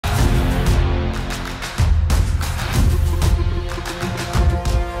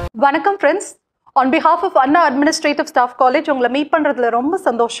வணக்கம் friends. On behalf of Anna Administrative Staff College, உங்களை meet பண்றதுல ரொம்ப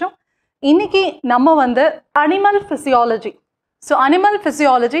சந்தோஷம். இன்னைக்கு நம்ம வந்து animal physiology. So animal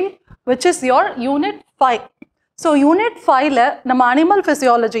physiology which is your unit 5. So unit 5ல நம்ம animal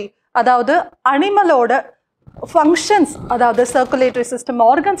physiology அதாவது அனிமலோட functions அதாவது circulatory system,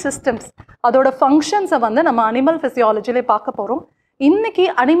 organ systems அதோட functions வந்து நம்ம animal physiologyல பார்க்க போறோம். இன்னைக்கு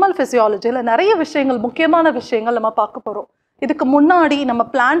animal physiologyல நிறைய விஷயங்கள் முக்கியமான விஷயங்கள் நம்ம பார்க்க போறோம். இதுக்கு முன்னாடி நம்ம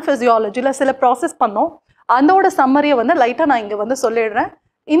பிளான்ட் ஃபிசியாலஜியில் சில ப்ராசஸ் பண்ணோம். அதோட சம்மரியை வந்து லைட்டாக நான் இங்கே வந்து சொல்லிடுறேன்.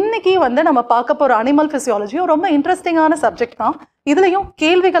 இன்னைக்கு வந்து நம்ம பார்க்க போகிற அனிமல் ஃபிசியாலஜியும் ரொம்ப இன்ட்ரெஸ்டிங்கான சப்ஜெக்ட் தான். இதுலேயும்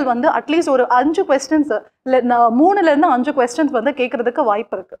கேள்விகள் வந்து அட்லீஸ்ட் ஒரு 5 கொஸ்டின்ஸ் இல்லை 3லேருந்து 5 கொஸ்டின்ஸ் வந்து கேட்கறதுக்கு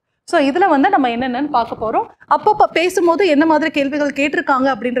வாய்ப்பு இருக்குது. ஸோ இதில் வந்து நம்ம என்னென்னு பார்க்க போகிறோம். அப்போ பேசும்போது என்ன மாதிரி கேள்விகள் கேட்டிருக்காங்க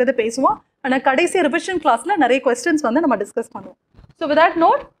அப்படின்றத பேசுவோம். ஆனால் கடைசி ரிவிஷன் கிளாஸில் நிறைய கொஸ்டின்ஸ் வந்து நம்ம டிஸ்கஸ் பண்ணுவோம். So with that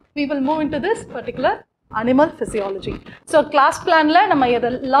note we will move into this particular animal physiology. So class planல நம்ம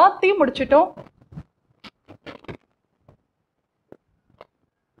எல்லாத்தையும் முடிச்சிட்டோம்.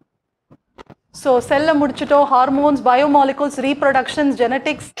 So cell முடிச்சிட்டோம், hormones, biomolecules, reproductions,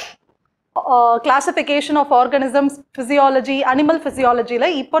 genetics, classification of organisms, physiology, animal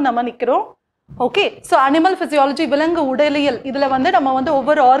physiologyல இப்போ நம்ம நிக்கிறோம். ஓகே, ஸோ அனிமல் ஃபிசியாலஜி விலங்கு உடலியல் இதில் வந்து நம்ம வந்து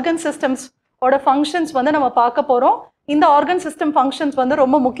ஒவ்வொரு ஆர்கன் சிஸ்டம்ஸ் ஓட ஃபங்க்ஷன்ஸ் வந்து நம்ம பார்க்க போகிறோம். இந்த ஆர்கன் சிஸ்டம் ஃபங்க்ஷன்ஸ் வந்து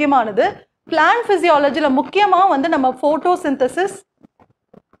ரொம்ப முக்கியமானது. பிளான்ட் ஃபிசியாலஜியில் முக்கியமாக வந்து நம்ம ஃபோட்டோசிந்தசிஸ்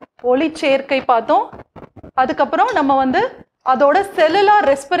ஒளிச்சேர்க்கை பார்த்தோம். அதுக்கப்புறம் நம்ம வந்து அதோட செல்லுலார்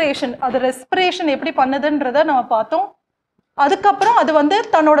ரெஸ்பிரேஷன், அது ரெஸ்பிரேஷன் எப்படி பண்ணுதுன்றத நம்ம பார்த்தோம். அதுக்கப்புறம் அது வந்து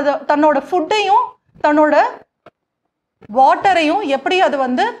தன்னோட ஃபுட்டையும் தன்னோட வாட்டரையும் எப்படி அது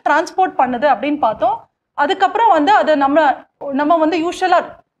வந்து டிரான்ஸ்போர்ட் பண்ணுது அப்படின்னு பார்த்தோம். அதுக்கப்புறம் வந்து அது நம்ம வந்து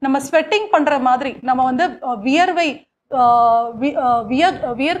யூஸ்வலாக நம்ம ஸ்வெட்டிங் பண்ணுற மாதிரி நம்ம வந்து வியர்வை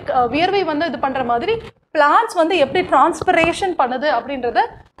வந்து இது பண்ணுற மாதிரி பிளான்ட்ஸ் வந்து எப்படி டிரான்ஸ்பிரேஷன் பண்ணுது அப்படின்றத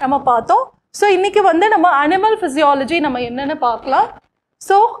நம்ம பார்த்தோம். ஸோ இன்னைக்கு வந்து நம்ம அனிமல் ஃபிசியாலஜி நம்ம என்னென்னு பார்க்கலாம்.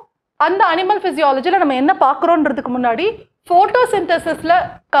 ஸோ அந்த அனிமல் ஃபிசியாலஜியில் நம்ம என்ன பார்க்குறோன்றதுக்கு முன்னாடி ஃபோட்டோசிந்தசிஸில்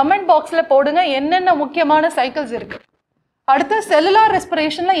கமெண்ட் பாக்ஸில் போடுங்க என்னென்ன முக்கியமான சைக்கிள்ஸ் இருக்குது. அடுத்து செல்லுலார்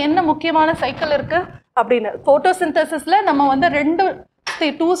ரெஸ்பிரேஷனில் என்ன முக்கியமான சைக்கிள் இருக்குது அப்படின்னு. ஃபோட்டோசிந்தசிஸில் நம்ம வந்து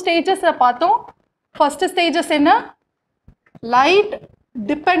 2 ஸ்டேஜஸை பார்த்தோம். ஃபர்ஸ்ட் ஸ்டேஜஸ் என்ன? லைட்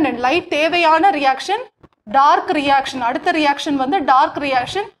டிபெண்ட், லைட் தேவையான ரியாக்ஷன், டார்க் ரியாக்ஷன். அடுத்த ரியாக்ஷன் வந்து dark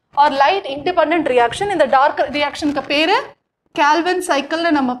reaction R light independent reaction. இந்த டார்க் ரியாக்ஷனுக்கு பேரு கால்வின்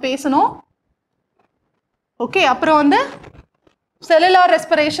சைக்கிள்னு நம்ம பேசணும். ஓகே, அப்புறம் வந்து செல்லுலார்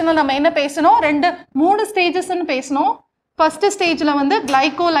ரெஸ்பிரேஷனில் நம்ம என்ன பேசணும்? 3 ஸ்டேஜஸ்ன்னு பேசணும். ஃபர்ஸ்ட் ஸ்டேஜில் வந்து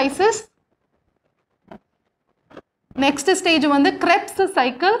கிளைகோலைசிஸ், நெக்ஸ்ட் ஸ்டேஜ் வந்து கிரெப்ஸ்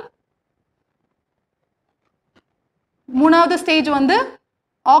சைக்கிள், 3வது ஸ்டேஜ் வந்து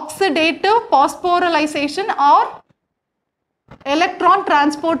oxidative பாஸ்போரலைசேஷன் R electron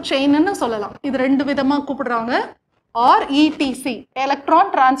transport chain சொல்லலாம். இது 2 விதமாக கூப்பிடுறாங்க. ஆர் இடிசி,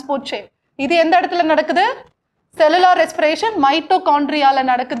 எலக்ட்ரான் டிரான்ஸ்போர்ட் செயின். இது எந்த இடத்துல நடக்குது? செல்லுலார் ரெஸ்பிரேஷன் மைட்டோகாண்ட்ரியால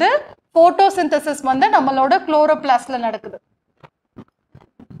நடக்குது. போட்டோசிந்தசிஸ் வந்து நம்மளோட குளோரோபிளாஸ்ட்ல நடக்குது.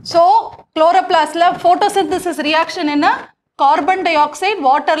 ஸோ குளோரோபிளாஸ்ட்ல போட்டோசிந்தசிஸ் ரியாக்ஷன் என்ன? கார்பன் டை ஆக்சைடு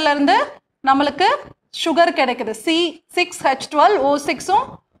வாட்டர்ல இருந்து நம்மளுக்கு சுகர் கிடைக்குது. C6H12O6ம்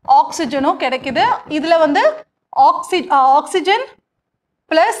ஆக்சிஜனும் கிடைக்குது. இதுல வந்து ஆக்சிஜன்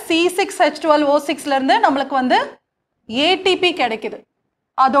பிளஸ் C6H12O6ல இருந்து நம்மளுக்கு வந்து ஏடிபி கிடைக்குது.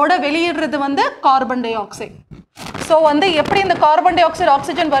 அதோட வெளியிடுறது வந்து கார்பன் டை ஆக்சைடு. ஸோ வந்து எப்படி இந்த கார்பன் டை ஆக்சைடு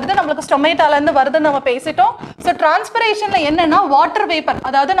ஆக்சிஜன் வருது நம்மளுக்கு ஸ்டொமேட்டாலேருந்து வருதுன்னு நம்ம பேசிட்டோம். ஸோ டிரான்ஸ்பிரேஷனில் என்னன்னா வாட்டர் வேப்பர்,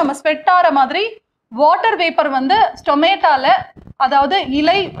 அதாவது நம்ம ஸ்வெட் ஆகிற மாதிரி வாட்டர் வேப்பர் வந்து ஸ்டொமேட்டால அதாவது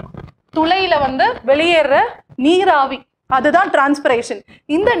இலை துளையில வந்து வெளியேற நீராவி, அதுதான் டிரான்ஸ்பிரேஷன்.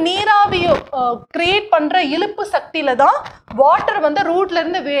 இந்த நீராவியை கிரியேட் பண்ற இழுப்பு சக்தியில தான் வாட்டர் வந்து ரூட்ல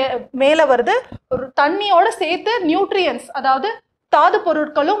இருந்து மேலே வருது. தண்ணியோட சேர்த்து நியூட்ரியன்ஸ் அதாவது தாது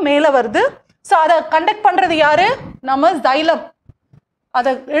பொருட்களும் மேலே வருது. ஸோ அதை கண்டக்ட் பண்ணுறது யாரு? நம்ம ஜைலம்.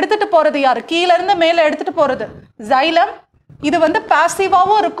 அதை எடுத்துட்டு போகிறது யாரு? கீழே இருந்து மேலே எடுத்துட்டு போகிறது ஜைலம். இது வந்து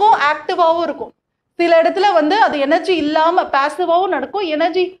பாசிவாகவும் இருக்கும், ஆக்டிவாகவும் இருக்கும். சில இடத்துல வந்து அது எனர்ஜி இல்லாமல் பாசிவாகவும் நடக்கும்,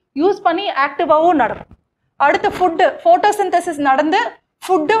 எனர்ஜி யூஸ் பண்ணி ஆக்டிவாகவும் நடக்கும். அடுத்து ஃபுட்டு, ஃபோட்டோசிந்தசிஸ் நடந்து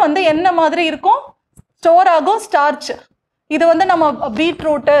ஃபுட்டு வந்து என்ன மாதிரி இருக்கும்? ஸ்டோர் ஆகும், ஸ்டார்ச். இது வந்து நம்ம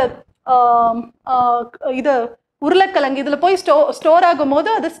பீட்ரூட்டு, இது உருளைக்கிழங்கு இதில் போய் ஸ்டோர் ஆகும் போது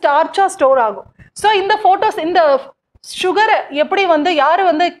அது ஸ்டார்ச்சாக ஸ்டோர் ஆகும். ஸோ இந்த இந்த சுகரை எப்படி வந்து யார்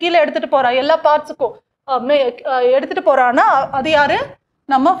வந்து கீழே எடுத்துகிட்டு போகிறா? எல்லா பார்ட்ஸுக்கும் எடுத்துகிட்டு போகிறான்னா அது யார்?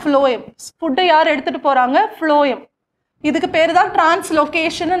 நம்ம ஃப்ளோயம். ஃபுட்டை யார் எடுத்துகிட்டு போகிறாங்க? ஃப்ளோயம். இதுக்கு பேர் தான்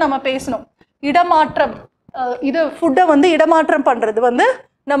டிரான்ஸ்லொகேஷன் நம்ம பேசணும். இடமாற்றம், இது ஃபுட்டை வந்து இடமாற்றம் பண்ணுறது வந்து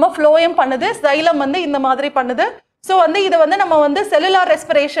நம்ம ஃப்ளோயம் பண்ணுது. சைலம் வந்து இந்த மாதிரி பண்ணுது. ஸோ வந்து இதை வந்து நம்ம வந்து செல்லுலார்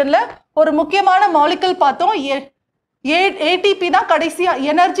ரெஸ்பிரேஷன்ல ஒரு முக்கியமான மாலிகுல் பார்த்தோம். ஏடிபி தான் கடைசியா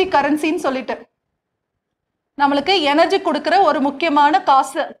எனர்ஜி கரன்சின்னு சொல்லிட்டு நம்மளுக்கு எனர்ஜி கொடுக்குற ஒரு முக்கியமான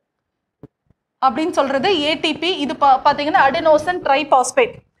காசு அப்படின்னு சொல்றது ஏடிபி. இது பார்த்தீங்கன்னா அடினோசின்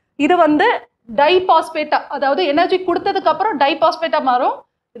ட்ரைபாஸ்பேட். இது வந்து டைபாஸ்பேட்டா, அதாவது எனர்ஜி கொடுத்ததுக்கு அப்புறம் டைபாஸ்பேட்டா மாறும்.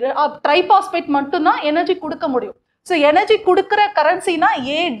 ட்ரைபாஸ்பேட் மட்டும்தான் எனர்ஜி கொடுக்க முடியும். ஸோ எனர்ஜி கொடுக்குற கரன்சினா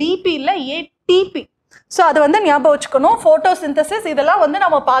ஏடிபி இல்லை ஏடிபி. ஸோ அது வந்து ஞாபகம் வச்சுக்கணும். ஃபோட்டோசிந்தசிஸ் இதெல்லாம் வந்து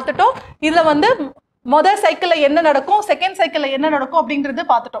நம்ம பார்த்துட்டோம். இதில் வந்து முதல் சைக்கிளில் என்ன நடக்கும், செகண்ட் சைக்கிளில் என்ன நடக்கும் அப்படிங்கிறது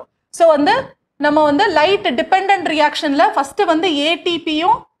பார்த்துட்டோம். ஸோ வந்து நம்ம வந்து லைட் டிபெண்ட் ரியாக்ஷன்ல ஃபர்ஸ்ட் வந்து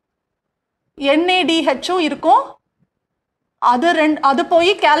ஏடிபியும் NADHும் இருக்கும். அது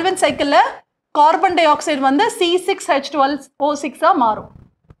போய் கேல்வின் சைக்கிள்ல கார்பன் டை ஆக்சைடு வந்து C6H12O6 மாறும்.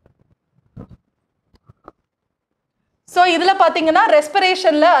 ஸோ இதுல பாத்தீங்கன்னா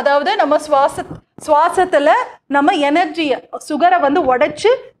ரெஸ்பிரேஷன்ல, அதாவது நம்ம சுவாசத்துல நம்ம எனர்ஜியை சுகரை வந்து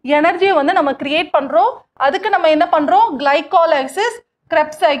உடைச்சு எனர்ஜியை வந்து நம்ம கிரியேட் பண்றோம். அதுக்கு நம்ம என்ன பண்றோம், கிளைகாலிசிஸ்,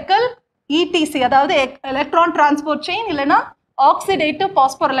 கிரெப்ஸ் சைக்கிள், ETC அதாவது எலக்ட்ரான் டிரான்ஸ்போர்ட் செயின் இல்லைன்னா ஆக்சிடேட்டிவ்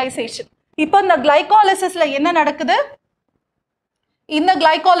பாஸ்போரலைசேஷன். இப்போ இந்த கிளைகாலிசிஸ்ல என்ன நடக்குது, இந்த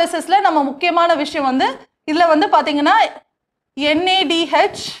கிளைகாலிசிஸ்ல நம்ம முக்கியமான விஷயம் வந்து இதுல வந்து பாத்தீங்கன்னா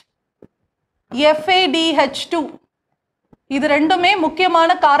NADH FADH2 இது ரெண்டுமே முக்கியமான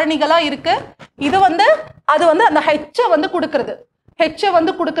காரணிகளா இருக்கு. இது வந்து அது வந்து அந்த ஹெச்சை வந்து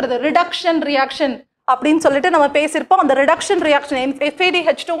கொடுக்கறது ரிடக்ஷன் ரியாக்ஷன் அப்படின்னு சொல்லிட்டு நம்ம பேசியிருப்போம். அந்த ரிடக்ஷன் ரியாக்ஷன்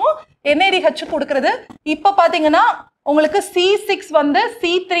FADH2வும் NADH கொடுக்கறது. இப்போ பாத்தீங்கன்னா உங்களுக்கு C6 வந்து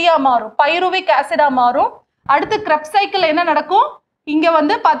C3 மாறும், பைருவிக் ஆசிடா மாறும். அடுத்து கிரெப்ஸ் சைக்கிள் என்ன நடக்கும், இங்க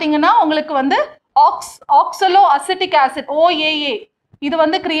வந்து பாத்தீங்கன்னா உங்களுக்கு வந்து ஆக்சலோ அசிட்டிக் ஆசிட் OAA இது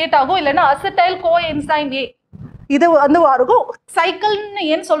வந்து கிரியேட் ஆகும், இல்லைன்னா அசிட்டைல் கோஎன்சைம் A இது வந்து இருக்கும். சைக்கிள்னு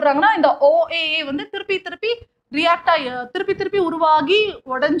ஏன் சொல்றாங்கன்னா இந்த OAA வந்து திருப்பி ரியாக்ட் ஆகி திருப்பி உருவாகி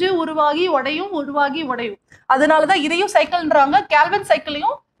உடைஞ்சு உருவாகி உடையும் உருவாகி உடையும். அதனாலதான் இதையும் சைக்கிள்ன்றாங்க, கேல்வின்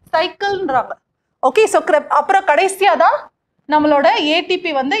சைக்கிளையும் சைக்கிள்ன்றாங்க. ஓகே, ஸோ அப்புறம் கடைசியா தான் நம்மளோட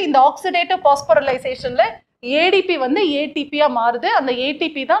ஏடிபி வந்து இந்த ஆக்சிடேட்டிவ் பாஸ்போரலைசேஷன்ல ஏடிபி வந்து ஏடிபியா மாறுது. அந்த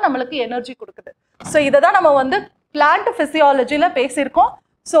ஏடிபி தான் நம்மளுக்கு எனர்ஜி கொடுக்குது. ஸோ இதை தான் நம்ம வந்து பிளான்ட் பிசியாலஜில பேசியிருக்கோம்.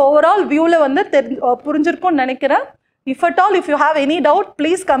 ஸோ ஓவரால் வியூல வந்து புரிஞ்சிருக்கும்னு நினைக்கிறேன். If at all if you have any doubt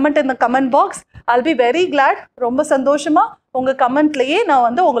please comment in the comment box. I'll be very glad. ரொம்ப சந்தோஷமா உங்க கமெண்ட்லயே நான்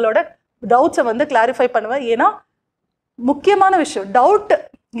வந்து உங்களோட டவுட்ஸை வந்து கிளாரிஃபை பண்ணுவேன். ஏன்னா முக்கியமான விஷயம், டவுட்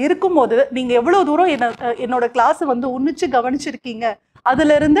இருக்கும்போது நீங்க எவ்வளவு தூரம் என்னோட கிளாஸ் வந்து உன்னிச்சு கவனிச்சிருக்கீங்க,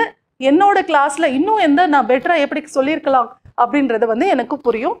 அதுல இருந்து என்னோட கிளாஸ்ல இன்னும் நான் பெட்டரா எப்படி சொல்லியிருக்கலாம் அப்படின்றது வந்து எனக்கு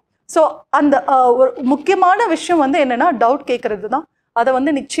புரியும். ஸோ அந்த ஒரு முக்கியமான விஷயம் வந்து என்னன்னா டவுட் கேட்கறது தான். அதை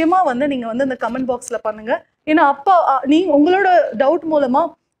வந்து நிச்சயமா வந்து நீங்க வந்து இந்த கமெண்ட் பாக்ஸ்ல பண்ணுங்க. ஏன்னா அப்போ உங்களோட டவுட் மூலமா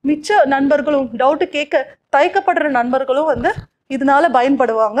மிச்ச நண்பர்களும், டவுட்டு கேட்க தயக்கப்படுற நண்பர்களும் வந்து இதனால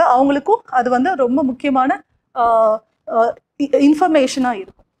பயன்படுவாங்க. அவங்களுக்கும் அது வந்து ரொம்ப முக்கியமான இன்ஃபர்மேஷனா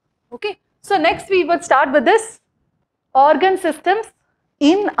இருக்கும். Okay, so next we will start with this organ systems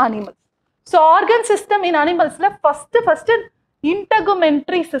in animals. So organ system in animalsல first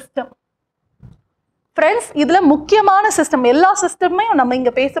integumentary system. Friends, இதுல முக்கியமான சிஸ்டம், எல்லா சிஸ்டமையும் நம்ம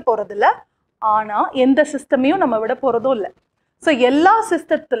இங்க பேச போறது இல்லை, ஆனா எந்த சிஸ்டமையும் நம்ம விட போறதும் இல்லை. ஸோ எல்லா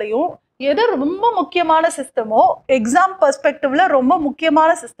சிஸ்டத்துலையும் எது ரொம்ப முக்கியமான சிஸ்டமோ, எக்ஸாம் பெர்ஸ்பெக்டிவ்ல ரொம்ப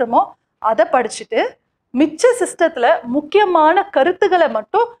முக்கியமான சிஸ்டமோ அதை படிச்சுட்டு மிச்ச சிஸ்டத்துல முக்கியமான கருத்துக்களை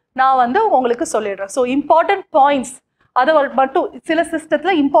மட்டும் நான் வந்து உங்களுக்கு சொல்லிடுறேன். ஸோ இம்பார்ட்டன்ட் பாயிண்ட்ஸ் அதை மட்டும், சில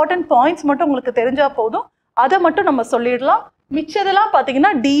சிஸ்டத்துல இம்பார்ட்டன்ட் பாயிண்ட்ஸ் மட்டும் உங்களுக்கு தெரிஞ்சா போதும், அதை மட்டும் நம்ம சொல்லிடலாம். மிச்சதெல்லாம்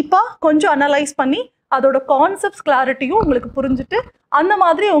பார்த்தீங்கன்னா டீப்பா கொஞ்சம் அனலைஸ் பண்ணி அதோட கான்செப்ட்ஸ் கிளாரிட்டியும் உங்களுக்கு புரிஞ்சுட்டு அந்த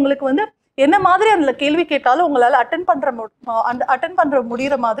மாதிரி உங்களுக்கு வந்து என்ன மாதிரி அதில் கேள்வி கேட்டாலும் உங்களால் அட்டன் பண்ற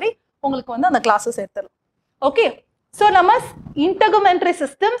முடிகிற மாதிரி உங்களுக்கு வந்து அந்த கிளாஸஸ் எடுத்துடலாம். ஓகே, ஸோ நம்ம இன்டகுமெண்ட்ரி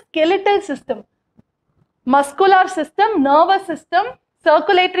system, skeletal system, muscular system, nervous system,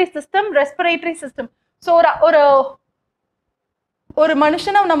 circulatory system, respiratory system. So ஒரு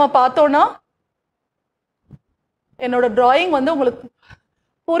மனுஷனை நம்ம பார்த்தோம்னா, என்னோட டிராயிங் வந்து உங்களுக்கு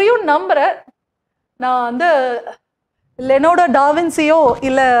புரியும் நம்புறேன். நான் வந்து லெனோடோ டாவின்சியோ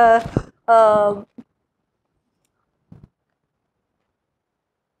இல்லை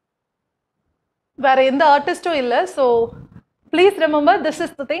வேற எந்த ஆர்டிஸ்டும் இல்லை. So please remember this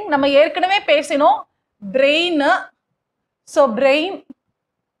is the thing. நம்ம ஏற்கனவே பேசினோம் பிரெயின். ஸோ பிரெயின்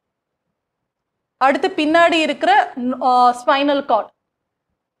அடுத்து பின்னாடி இருக்கிற ஸ்பைனல் கார்ட்,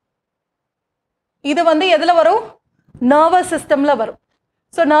 இது வந்து எதுல வரும், நர்வஸ் சிஸ்டம்ல வரும்.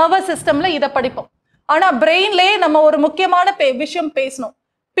 ஸோ நர்வஸ் சிஸ்டம்ல இதை படிப்போம். ஆனா பிரெயின்லேயே நம்ம ஒரு முக்கியமான விஷயம் பேசணும்,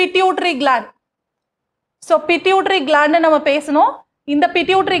 pituitary gland. So pituitary gland நம்ம பேசணும். இந்த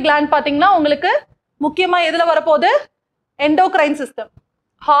பிட்யூட்டரி கிளாண்ட் பார்த்தீங்கன்னா உங்களுக்கு முக்கியமா எதுல வரப்போகுது எண்டோக்ரைன் சிஸ்டம்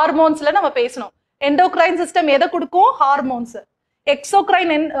ஹார்மோன்ஸ்ல நம்ம பேசணும் எண்டோக்ரைன் சிஸ்டம் எதை கொடுக்கும் ஹார்மோன்ஸ்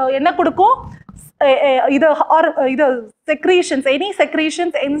எக்ஸோக்ரைன் என்ன கொடுக்கும் இது செக்ரீஷன்ஸ் எனி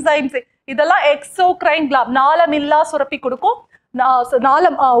செக்ரீஷன்ஸ் என்சைம்ஸ் இதெல்லாம் எக்ஸோக்ரைன் கிளாப் நாளமில்லா சுரப்பி கொடுக்கும்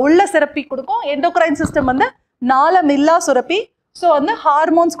நாளம் உள்ள சுரப்பி கொடுக்கும் எண்டோக்ரைன் சிஸ்டம் வந்து நாளமில்லா சுரப்பி ஸோ வந்து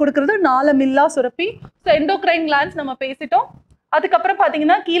ஹார்மோன்ஸ் கொடுக்கறது நாளமில்லா சுரப்பி ஸோ எண்டோக்ரைன் கிளான்ஸ் நம்ம பேசிட்டோம் அதுக்கப்புறம்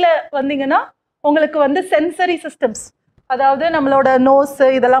பார்த்தீங்கன்னா கீழே வந்தீங்கன்னா உங்களுக்கு வந்து சென்சரி சிஸ்டம்ஸ் அதாவது நம்மளோட நோஸ்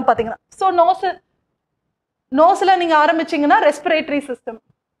இதெல்லாம் பார்த்தீங்கன்னா ஸோ நோஸ்ல நீங்க ஆரம்பிச்சீங்கன்னா ரெஸ்பிரேட்டரி சிஸ்டம்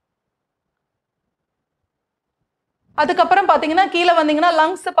அதுக்கப்புறம் பார்த்தீங்கன்னா கீழே வந்தீங்கன்னா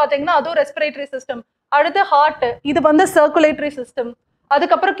லங்ஸ் பார்த்தீங்கன்னா அதுவும் ரெஸ்பிரேட்டரி சிஸ்டம் அடுத்து ஹார்ட் இது வந்து சர்க்குலேட்டரி சிஸ்டம்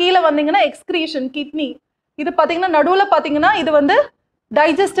அதுக்கப்புறம் கீழே வந்தீங்கன்னா எக்ஸ்கிரீஷன் கிட்னி இது பார்த்தீங்கன்னா நடுவில் பார்த்தீங்கன்னா இது வந்து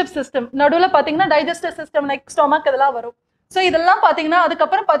டைஜஸ்டிவ் சிஸ்டம் நடுவில் பார்த்தீங்கன்னா டைஜஸ்டிவ் சிஸ்டம் லைக் ஸ்டொமக் இதெல்லாம் வரும் ஸோ இதெல்லாம் பார்த்தீங்கன்னா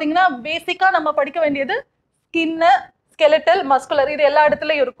அதுக்கப்புறம் பார்த்தீங்கன்னா பேசிக்காக நம்ம படிக்க வேண்டியது ஸ்கின்னு ஸ்கெலட்டல் மஸ்குலர் இது எல்லா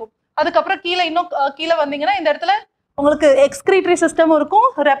இடத்துலையும் இருக்கும் அதுக்கப்புறம் கீழே இன்னும் கீழே வந்தீங்கன்னா இந்த இடத்துல உங்களுக்கு எக்ஸ்கிரீட்டரி சிஸ்டமும் இருக்கும்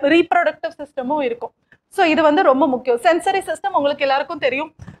ரீப்ரொடக்டிவ் சிஸ்டமும் இருக்கும் ஸோ இது வந்து ரொம்ப முக்கியம் சென்சரி சிஸ்டம் உங்களுக்கு எல்லாருக்கும் தெரியும்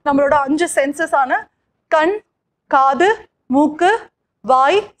நம்மளோட 5 சென்சஸ் ஆன கண் காது மூக்கு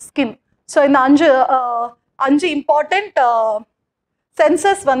வாய் ஸ்கின் ஸோ இந்த 5 இம்பார்ட்டண்ட்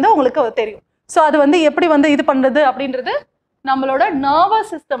சென்சஸ் வந்து உங்களுக்கு தெரியும் ஸோ அது வந்து எப்படி வந்து இது பண்ணுறது அப்படின்றது நம்மளோட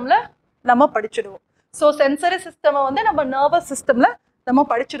நர்வஸ் சிஸ்டம்ல நம்ம படிச்சிடுவோம் ஸோ சென்சரி சிஸ்டமை வந்து நம்ம நர்வஸ் சிஸ்டம்ல நம்ம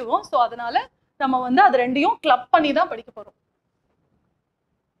படிச்சிடுவோம் ஸோ அதனால நம்ம வந்து அது ரெண்டையும் கிளப் பண்ணி தான் படிக்க போறோம்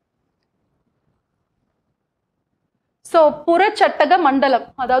ஸோ புறச்சட்டக மண்டலம்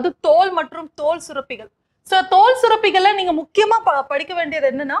அதாவது தோல் மற்றும் தோல் சுரப்பிகள் ஸோ தோல் சுரப்பிகள்ல நீங்க முக்கியமா படிக்க வேண்டியது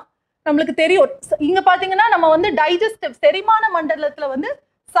என்னன்னா நம்மளுக்கு தெரியும் இங்க பாத்தீங்கன்னா நம்ம வந்து டைஜஸ்டிவ் செரிமான மண்டலத்துல வந்து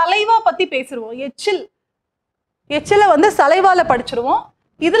சலைவா பத்தி பேசிடுவோம் எச்சில வந்து சலைவால படிச்சிருவோம்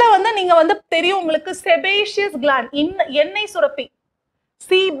இதுல வந்து நீங்க வந்து தெரியும் உங்களுக்கு செபேஷியஸ் கிளாண்ட் எண்ணெய் சுரப்பி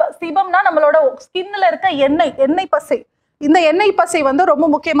சீபம்னா நம்மளோட ஸ்கின்ல இருக்க எண்ணெய் பசை இந்த எண்ணெய் பசை வந்து ரொம்ப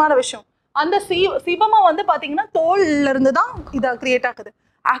முக்கியமான விஷயம் அந்த சீபமா வந்து பாத்தீங்கன்னா தோல்ல இருந்து தான் இதை கிரியேட் ஆகுது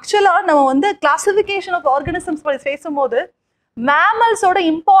ஆக்சுவலா நம்ம வந்து கிளாசிபிகேஷன் ஆஃப் ஆர்கானிசம்ஸ் பேசும்போது மேமல்ஸோட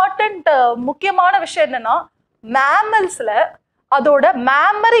இம்பார்ட்டன்ட் முக்கியமான விஷயம் என்னன்னா மேமல்ஸ்ல அதோட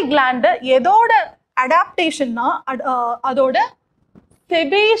மேமரி கிளாண்ட் எதோட அடாப்டேஷன்னா அதோட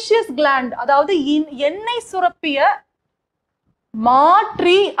செபேஷியஸ் கிளாண்ட் அதாவது எண்ணெய் சுரப்பிய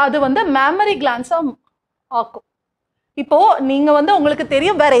மாற்றி அது வந்து மேமரி கிளாண்ட்ஸா ஆக்கும் இப்போ நீங்க வந்து உங்களுக்கு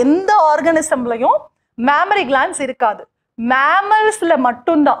தெரியும் வேற எந்த ஆர்கானிசம்லயும் மேமரி கிளாண்ட்ஸ் இருக்காது மேமல்ஸ்ல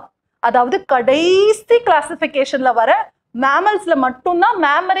மட்டும்தான் அதாவது கடைசி கிளாசிபிகேஷன்ல வர மேமல்ஸ்ல மட்டும்தான்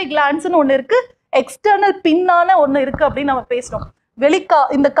மேமரி கிளாண்ட்ஸ்னு ஒண்ணு இருக்கு எக்ஸ்டர்னல் பின்னான ஒண்ணு இருக்கு அப்படின்னு நம்ம பேசுறோம்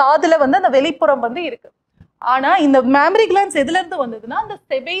இந்த காதுல வந்து அந்த வெளிப்புறம் வந்து இருக்கு ஆனா இந்த மேமரி கிளாண்ட்ஸ் எதுல இருந்து வந்ததுன்னா அந்த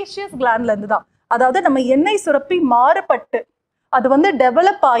செபேஷியஸ் கிளாண்ட்ல இருந்து தான் அதாவது நம்ம எண்ணெய் சுரப்பி மாறுபட்டு அது வந்து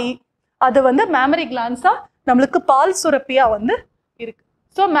டெவலப் ஆகி அது வந்து மேமரி கிளாண்ட்ஸா நம்மளுக்கு பால் சுரப்பியா வந்து இருக்கு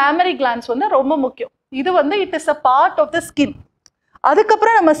ஸோ மேமரி கிளாண்ட்ஸ் வந்து ரொம்ப முக்கியம் இது வந்து it is a part of the skin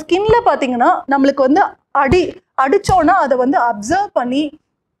அதுக்கப்புறம் நம்ம ஸ்கின்ல பாத்தீங்கன்னா நம்மளுக்கு வந்து அடிச்சோன்னா அதை வந்து அப்சர்வ் பண்ணி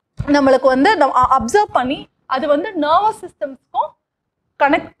நம்மளுக்கு வந்து அப்சர்வ் பண்ணி அது வந்து நர்வஸ் சிஸ்டம்ஸ்க்கும்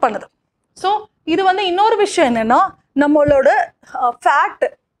கனெக்ட் பண்ணுது ஸோ இது வந்து இன்னொரு விஷயம் என்னன்னா நம்மளோட ஃபேட்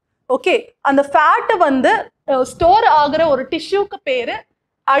ஓகே அந்த ஃபேட் வந்து ஸ்டோர் ஆகுற ஒரு டிஷ்யூக்கு பேரு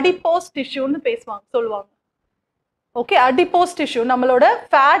அடிப்போஸ் டிஷ்யூன்னு சொல்லுவாங்க ஓகே அடிப்போஸ் டிஷ்யூ நம்மளோட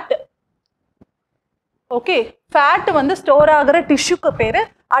ஃபேட் ஓகே ஃபேட் வந்து ஸ்டோர் ஆகுற டிஷ்யூக்கு பேரு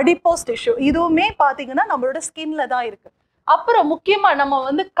அடிப்போஸ் டிஷ்யூ இதுவுமே பாத்தீங்கன்னா நம்மளோட ஸ்கின்ல தான் இருக்கு அப்புறம் முக்கியமா நம்ம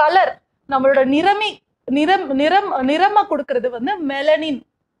வந்து கலர் நம்மளோட நிறம கொடுக்கறது வந்து மெலனின்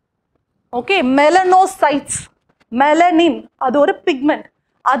ஓகே மெலனோசைட்ஸ் மெலனின் அது ஒரு பிக்மெண்ட்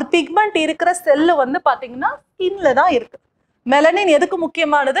அது பிக்மெண்ட் இருக்கிற செல்லு வந்து பாத்தீங்கன்னா ஸ்கின்ல தான் இருக்கு மெலனின் எதுக்கு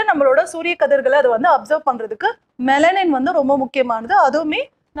முக்கியமானது நம்மளோட சூரிய கதிர்களை அது வந்து அப்சர்வ் பண்றதுக்கு மெலனின் வந்து ரொம்ப முக்கியமானது அதுவுமே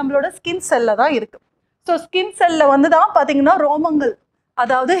நம்மளோட ஸ்கின் செல்ல தான் இருக்கு ஸோ ஸ்கின் செல்ல வந்து தான் பாத்தீங்கன்னா ரோமங்கள்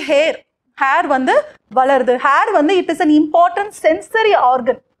அதாவது ஹேர் வந்து வளருது ஹேர் வந்து it is an important sensory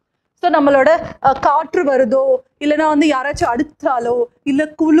organ so நம்மளோட காற்று வருதோ இல்லைன்னா வந்து யாராச்சும் அடித்தாலோ இல்லை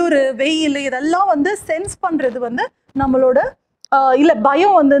குளிர் வெயில் இதெல்லாம் வந்து சென்ஸ் பண்றது வந்து நம்மளோட இல்லை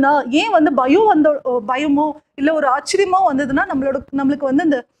பயம் வந்துன்னா ஏன் வந்து பயமோ இல்லை ஒரு ஆச்சரியமோ வந்ததுன்னா நம்மளுக்கு வந்து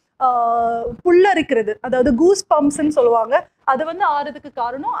இந்த புல்லரிக்கிறது அதாவது கூஸ் பம்ப்ஸ்ன்னு சொல்லுவாங்க அது வந்து ஆறதுக்கு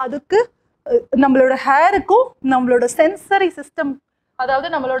காரணம் அதுக்கு நம்மளோட ஹேருக்கும் நம்மளோட சென்சரி சிஸ்டம் அதாவது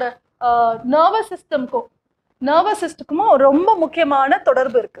நம்மளோட நர்வஸ் சிஸ்டமும் ரொம்ப முக்கியமான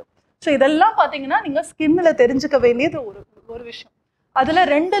தொடர்பு இருக்கு ஸோ இதெல்லாம் பார்த்தீங்கன்னா நீங்க ஸ்கின்ல தெரிஞ்சுக்க வேண்டியது ஒரு விஷயம் அதுல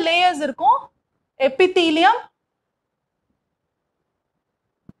 2 லேயர்ஸ் இருக்கும் எபித்தீலியம்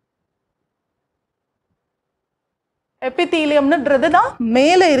எபித்தீலியம்ன்றது தான்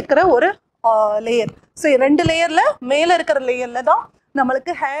மேலே இருக்கிற ஒரு லேயர். ஸோ 2 லேயர்ல மேலே இருக்கிற லேயர்ல தான்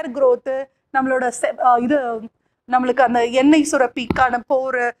நம்மளுக்கு ஹேர் க்ரோத்து, நம்மளோட இது நம்மளுக்கு அந்த எண்ணெய் சுரப்பிக்கான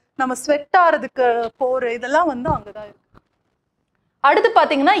போர், நம்ம ஸ்வெட் ஆகிறதுக்கு போர், இதெல்லாம் வந்து அங்கதான் இருக்கு. அடுத்து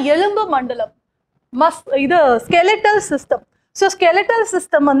பாத்தீங்கன்னா எலும்பு மண்டலம், இது skeletal system. So skeletal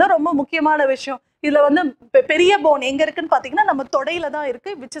system வந்து ரொம்ப முக்கியமான விஷயம். இதுல வந்து பெரிய போன் எங்க இருக்குன்னு பாத்தீங்கன்னா நம்ம தொடையில தான்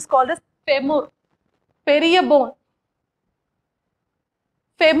இருக்கு, விச் இஸ் கால்ட் அஸ் ஃபெமூர். பெரிய போன்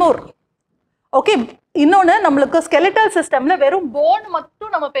ஃபெமூர். ஓகே, இன்னொன்னு நம்மளுக்கு ஸ்கெலிட்டல் சிஸ்டம்ல வெறும் போன்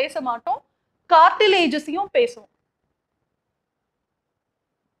மட்டும் நம்ம பேச மாட்டோம், கார்டிலேஜஸையும் பேசுவோம்.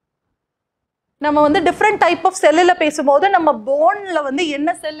 நம்ம வந்து டிஃப்ரெண்ட் டைப் ஆஃப் செல்லுல பேசும்போது நம்ம போன்ல வந்து என்ன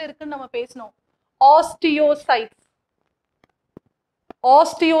செல் இருக்குன்னு நம்ம பேசணும். ஆஸ்டியோசைட்ஸ்,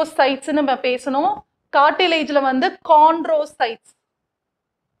 ஆஸ்டியோசைட்ஸ் நம்ம பேசணும். கார்டிலேஜ்ல வந்து காண்ட்ரோசைட்ஸ்,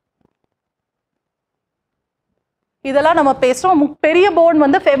 இதெல்லாம் நம்ம பேசுறோம். பெரிய போன்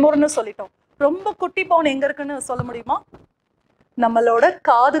வந்து ஃபெமூர்னு சொல்லிட்டோம். ரொம்ப குட்டி போன் எங்க இருக்குன்னு சொல்ல முடியுமா? நம்மளோட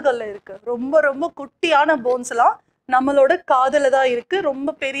காதுகள்ல இருக்கு. ரொம்ப ரொம்ப குட்டியான போன்ஸ் எல்லாம் நம்மளோட காதுல தான் இருக்கு. ரொம்ப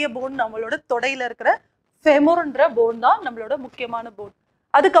பெரிய போன் நம்மளோட தொடையில இருக்கிற ஃபெமூர்ன்ற போன் தான் நம்மளோட முக்கியமான போன்.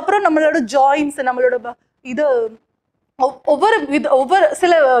 அதுக்கப்புறம் நம்மளோட ஜாயின்ஸ், நம்மளோட இது ஒவ்வொரு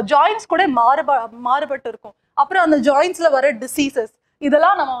சில ஜாயின்ஸ் கூட மாறுபட்டு இருக்கும். அப்புறம் அந்த ஜாயின்ஸ்ல வர டிசீசஸ்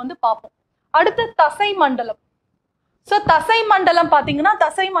இதெல்லாம் நம்ம வந்து பார்ப்போம். அடுத்து தசை மண்டலம். ஸோ தசை மண்டலம் பார்த்தீங்கன்னா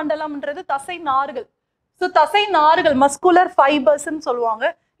தசை மண்டலம்ன்றது தசை நார்கள். ஸோ தசை நார்கள் மஸ்குலர் ஃபைபர்ஸ்ன்னு சொல்லுவாங்க.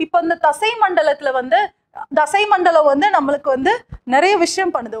 இப்போ இந்த தசை மண்டலத்துல வந்து தசை மண்டலம் வந்து நம்மளுக்கு வந்து நிறைய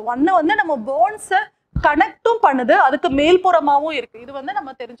விஷயம் பண்ணுது. ஒன்று வந்து நம்ம போன்ஸை கனெக்டும் பண்ணுது, அதுக்கு மேல்புறமாகவும் இருக்கு. இது வந்து நம்ம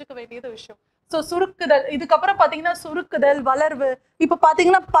தெரிஞ்சுக்க வேண்டியது விஷயம். ஸோ சுருக்குதல், இதுக்கப்புறம் பார்த்தீங்கன்னா சுருக்குதல், வளர்வு. இப்போ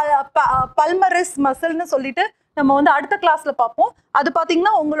பார்த்தீங்கன்னா பல்மரிஸ் மசில்னு சொல்லிட்டு நம்ம வந்து அடுத்த கிளாஸ்ல பார்ப்போம். அது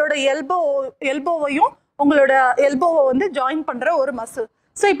பார்த்தீங்கன்னா உங்களோட எல்போவையும் உங்களோட எல்போவை வந்து ஜாயின் பண்ற ஒரு மசில்.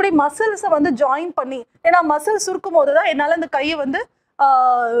 ஸோ இப்படி மசில்ஸை வந்து ஜாயின் பண்ணி, ஏன்னா மசில் சுருக்கும் போது தான் என்னால் இந்த கையை வந்து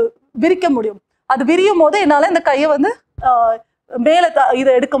விரிக்க முடியும். அது விரியும் போது என்னால் இந்த கையை வந்து மேலே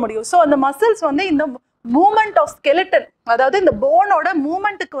இதை எடுக்க முடியும். ஸோ அந்த மசில்ஸ் வந்து இந்த மூமெண்ட் ஆஃப் ஸ்கெலிட்டன், அதாவது இந்த போனோட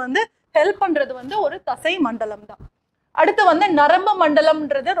மூமெண்ட்டுக்கு வந்து ஹெல்ப் பண்றது வந்து ஒரு தசை மண்டலம் தான். அடுத்து வந்து நரம்பு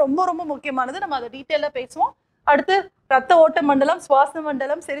மண்டலம்ன்றது ரொம்ப ரொம்ப முக்கியமானது. நம்ம அதை டீட்டெயிலாக பேசுவோம். அடுத்து ரத்த ஓட்ட மண்டலம், சுவாச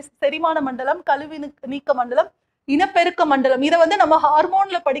மண்டலம், செரிமான மண்டலம், கழிவு நீக்க மண்டலம், இனப்பெருக்க மண்டலம். இதை வந்து நம்ம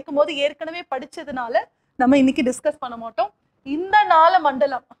ஹார்மோன்ல படிக்கும் போது ஏற்கனவே படிச்சதுனால நம்ம இன்னைக்கு டிஸ்கஸ் பண்ண மாட்டோம். இந்த 4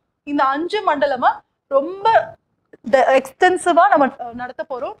 மண்டலம், இந்த 5 மண்டலமா ரொம்ப எக்ஸ்டென்சிவா நம்ம நடத்த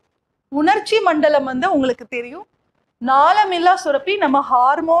போறோம். உணர்ச்சி மண்டலம் வந்து உங்களுக்கு தெரியும், நாளமில்லா சுரப்பி நம்ம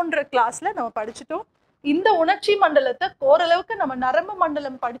ஹார்மோன்ற கிளாஸ்ல நம்ம படிச்சுட்டோம். இந்த உணர்ச்சி மண்டலத்தை ஓரளவுக்கு நம்ம நரம்பு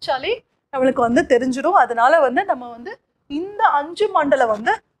மண்டலம் படிச்சாலே நம்மளுக்கு வந்து தெரிஞ்சிடும். அதனால வந்து நம்ம வந்து இந்த 5 மண்டலம்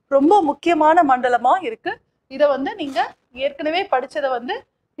வந்து ரொம்ப முக்கியமான மண்டலமா இருக்கு. இதை வந்து நீங்க ஏற்கனவே படிச்சதை வந்து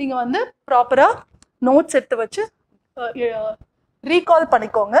நீங்க வந்து ப்ராப்பரா நோட்ஸ் எடுத்து வச்சு ரீகால்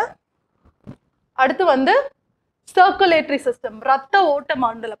பண்ணிக்கோங்க. அடுத்து வந்து சர்க்குலேட்டரி சிஸ்டம், ரத்த ஓட்ட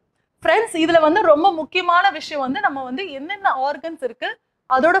மண்டலம். ஃப்ரெண்ட்ஸ், இதுல வந்து ரொம்ப முக்கியமான விஷயம் வந்து நம்ம வந்து என்னென்ன ஆர்கன்ஸ் இருக்கு,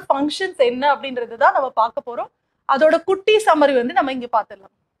 அதோட ஃபங்க்ஷன்ஸ் என்ன அப்படின்றது தான் நம்ம பார்க்க போறோம். அதோட குட்டி சம்மரி வந்து நம்ம இங்க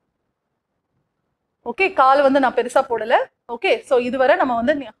பார்த்துடலாம். ஓகே, கால் வந்து நான் பெருசா போடல. ஓகே, ஸோ இதுவரை நம்ம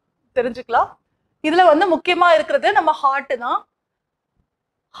வந்து தெரிஞ்சுக்கலாம். இதுல வந்து முக்கியமா இருக்கிறது நம்ம ஹார்ட் தான்.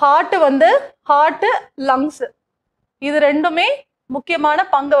 ஹார்ட் வந்து ஹார்ட், லங்ஸ், இது ரெண்டுமே முக்கியமான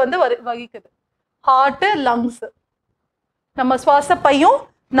பங்கை வந்து வகிக்குது. ஹார்ட், லங்ஸ், நம்ம சுவாச பையும்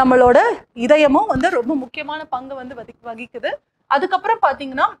நம்மளோட இதயமும் வந்து ரொம்ப முக்கியமான பங்கு வந்து வகிக்குது. அதுக்கப்புறம்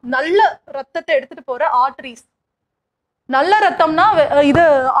பாத்தீங்கன்னா நல்ல ரத்தத்தை எடுத்துட்டு போற ஆர்டரிஸ். நல்ல ரத்தம்னா இது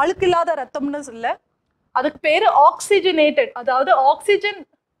அழுக்கில்லாத ரத்தம்னு இல்லை, அதுக்கு பேரு ஆக்சிஜனேட்டட், அதாவது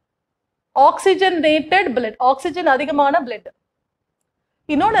ஆக்சிஜனேட்டட் பிளட், ஆக்சிஜன் அதிகமான பிளட்.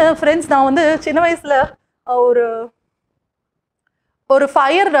 இன்னொன்று ஃப்ரெண்ட்ஸ், நான் வந்து சின்ன வயசுல ஒரு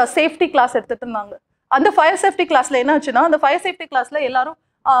ஃபயர் சேஃப்டி கிளாஸ் எடுத்துட்டு இருந்தாங்க. அந்த ஃபயர் சேஃப்டி கிளாஸ்ல என்ன ஆச்சுன்னா, அந்த ஃபயர் சேஃப்டி கிளாஸ்ல எல்லாரும்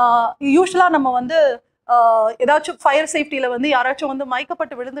யூஸ்வலா நம்ம வந்து ஏதாச்சும் ஃபயர் சேஃப்டியில வந்து யாராச்சும் வந்து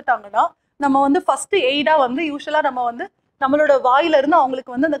மயக்கப்பட்டு விழுந்துட்டாங்கன்னா நம்ம வந்து ஃபர்ஸ்ட் எய்டா வந்து யூஸ்வலா நம்ம வந்து நம்மளோட வாயில இருந்து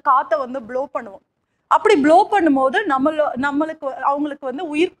அவங்களுக்கு வந்து அந்த காத்தை வந்து ப்ளோ பண்ணுவோம். அப்படி ப்ளோ பண்ணும்போது நம்மளுக்கு அவங்களுக்கு வந்து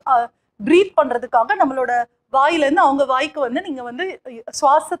உயிர் ப்ரீத் பண்றதுக்காக நம்மளோட வாயில இருந்து அவங்க வாய்க்கு வந்து நீங்க வந்து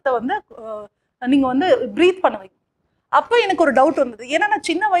சுவாசத்தை வந்து நீங்க வந்து ப்ரீத் பண்ண வைக்கும். அப்போ எனக்கு ஒரு டவுட் வந்தது. ஏன்னா நான்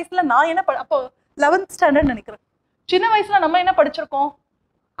சின்ன வயசுல நான் என்ன அப்போ 11th ஸ்டாண்டர்ட் நினைக்கிறேன். சின்ன வயசுல நம்ம என்ன படிச்சிருக்கோம்,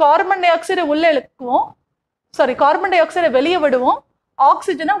 கார்பன் டை ஆக்சைடை உள்ள இழுக்குவோம், கார்பன் டை ஆக்சைடை வெளியே விடுவோம்,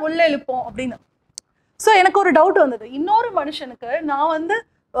 ஆக்சிஜனை உள்ள இழுப்போம் அப்படின்னு. ஸோ எனக்கு ஒரு டவுட் வந்தது, இன்னொரு மனுஷனுக்கு நான் வந்து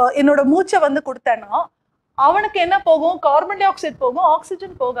என்னோட மூச்சை வந்து கொடுத்தேன்னா அவனுக்கு என்ன போகும், கார்பன் டை ஆக்சைடு போகும்,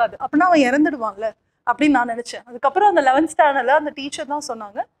 ஆக்சிஜன் போகாது, அப்படின்னா அவன் இறந்துடுவான்ல. அப்படின்னு நான் நினைச்சேன். அதுக்கப்புறம் அந்த 11th ஸ்டாண்டர்ட்ல அந்த டீச்சர் தான்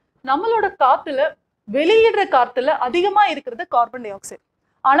சொன்னாங்க, நம்மளோட காத்துல வெளியிடுற காத்துல அதிகமா இருக்கிறது கார்பன் டை ஆக்சைடு,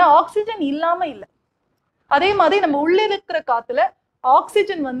 ஆனா ஆக்சிஜன் இல்லாம இல்லை. அதே மாதிரி நம்ம உள்ள இருக்கிற காத்துல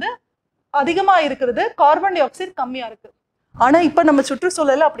ஆக்சிஜன் வந்து அதிகமா இருக்கிறது, கார்பன் டை ஆக்சைடு கம்மியா இருக்கு. ஆனா இப்ப நம்ம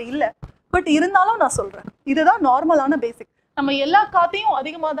சுற்றுச்சூழல்ல அப்படி இல்லை. பட் இருந்தாலும் நான் சொல்றேன், இதுதான் நார்மலான பேசிக். நம்ம எல்லா காத்தையும்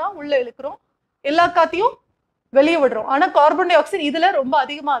அதிகமா தான் உள்ள இழுக்கிறோம், எல்லா காத்தையும் வெளியே விடுறோம். ஆனா கார்பன் டை ஆக்சைடு இதுல ரொம்ப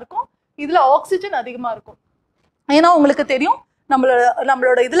அதிகமா இருக்கும், இதுல ஆக்சிஜன் அதிகமா இருக்கும். ஏன்னா உங்களுக்கு தெரியும்,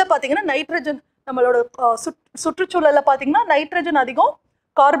 நம்மளோட இதுல பாத்தீங்கன்னா நைட்ரஜன், நம்மளோட சுற்றுச்சூழல்ல பாத்தீங்கன்னா நைட்ரஜன் அதிகம்,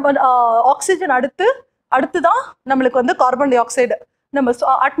 ஆக்சிஜன் அடுத்துதான் நம்மளுக்கு வந்து கார்பன் டை ஆக்சைடு நம்ம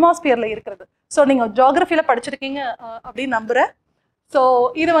அட்மாஸ்பியர்ல இருக்கிறது. ஸோ நீங்க ஜியோகிரபியில படிச்சிருக்கீங்க அப்படின்னு நம்புறேன். ஸோ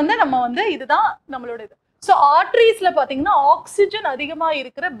இது வந்து நம்ம வந்து இதுதான் நம்மளோட இது. ஸோ ஆர்டரிஸ்ல பாத்தீங்கன்னா ஆக்சிஜன் அதிகமா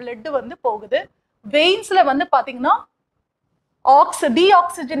இருக்கிற பிளட் வந்து போகுது, வெயின்ஸ்ல வந்து பாத்தீங்கன்னா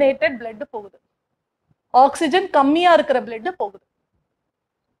டீஆக்சிஜனேட்டட் பிளட் போகுது, ஆக்சிஜன் கம்மியா இருக்கிற பிளட் போகுது.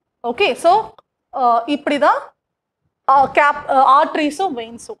 ஓகே, ஸோ இப்படிதான் ஆர்டரிஸும்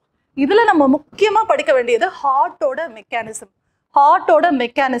வெயின்ஸும். இதுல நம்ம முக்கியமா படிக்க வேண்டியது ஹார்ட்டோட மெக்கானிசம்.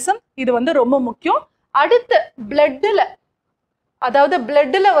 இது வந்து ரொம்ப முக்கியம். அடுத்து பிளட்ல, அதாவது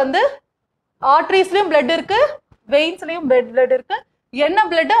பிளட்ல வந்து ஆர்டரிஸ்லயும் பிளட் இருக்கு, வெயின்ஸ்லயும் பிளட் இருக்கு. என்ன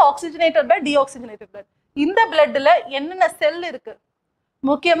blood? Oxygenated blood, deoxygenated blood. இந்த பிளட்ல என்னென்ன செல் இருக்கு?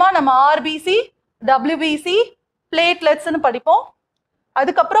 முக்கியமா நம்ம ஆர்பிசி, டபிள்யூபிசி, பிளேட்லெட்ஸ்னு படிப்போம்.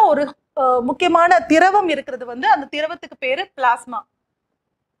 அதுக்கப்புறம் ஒரு முக்கியமான திரவம் இருக்கிறது வந்து, அந்த திரவத்துக்கு பேரு பிளாஸ்மா.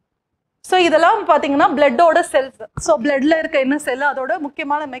 ஸோ இதெல்லாம் பாத்தீங்கன்னா பிளட்டோட செல்ஸ். ஸோ பிளட்ல இருக்க என்ன செல், அதோட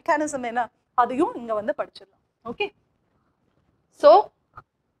முக்கியமான மெக்கானிசம் என்ன, அதையும் இங்க வந்து படிச்சிடலாம். Okay, so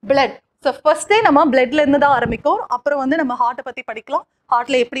blood. ஸோ ஃபர்ஸ்டே நம்ம பிளட்ல இருந்து தான் ஆரம்பிக்கும். அப்புறம் வந்து நம்ம ஹார்ட்டை பத்தி படிக்கலாம்,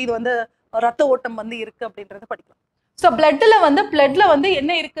 ஹார்ட்ல எப்படி இது வந்து ரத்த ஓட்டம் வந்து இருக்கு அப்படின்றத படிக்கலாம். ஸோ பிளட்ல வந்து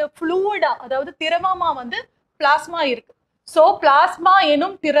என்ன இருக்கு? ஃப்ளூயிடா, அதாவது திரவமா வந்து பிளாஸ்மா இருக்கு. ஸோ பிளாஸ்மா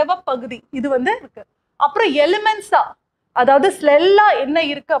எனும் திரவ பகுதி இது வந்து இருக்கு. அப்புறம் எலிமெண்ட்ஸா, அதாவது ஸ்லெல்லா என்ன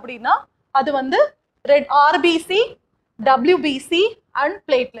இருக்கு அப்படின்னா, அது வந்து ஆர்பிசி, டபிள்யூபிசி அண்ட்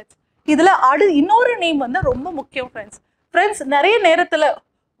பிளேட்லெட்ஸ். இதுல இன்னொரு நேம் வந்து ரொம்ப முக்கியம் ஃப்ரெண்ட்ஸ். நிறைய நேரத்துல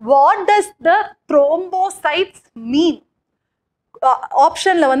வாட் டஸ் த த்ரோம்போசைட்ஸ் மீன்?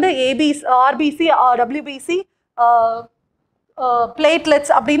 ஆப்ஷன்ல வந்து ஏபிசி, ஆர்பிசி, டபிள்யூபிசி,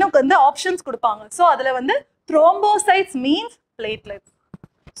 பிளேட்லெட்ஸ் அப்படின்னு வந்து ஆப்ஷன்ஸ் கொடுப்பாங்க. ஸோ அதுல வந்து த்ரோம்போசைட்ஸ் மீன்ஸ் பிளேட்லெட்ஸ்.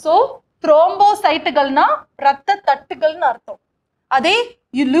 ஸோ த்ரோம்போசைட்டுகள்னா ரத்த தட்டுகள்னு அர்த்தம். அதே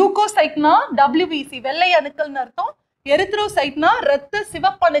லியூகோசைட்னா டபிள்யூபிசி வெள்ளை அணுக்கள்னு அர்த்தம், எரித்ரோசைட்னா ரத்த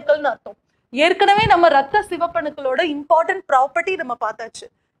சிவப்பணுக்கள்னு அர்த்தம். ஏற்கனவே நம்ம ரத்த சிவப்பணுக்களோட இம்பார்ட்டன்ட் ப்ராப்பர்ட்டி நம்ம பார்த்தாச்சு.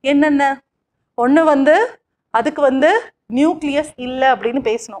 என்னென்ன? ஒன்று வந்து அதுக்கு வந்து நியூக்ளியஸ் இல்லை அப்படின்னு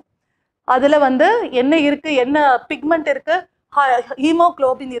பேசணும். அதுல வந்து என்ன இருக்கு, என்ன பிக்மெண்ட் இருக்கு,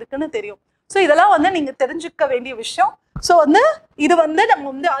 ஹீமோகுளோபின் இருக்குன்னு தெரியும். ஸோ இதெல்லாம் வந்து நீங்க தெரிஞ்சுக்க வேண்டிய விஷயம். ஸோ வந்து இது வந்து நம்ம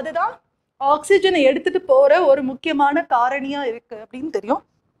வந்து அதுதான் ஆக்சிஜனை எடுத்துட்டு போற ஒரு முக்கியமான காரணியா இருக்கு அப்படின்னு தெரியும்.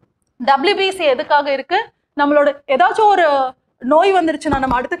 டபிள்யூபிசி எதுக்காக இருக்கு? நம்மளோட ஏதாச்சும் ஒரு நோய் வந்துருச்சுன்னா,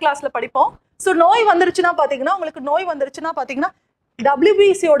 நம்ம அடுத்த கிளாஸ்ல படிப்போம். ஸோ நோய் வந்துருச்சுன்னா பாத்தீங்கன்னா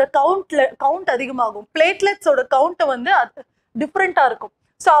டபிள்யூபிசியோட கவுண்ட் அதிகமாகும், பிளேட்லெட்ஸோட கவுண்ட் வந்து டிஃப்ரெண்டா இருக்கும்.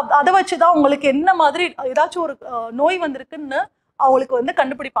 ஸோ அதை வச்சுதான் உங்களுக்கு என்ன மாதிரி ஏதாச்சும் ஒரு நோய் வந்திருக்குன்னு அவங்களுக்கு வந்து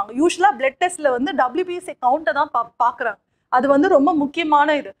கண்டுபிடிப்பாங்க. யூஸ்வலா பிளட் டெஸ்ட்ல வந்து டபிள்யூபிசி கவுண்டை தான் பாக்குறாங்க. அது வந்து ரொம்ப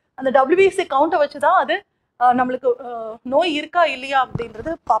முக்கியமான இது. அந்த டபிள்யூபிசி கவுண்டை வச்சுதான் அது நம்மளுக்கு நோய் இருக்கா இல்லையா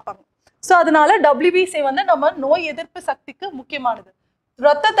அப்படின்றது பார்ப்பாங்க. ஸோ அதனால டபிள்யூபிசி வந்து நம்ம நோய் எதிர்ப்பு சக்திக்கு முக்கியமானது.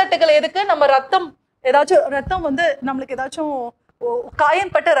 ரத்த தட்டுகள் எதுக்கு? நம்ம ரத்தம் வந்து நம்மளுக்கு ஏதாச்சும்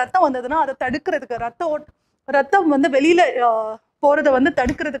காயம்பட்ட ரத்தம் வந்ததுன்னா அதை தடுக்கிறதுக்கு, ரத்தம் வந்து வெளியில போறதை வந்து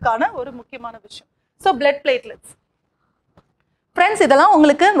தடுக்கிறதுக்கான ஒரு முக்கியமான விஷயம். ஸோ பிளட் பிளேட்லெட்ஸ் ஃப்ரெண்ட்ஸ், இதெல்லாம்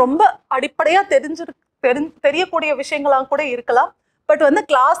உங்களுக்கு ரொம்ப அடிப்படையா தெரியக்கூடிய விஷயங்களாக கூட இருக்கலாம். பட் வந்து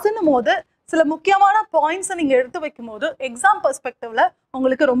கிளாஸ்ன்னு போது சில முக்கியமான பாயிண்ட்ஸை நீங்க எடுத்து வைக்கும் போது எக்ஸாம் பெர்ஸ்பெக்டிவ்ல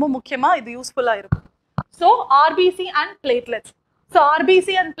உங்களுக்கு ரொம்ப முக்கியமா இது யூஸ்ஃபுல்லா இருக்கும். So RBC and platelets. So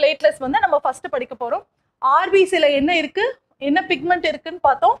RBC and platelets வந்து நம்ம ஃபர்ஸ்ட் படிக்க போறோம். ஆர்பிசில என்ன இருக்கு, என்ன பிக்மெண்ட் இருக்குன்னு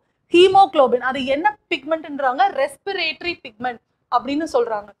பார்த்தோம். ஹீமோகுளோபின், அது என்ன பிக்மெண்ட்ன்றாங்க? ரெஸ்பிரேட்டரி பிக்மெண்ட் அப்படின்னு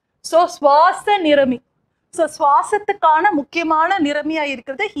சொல்றாங்க. ஸோ சுவாச நிறமி. ஸோ சுவாசத்துக்கான முக்கியமான நிறமியா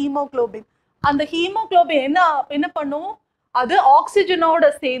இருக்கிறது ஹீமோகுளோபின். அந்த ஹீமோகுளோபின் என்ன பண்ணும்? அது ஆக்சிஜனோட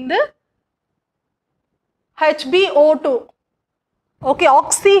சேர்ந்து HbO2, ஓகே,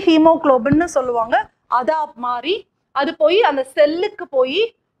 ஆக்சி ஹீமோகுளோபின்னு சொல்லுவாங்க. அதா மாறி அது போய் அந்த செல்லுக்கு போய்,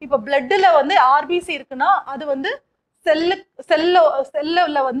 இப்ப பிளட்ல வந்து ஆர்பிசி இருக்குன்னா அது வந்து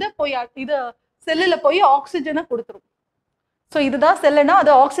செல்லுல வந்து போய் இது செல்லுல போய் ஆக்சிஜனை கொடுத்துரும். ஸோ இதுதான் செல்லுனா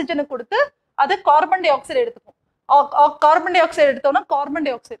அது ஆக்சிஜனை கொடுத்து அது கார்பன் டை ஆக்சைடு எடுத்துக்கும். கார்பன் டை ஆக்சைடு எடுத்தோம்னா carbon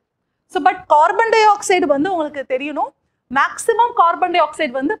di oxide. So but carbon di oxide வந்து உங்களுக்கு தெரியணும், மேக்சிமம் கார்பன் டை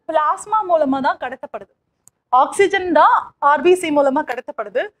ஆக்சைடு வந்து பிளாஸ்மா மூலமா தான் கடத்தப்படுது. ஆக்சிஜன் தான் ஆர்பிசி மூலமா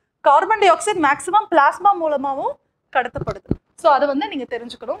கடத்தப்படுது, carbon di oxide maximum plasma மூலமாவும் கடத்தப்படுது. So அதை வந்து நீங்க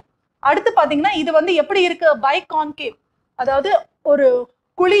தெரிஞ்சுக்கணும். அடுத்து பாத்தீங்கன்னா இது வந்து எப்படி இருக்கு, பைகான்கேவ், அதாவது ஒரு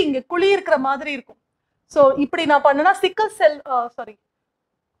குழி, இங்க குழி இருக்கிற மாதிரி இருக்கும். ஸோ இப்படி நான் பண்ணனா சிக்கல் செல்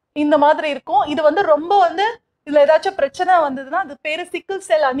இந்த மாதிரி இருக்கும். இது வந்து ரொம்ப வந்து இதுல ஏதாச்சும் பிரச்சனை வந்ததுன்னா அது பேரு சிக்கல்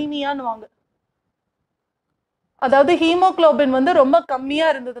செல் அனீமியான்னு வாங்க. அதாவது ஹீமோகுளோபின் வந்து ரொம்ப கம்மியா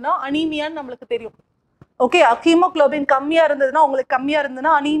இருந்ததுன்னா அனீமியான்னு நம்மளுக்கு தெரியும். ஓகே, ஹீமோகுளோபின் கம்மியா இருந்ததுன்னா உங்களுக்கு கம்மியா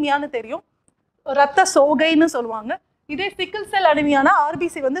இருந்ததுன்னா அனீமியான்னு தெரியும், ரத்த சோகைன்னு சொல்லுவாங்க. இதே சிக்கல் செல் அனீமியானா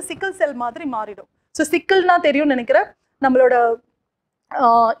ஆர்பிசி வந்து சிக்கல் செல் மாதிரி மாறிடும். ஸோ சிக்கல்னா தெரியும்னு நினைக்கிறேன், நம்மளோட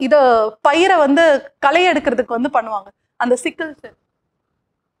இத பயிரை வந்து களை எடுக்கிறதுக்கு வந்து பண்ணுவாங்க. அந்த சிக்கல் செல்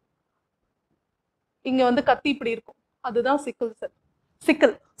இங்க வந்து கத்தி இப்படி இருக்கும், அதுதான் சிக்கல் செல்,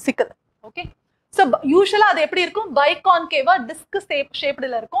 சிக்கல். ஓகே, ஸோ யூஸ்வலா அது எப்படி இருக்கும், பைகான்கேவா டிஸ்க்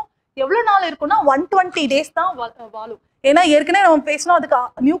ஷேப்டுல இருக்கும். எவ்வளவு நாள் இருக்கும்னா 120 டேஸ் தான் வாழும். ஏன்னா ஏற்கனவே நம்ம பேசணும், அதுக்கு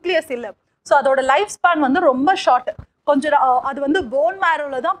நியூக்ளியஸ் இல்லை. ஸோ அதோட லைஃப் ஸ்பேன் வந்து ரொம்ப ஷார்ட். கொஞ்சம் அது வந்து போன்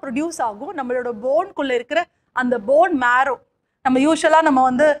மேரோல தான் ப்ரொடியூஸ் ஆகும். நம்மளோட போன்குள்ள இருக்கிற அந்த போன் மேரோ, நம்ம யூஸ்வலா நம்ம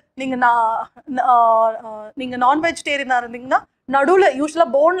வந்து நீங்க நான் வெஜிடேரியனா இருந்தீங்கன்னா நடுவுல யூஸ்வலா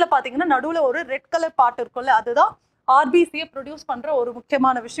போன்ல பாத்தீங்கன்னா நடுவுல ஒரு ரெட் கலர் பார்ட் இருக்கும்ல, அதுதான் ஆர்பிசியை ப்ரொடியூஸ் பண்ற ஒரு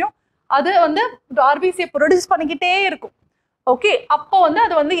முக்கியமான விஷயம். அது வந்து ஆர்பிசியை ப்ரொடியூஸ் பண்ணிக்கிட்டே இருக்கும். ஓகே, அப்போ வந்து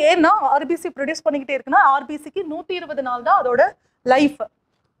அது வந்து ஏன்னா ஆர்பிசி ப்ரொடியூஸ் பண்ணிக்கிட்டே இருக்குன்னா ஆர்பிசிக்கு 120 நாள் தான் அதோட லைஃப்.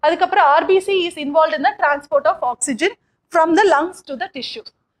 அதுக்கப்புறம் RBC is involve in the transport of oxygen from the lungs to the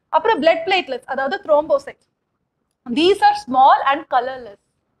tissues. அப்புறம் பிளட் பிளேட்லெட்ஸ், அதாவது thrombocytes. These are small and colorless.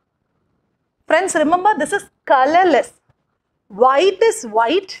 Friends, remember this is colorless. White is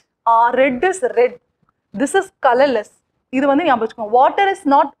white or red is red. This is colorless. இது வந்து ஞாபகம் வச்சுக்கோங்க. Water is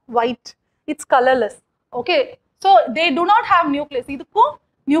not white. It's colorless. Okay. So they do not have nucleus. இதுக்கும்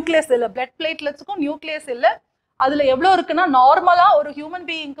nucleus இல்ல. Blood plateletsக்கும் nucleus இல்ல. அதுல எவ்வளவு இருக்குன்னா நார்மலா ஒரு ஹியூமன்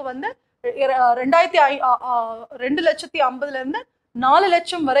பீயிங்க்கு வந்து 2,50,000 இருந்து 4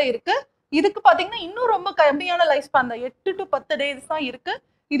 லட்சம் வரை இருக்கு. இதுக்கு பாத்தீங்கன்னா இன்னும் ரொம்ப கம்மியான லைஃப் ஸ்பேன் தான், 8 to 10 days தான் இருக்கு.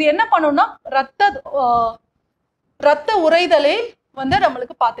 இது என்ன பண்ணும்னா ரத்த உறைதலை வந்து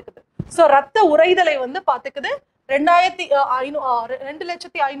நம்மளுக்கு பாத்துக்குது. ஸோ ரத்த உறைதலை வந்து பாத்துக்குது.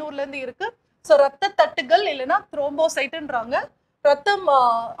 2,500,000 இருந்து இருக்கு. ஸோ ரத்த தட்டுகள் இல்லைன்னா த்ரோம்போசைட்டுன்றாங்க. ரத்தம்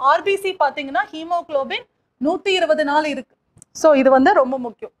ஆர்பிசி பாத்தீங்கன்னா ஹீமோகுளோபின் 120 நாள் இருக்கு. ஸோ இது வந்து ரொம்ப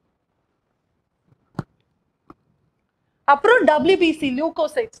முக்கியம். அப்புறம் WBC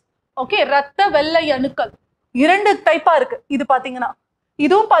லியூகோசைட்ஸ். ஓகே, ரத்த வெள்ளை அணுக்கள் 2 டைப்பா இருக்கு. இது பாத்தீங்கன்னா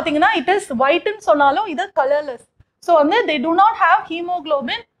இதுவும் பாத்தீங்கன்னா இட் இஸ் ஒயிட்னு சொன்னாலும் இது கலர்லெஸ். ஸோ வந்து தே டு நாட் ஹேவ்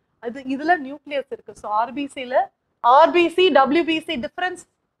ஹீமோகுளோபின். அது இதுல நியூக்ளியஸ் இருக்கு. ஸோ ஆர்பிசி WBC டிஃபரன்ஸ்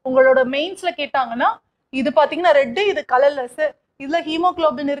உங்களோட மெயின்ஸ்ல கேட்டாங்கன்னா இது பாத்தீங்கன்னா ரெட், இது கலர்லெஸ். இதுல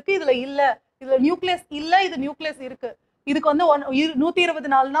ஹீமோகுளோபின் இருக்கு, இதுல இல்ல. இதுல நியூக்ளியஸ் இல்ல, இது நியூக்ளியஸ் இருக்கு. இதுக்கு வந்து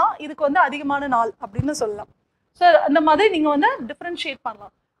 120 நாள்னா இதுக்கு வந்து அதிகமான நாள் அப்படின்னு சொல்லலாம். ஸோ அந்த மாதிரி நீங்க வந்து டிஃபரன்ஷியேட்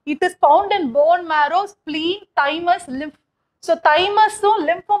பண்ணலாம். It is found in bone marrow, spleen, thymus, lymph. So thymusம்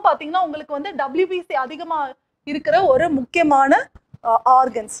lymphuம் பாத்தீங்கன்னா உங்களுக்கு வந்து WBC அதிகமா இருக்கிற ஒரு முக்கியமான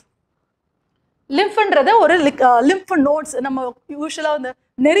ஆர்கன்ஸ். லிம்ஃப்ன்றது ஒரு லிம்ஃப் நோட்ஸ், நம்ம யூஸ்வலா இந்த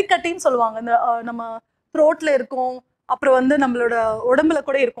நெறிக்கட்டின்னு சொல்லுவாங்க. இந்த நம்ம த்ரோட்ல இருக்கும், அப்புறம் வந்து நம்மளோட உடம்புல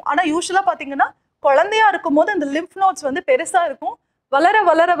கூட இருக்கும். ஆனா யூஸ்வலா பாத்தீங்கன்னா குழந்தையா இருக்கும் போது இந்த லிம்ஃப் நோட்ஸ் வந்து பெருசா இருக்கும். வளர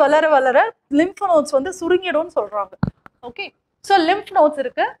வளர வளர வளர லிம்ஃப் நோட்ஸ் வந்து சுருங்கிடும்னு சொல்றாங்க. ஓகே, ஸோ லிம்ஃப் நோட்ஸ்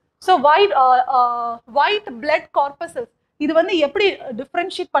இருக்கு. ஸோ ஒயிட் பிளட் கார்பஸஸ் இது வந்து எப்படி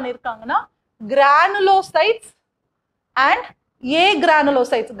டிஃபரன்ஷியேட் பண்ணியிருக்காங்கன்னா granulocytes and A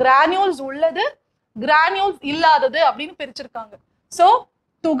granulocytes, granules உள்ளது கிரானியூல்ஸ் இல்லாதது அப்படின்னு பிரிச்சிருக்காங்க. ஸோ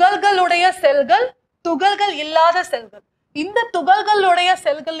துகள்களுடைய செல்கள், துகள்கள் இல்லாத செல்கள். இந்த துகள்களுடைய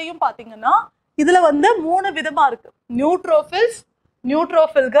செல்கள்லையும் பாத்தீங்கன்னா இதுல வந்து 3 விதமா இருக்கு.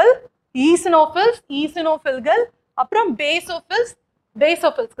 நியூட்ரோஃபில்கள், ஈசினோஃபில்கள், அப்புறம்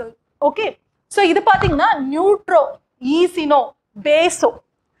பேசோஃபில்ஸ்கள். ஓகே, ஸோ இது பாத்தீங்கன்னா நியூட்ரோ, ஈசினோ, பேசோ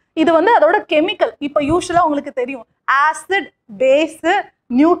இது வந்து அதோட கெமிக்கல். இப்போ யூஸ்வலா உங்களுக்கு தெரியும் ஆசிட், பேஸ்,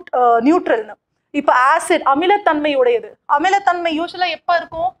 நியூட்ரல்னு. இப்போ ஆசிட் அமிலத்தன்மை உடையது. அமிலத்தன்மை யூஸ்வலா எப்ப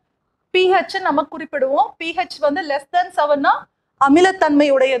இருக்கும், pH நம்ம குறிப்பிடுவோம். pH வந்து less than 7னா அமிலத்தன்மை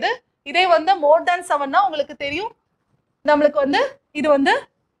உடையது. இதே வந்து more than 7னா உங்களுக்கு தெரியும் நம்மளுக்கு வந்து இது வந்து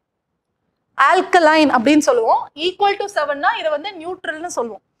ஆல்கலைன் அப்படின்னு சொல்லுவோம். ஈக்குவல் டு 7னா இதை வந்து நியூட்ரல்னு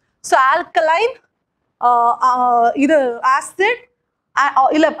சொல்லுவோம். ஸோ ஆல்கலைன், இது ஆசிட்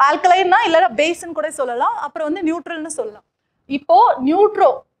இல்ல ஆல்கலைன்னா இல்ல பேஸ்ன்னு கூட சொல்லலாம். அப்புறம் வந்து நியூட்ரல்னு சொல்லலாம். இப்போ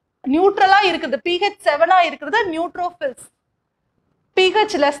நியூட்ரலா இருக்குது, pH 7ஆ இருக்கிறது நியூட்ரோஃபில்ஸ்.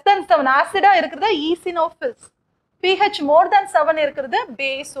 pH less than 7 ஆசிடா இருக்கிறது ஈசினோஃபில்ஸ், pH more than 7 இருக்கிறது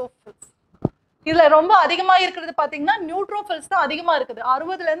பேசோஃபில்ஸ். இதுல ரொம்ப அதிகமா இருக்கிறது பாத்தீங்கன்னா நியூட்ரோஃபில்ஸ் தான் அதிகமா இருக்குது.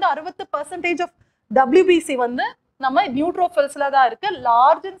 60ல இருந்து 60% ஆஃப் WBC வந்து நம்ம நியூட்ரோஃபில்ஸ்ல தான் இருக்கு.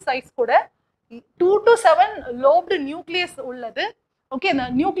 லார்ஜ் இன் சைஸ் கூட 2 to 7 லோப்டு நியூக்ளியஸ் உள்ளது. ஓகே, இந்த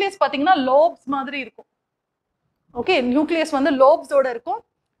நியூக்ளியஸ் பாத்தீங்கன்னா லோப்ஸ் மாதிரி இருக்கும். ஓகே, நியூக்ளியஸ் வந்து லோப்ஸோட இருக்கும்.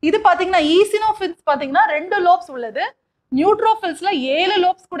 இது பாத்தீங்கன்னா ஈசினோஃபில்ஸ் பாத்தீங்கன்னா 2 லோப்ஸ் உள்ளது. நியூட்ரோஃபில்ஸ்ல 7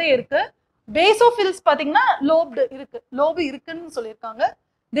 லோப்ஸ் கூட இருக்கு. பேசோஃபில்ஸ் பாத்தீங்கன்னா லோபு இருக்குன்னு சொல்லியிருக்காங்க.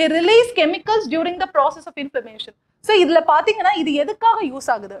 they release chemicals during the process of inflammation. So இதுல பாத்தீங்கன்னா இது எதுக்காக யூஸ்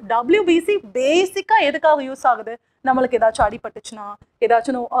ஆகுது? WBC பேசிக்கா எதுக்காக யூஸ் ஆகுது? நம்மளுக்கு ஏதாச்சும் அடிபட்டுச்சுன்னா,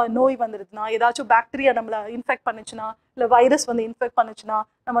 ஏதாச்சும் நோய் வந்துருதுன்னா, ஏதாச்சும் பாக்டீரியா நம்மள இன்ஃபெக்ட் பண்ணுச்சுன்னா, இல்ல வைரஸ் வந்து இன்ஃபெக்ட் பண்ணுச்சுன்னா,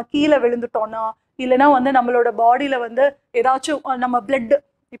 நம்ம கீழே விழுந்துட்டோம்னா, இல்லைன்னா வந்து நம்மளோட பாடியில வந்து ஏதாச்சும் நம்ம பிளட்,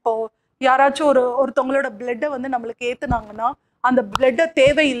 இப்போ யாராச்சும் ஒருத்தவங்களோட பிளட்டை வந்து நம்மளுக்கு ஏத்துனாங்கன்னா, அந்த பிளட்டை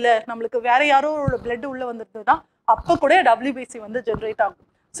தேவையில்லை, நம்மளுக்கு வேற யாரோட பிளட் உள்ள வந்துருதுன்னா அப்போ கூட WBC வந்து ஜென்ரேட் ஆகும்.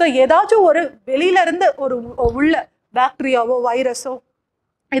 ஸோ ஏதாச்சும் ஒரு வெளியில இருந்து ஒரு உள்ள பாக்டீரியாவோ வைரஸோ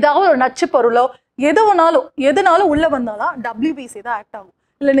ஏதாவது ஒரு நச்சு பொருளோ எதுனாலும் உள்ள வந்தாலும் WBC தான் ஆக்ட் ஆகும்.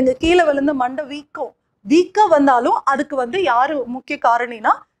 இல்லை நீங்க கீழே விழுந்து மண்டை வீக்க வந்தாலும் அதுக்கு வந்து யாரு முக்கிய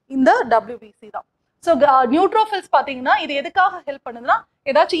காரணினா இந்த WBC தான். ஸோ நியூட்ரோஃபில்ஸ் பார்த்தீங்கன்னா இது எதுக்காக ஹெல்ப் பண்ணுதுன்னா,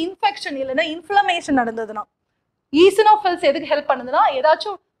 ஏதாச்சும் இன்ஃபெக்ஷன் இல்லைன்னா இன்ஃப்ளமேஷன் நடந்ததுன்னா. ஈசினோஃபில்ஸ் எதுக்கு ஹெல்ப் பண்ணுதுன்னா,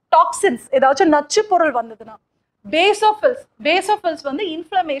 ஏதாச்சும் டாக்ஸின்ஸ் ஏதாச்சும் நச்சு பொருள் வந்ததுன்னா. பேசோஃபில்ஸ் வந்து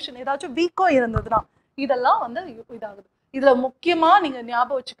இன்ஃப்ளமேஷன் ஏதாச்சும் வீக்கம் இருந்ததுன்னா இதெல்லாம் வந்து இதாகுது. இதுல முக்கியமா நீங்க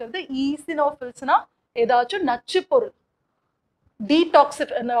ஞாபகம் வச்சுக்கிறது, ஈசினோஃபில்ஸ்னா ஏதாச்சும் நச்சு பொருள்,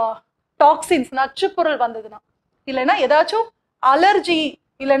 டாக்ஸின்ஸ் நச்சு பொருள் வந்ததுன்னா, இல்லைன்னா ஏதாச்சும் அலர்ஜி,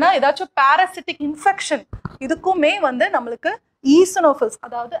 இல்லைன்னா ஏதாச்சும் பாராசிட்டிக் இன்ஃபெக்ஷன், இதுக்குமே வந்து நம்மளுக்கு ஈசினோஃபில்ஸ்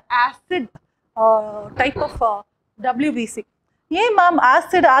அதாவது ஆசிட் டைப் ஆஃப் WBC. ஏன் மேம்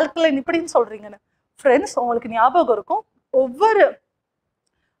ஆசிட் ஆல்கலைன் இப்படின்னு சொல்றீங்கன்னு ஃப்ரெண்ட்ஸ், உங்களுக்கு ஞாபகம் இருக்கும்,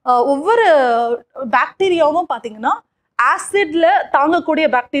 ஒவ்வொரு பாக்டீரியாவும் பார்த்தீங்கன்னா ஆசிட்ல தாங்கக்கூடிய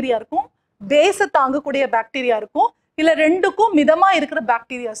பாக்டீரியா இருக்கும், பேஸை தாங்கக்கூடிய பாக்டீரியா இருக்கும், இல்லை ரெண்டுக்கும் மிதமா இருக்கிற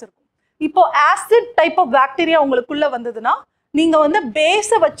பாக்டீரியாஸ் இருக்கும். இப்போ ஆசிட் டைப் ஆஃப் பாக்டீரியா உங்களுக்குள்ள வந்ததுன்னா நீங்க வந்து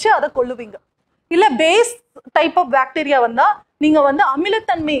பேஸை வச்சு அதை கொல்லுவீங்க. இல்லை பேஸ் டைப் ஆஃப் பாக்டீரியா வந்தா நீங்க வந்து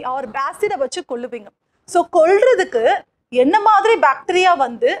அமிலத்தன்மை ஒரு ஆசிடை வச்சு கொல்லுவீங்க. ஸோ கொல்றதுக்கு என்ன மாதிரி பாக்டீரியா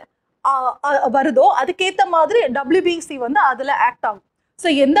வந்து வருதோ அதுக்கேற்ற மாதிரி WBC வந்து அதுல ஆக்ட் ஆகும். ஸோ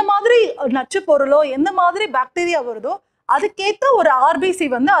எந்த மாதிரி நச்சு பொருளோ எந்த மாதிரி பாக்டீரியா வருதோ அதுக்கேற்ற ஒரு RBC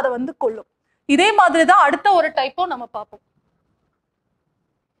வந்து அதை வந்து கொல்லும். இதே மாதிரி தான் அடுத்த ஒரு டைப்பும் நம்ம பார்ப்போம்.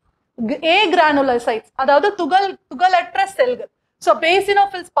 A கிரானுலோசைட்ஸ் அதாவது துகளற்ற செல்கள். ஸோ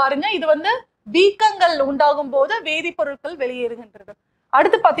பேசினோஃபில்ஸ் பாருங்க, இது வந்து வீக்கங்கள் உண்டாகும் போது வேதிப்பொருட்கள் வெளியேறுகின்றது.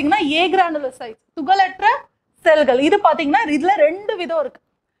 அடுத்து பாத்தீங்கன்னா A கிரானுலோசைட்ஸ் துகளற்ற செல்கள். இது பாத்தீங்கன்னா இதுல 2 விதம் இருக்கு.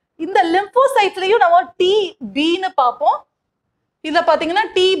 இந்த லிம்போசைட்ஸ்லயும் நம்ம TBன்னு பார்ப்போம். இதுல பாத்தீங்கன்னா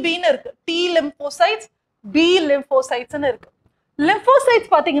TBன்னு இருக்கு, T லிம்போசைட்ஸ், B லிம்போசைட்ஸ்ன்னு இருக்கு.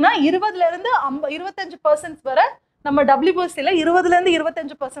 லிம்போசைட்ஸ் பாத்தீங்கன்னா 20ல இருந்து 25% வரை நம்ம WBCல 20ல இருந்து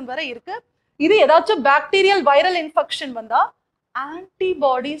 25% வரை இருக்கு. இது ஏதாச்சும் பாக்டீரியல் வைரல் இன்ஃபெக்ஷன் வந்தா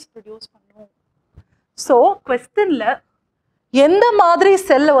ஆன்டிபாடிஸ் ப்ரொடியூஸ் பண்ணும். ஸோ குவெஸ்டின்ல எந்த மாதிரி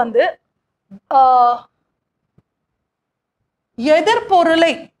செல்ல வந்து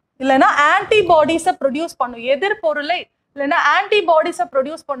எதிர்பொருளை இல்லைன்னா ஆன்டிபாடிஸை ப்ரொடியூஸ் பண்ணும், எதிர்பொருளை இல்லைன்னா ஆன்டிபாடிஸை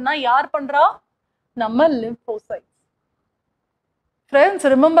ப்ரொடியூஸ் பண்ணா யார் பண்றா? நம்ம lymphocytes. Friends,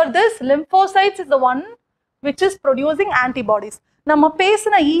 remember this, lymphocytes is the one which is producing antibodies. நம்ம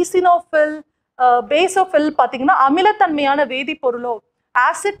பேசின ஈசினோஃபில், பேசோஃபில் பாத்தீங்கன்னா அமிலத்தன்மையான வேதிப்பொருளோ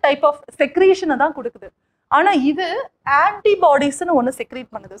ஆசிட் டைப் ஆஃப் செக்ரீஷனை தான் கொடுக்குது. ஆனா இது ஆன்டிபாடிஸ்ன்னு ஒன்று செக்ரீட்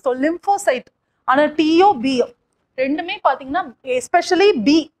பண்ணுது. ஸோ லிம்போசைட் ஆனா டியோ பியோ ரெண்டுமே பாத்தீங்கன்னா எஸ்பெஷலி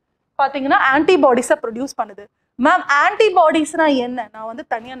பி பாத்தீங்கன்னா ஆன்டிபாடிஸை ப்ரொடியூஸ் பண்ணுது. மேம் ஆன்டிபாடிஸ்னா என்ன? நான் வந்து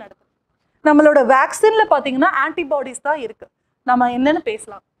தனியா நடத்துறேன். நம்மளோட வேக்சின்ல பாத்தீங்கன்னா ஆன்டிபாடிஸ் தான் இருக்கு, நம்ம என்னன்னு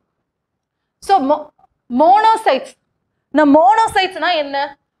பேசலாம். ஸோ மோனோசைட்ஸ், மோனோசைட்ஸ்னா என்ன?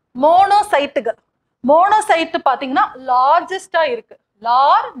 மோனோசைட்டுகள். மோனோசைட் பாத்தீங்கன்னா லார்ஜஸ்டா இருக்கு,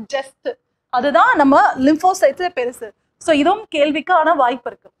 லார்ஜஸ்ட் அதுதான் நம்ம லிம்போசைட்ஸ்ல பெருசு. ஸோ இதுவும் கேள்விக்கான வாய்ப்பு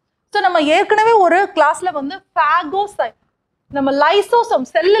இருக்கு. ஸோ நம்ம ஏற்கனவே ஒரு கிளாஸ்ல வந்து ஃபேகோசைட், நம்ம லைசோசோம்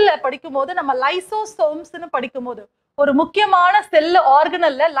செல்லில் படிக்கும் போது நம்ம லைசோசோம்ஸ்ன்னு படிக்கும் போது ஒரு முக்கியமான செல்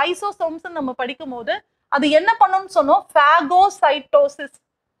ஆர்கனல்ல லைசோசோம்ஸ் நம்ம படிக்கும் போது அது என்ன பண்ணணும்னு சொன்னோம்? ஃபேகோசைட்டோசிஸ்.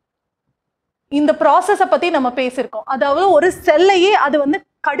 இந்த ப்ராசஸை பத்தி நம்ம பேசியிருக்கோம். அதாவது ஒரு செல்லையே அது வந்து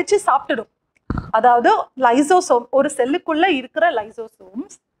கடிச்சு சாப்பிட்டுடும். அதாவது லைசோசோம், ஒரு செல்லுக்குள்ள இருக்கிற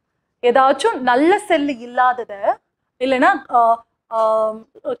லைசோசோம்ஸ் ஏதாச்சும் நல்ல செல்லு இல்லாதத இல்லைன்னா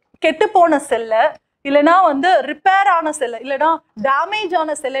கெட்டு போன செல்லை இல்லைன்னா வந்து ரிப்பேர் ஆன செல் இல்லைன்னா டேமேஜ்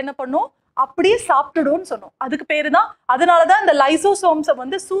ஆன செல் என்ன பண்ணும், அப்படியே சாப்பிட்டுடும்னு சொன்னோம். அதுக்கு பேரு தான், அதனாலதான் இந்த லைசோசோம்ஸை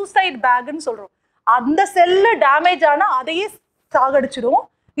வந்து சூசைட் பேக்னு சொல்றோம். அந்த செல்லு டேமேஜ் ஆனா அதையே சாகடிச்சிடும்,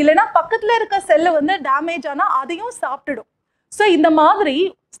 இல்லைன்னா பக்கத்துல இருக்க செல்லு வந்து டேமேஜ் ஆனா அதையும் சாப்பிட்டுடும். ஸோ இந்த மாதிரி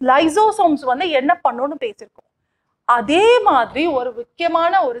லைசோசோம்ஸ் வந்து என்ன பண்ணும்னு பேசியிருக்கோம். அதே மாதிரி ஒரு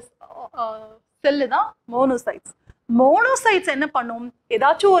முக்கியமான ஒரு செல்லு தான் மோனோசைட்ஸ். மோனோசைட்ஸ் என்ன பண்ணும்,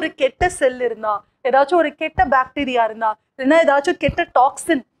 ஏதாச்சும் ஒரு கெட்ட செல் இருந்தா, ஏதாச்சும் ஒரு கெட்ட பாக்டீரியா இருந்தா, இல்லைன்னா ஏதாச்சும் கெட்ட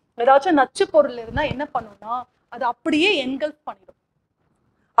டாக்ஸின், ஏதாச்சும் நச்சு பொருள் இருந்தா என்ன பண்ணும்னா அது அப்படியே என்கல்ஃப் பண்ணிடும்,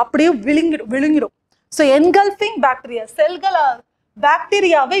 அப்படியே விழுங்கிடும். ஸோ என்கல்ஃபிங் பாக்டீரியா, செல்களை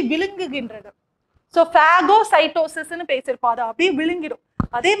பாக்டீரியாவை விழுங்குகின்றது. ஸோ ஃபேகோசைட்டோசிஸ்ன்னு பேசியிருப்போம், அதை அப்படியே விழுங்கிடும்.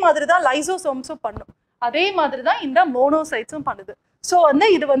 அதே மாதிரி தான் லைசோசோம்ஸும் பண்ணும், அதே மாதிரி தான் இந்த மோனோசைட்ஸும் பண்ணுது. ஸோ வந்து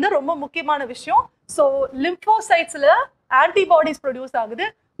இது வந்து ரொம்ப முக்கியமான விஷயம். ஸோ லிம்போசைட்ஸ்ல ஆன்டிபாடிஸ் ப்ரொடியூஸ் ஆகுது.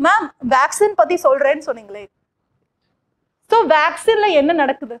 மேம் வேக்சின் பத்தி சொல்றேன்னு சொன்னீங்களே, ஸோ வேக்சின்ல என்ன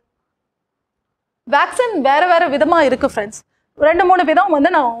நடக்குது? வேக்சின் வேற வேற விதமா இருக்கு ஃப்ரெண்ட்ஸ். 2-3 விதம்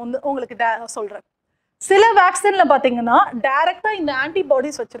வந்து நான் வந்து உங்களுக்கு சொல்றேன். சில வேக்சின்ல பாத்தீங்கன்னா டைரக்டா இந்த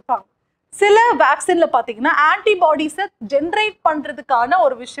ஆன்டிபாடிஸ் வச்சிருப்பாங்க. சில வேக்சின்ல பாத்தீங்கன்னா ஆன்டிபாடிஸை ஜென்ரேட் பண்றதுக்கான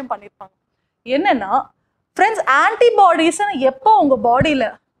ஒரு விஷயம் பண்ணிருப்பாங்க. என்னன்னா ஃப்ரெண்ட்ஸ், ஆன்டிபாடிஸ் எப்போ உங்க பாடியில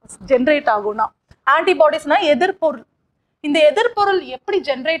ஜென்ரேட் ஆகும்னா, ஆன்டிபாடிஸ்னா எதிர்பொருள். இந்த எதிர்பொருள் எப்படி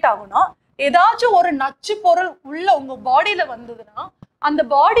ஜென்ரேட் ஆகும்னா, ஏதாச்சும் ஒரு நச்சு பொருள் உள்ள உங்க பாடியில வந்ததுன்னா அந்த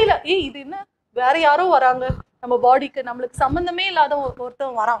பாடியில இது என்ன வேற யாரோ வராங்க நம்ம பாடிக்கு, நம்மளுக்கு சம்பந்தமே இல்லாத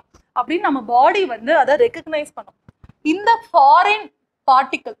ஒருத்தன் வரான் அப்படின்னு நம்ம பாடி வந்து அதை ரெக்கக்னைஸ் பண்ணும். இந்த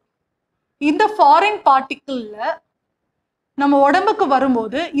ஃபாரின் பார்ட்டிக்கிள்ல நம்ம உடம்புக்கு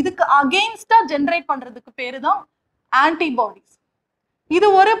வரும்போது இதுக்கு அகெயின்ஸ்டா ஜென்ரேட் பண்றதுக்கு பேரு தான் ஆன்டிபாடிஸ். இது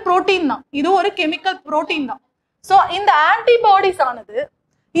ஒரு புரோட்டீன் தான், இது ஒரு கெமிக்கல் புரோட்டீன் தான். ஸோ இந்த ஆன்டிபாடிஸ் ஆனது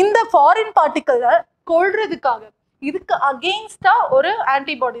இந்த ஃபாரின் பார்ட்டிக்கிளை கொல்றதுக்காக இதுக்கு அகெயின்ஸ்டா ஒரு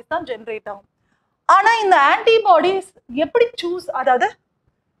ஆன்டிபாடிஸ் தான் ஜென்ரேட் ஆகும். ஆனா இந்த ஆன்டிபாடிஸ் எப்படி சூஸ், அதாவது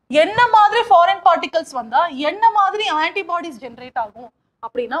என்ன மாதிரி ஃபாரின் பார்ட்டிகல்ஸ் வந்தா என்ன மாதிரி ஆன்டிபாடிஸ் ஜென்ரேட் ஆகும்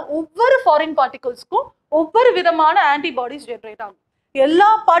அப்படின்னா, ஒவ்வொரு ஃபாரின் பார்ட்டிகல்ஸ்க்கும் ஒவ்வொரு விதமான ஆன்டிபாடிஸ் ஜென்ரேட் ஆகும். எல்லா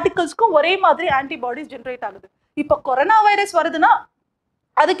பார்ட்டிகல்ஸ்க்கும் ஒரே மாதிரி ஆன்டிபாடிஸ் ஜென்ரேட் ஆகுது. இப்போ கொரோனா வைரஸ் வருதுன்னா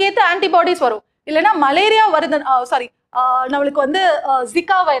அதுக்கேற்ற ஆன்டிபாடிஸ் வரும், இல்லைன்னா மலேரியா வருது, நம்மளுக்கு வந்து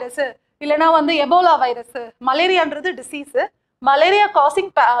ஜிகா வைரஸ், இல்லைன்னா வந்து Ebola virus. மலேரியான்றது disease, malaria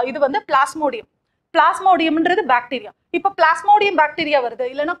causing இது வந்து பிளாஸ்மோடியம்ன்றது பாக்டீரியா. இப்போ பிளாஸ்மோடியம் பாக்டீரியா வருது,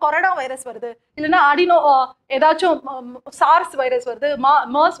 இல்லைன்னா கொரோனா வைரஸ் வருது, இல்லைன்னா ஏதாச்சும் சார்ஸ் வைரஸ் வருது,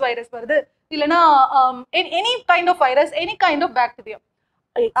 மர்ஸ் வைரஸ் வருது, இல்லைன்னா any kind of virus, any kind of bacteria.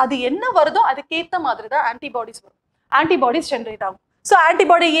 அது என்ன வருதோ அதுக்கேற்ற மாதிரி தான் ஆன்டிபாடிஸ் வரும், ஆன்டிபாடிஸ் ஜென்ரேட் ஆகும். So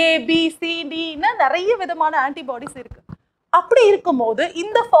antibody A, B, C, Dன்னு நிறைய விதமான ஆன்டிபாடிஸ் இருக்கு. அப்படி இருக்கும்போது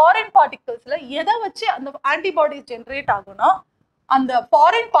இந்த ஃபாரின் பார்ட்டிகல்ஸ்ல எதை வச்சு அந்த ஆன்டிபாடிஸ் ஜென்ரேட் ஆகும்னா, அந்த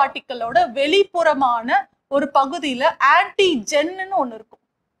ஃபாரின் பார்ட்டிகளோட வெளிப்புறமான ஒரு பகுதியில ஆன்டிஜென்னு ஒண்ணு இருக்கும்.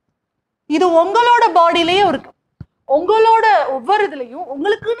 இது உங்களோட பாடியிலேயே இருக்கு, உங்களோட ஒவ்வொரு இதுலயும்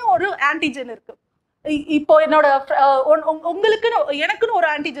உங்களுக்குன்னு ஒரு ஆன்டிஜென் இருக்கு. இப்போ என்னோட உங்களுக்குன்னு எனக்குன்னு ஒரு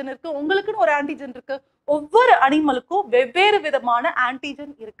ஆன்டிஜென் இருக்கு, உங்களுக்குன்னு ஒரு ஆன்டிஜென் இருக்கு. ஒவ்வொரு அனிமலுக்கும் வெவ்வேறு விதமான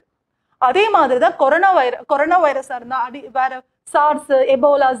ஆன்டிஜென் இருக்கு. அதே மாதிரிதான் கொரோனா வைரஸா இருந்தா வேற சார்ஸ்,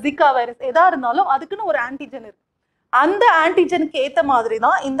 எபோலா, ஜிகா வைரஸ் எதா இருந்தாலும் அதுக்குன்னு ஒரு ஆன்டிஜென் இருக்கு. அந்த ஆன்டிஜெனுக்கு ஏத்த மாதிரி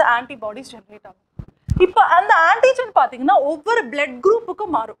தான் இந்த ஆன்டிபாடிஸ் ஜென்ரேட் ஆகும். இப்போ அந்த ஆன்டிஜென் பாத்தீங்கன்னா ஒவ்வொரு பிளட்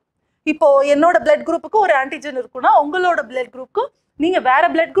குரூப்புக்கும் மாறும். இப்போ என்னோட பிளட் குரூப்புக்கு ஒரு ஆன்டிஜென் இருக்குன்னா உங்களோட பிளட் குரூப்புக்கு, நீங்க வேற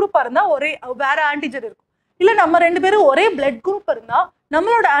பிளட் குரூப்பா இருந்தா வேற ஆன்டிஜென் இருக்கும். இல்ல நம்ம 2 பேரும் ஒரே பிளட் குரூப் இருந்தா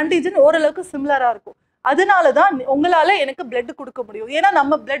நம்மளோட ஆன்டிஜென் ஓரளவுக்கு சிமிலரா இருக்கும். அதனாலதான் உங்களால எனக்கு பிளட் கொடுக்க முடியும், ஏன்னா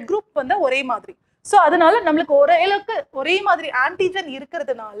நம்ம பிளட் குரூப் வந்து ஒரே மாதிரி. ஸோ அதனால நம்மளுக்கு ஓரளவுக்கு ஒரே மாதிரி ஆன்டிஜென்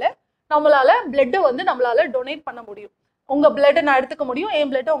இருக்கிறதுனால நம்மளால பிளட்டை வந்து நம்மளால டொனேட் பண்ண முடியும். உங்க பிளட்டை நான் எடுத்துக்க முடியும், என்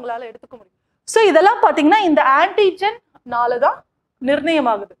பிளட்டை உங்களால எடுத்துக்க முடியும். ஸோ இதெல்லாம் பாத்தீங்கன்னா இந்த ஆன்டிஜென்னாலதான் நிர்ணயம்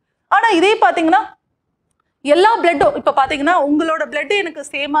ஆகுது. ஆனா இதே பாத்தீங்கன்னா எல்லா பிளட்டும் இப்ப பாத்தீங்கன்னா உங்களோட பிளட் எனக்கு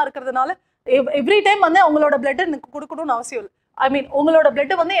சேமா இருக்கிறதுனால எவ்ரி டைம் வந்து உங்களோட பிளட் எனக்கு கொடுக்கணும்னு அவசியம் இல்லை. ஐ மீன் உங்களோட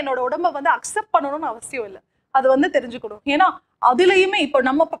பிளட் வந்து என்னோட உடம்ப வந்து அக்செப்ட் பண்ணணும்னு அவசியம் இல்லை, அது வந்து தெரிஞ்சுக்கணும். ஏன்னா அதுலயுமே இப்போ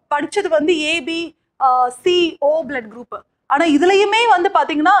நம்ம படிச்சது வந்து ABCO பிளட் குரூப், ஆனா இதுலயுமே வந்து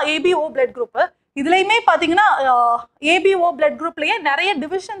பாத்தீங்கன்னா ABO பிளட் குரூப், இதுலயுமே பாத்தீங்கன்னா ABO பிளட் குரூப்லயே நிறைய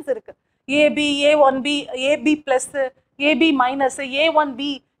டிவிஷன்ஸ் இருக்கு. AB, A1B, AB+, AB-, A1B,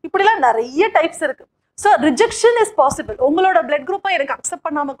 இப்படிலாம் நிறைய டைப்ஸ் இருக்கு. ஸோ ரிஜெக்ஷன் இஸ் பாசிபிள், உங்களோட பிளட் குரூப்பை எனக்கு அக்செப்ட்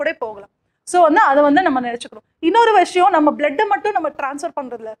பண்ணாம கூட போகலாம். ஸோ வந்து அதை வந்து நம்ம நினைச்சுக்கணும். இன்னொரு விஷயம், நம்ம பிளட்டை மட்டும் நம்ம டிரான்ஸ்ஃபர்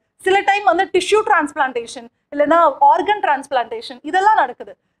பண்றதுல சில டைம் வந்து டிஷ்யூ டிரான்ஸ்பிளான்டேஷன் இல்லைன்னா ஆர்கன் டிரான்ஸ்பிளான்டேஷன் இதெல்லாம்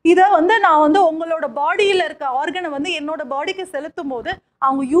நடக்குது. இதை வந்து நான் வந்து உங்களோட பாடியில இருக்க ஆர்கனை வந்து என்னோட பாடிக்கு செலுத்தும் போது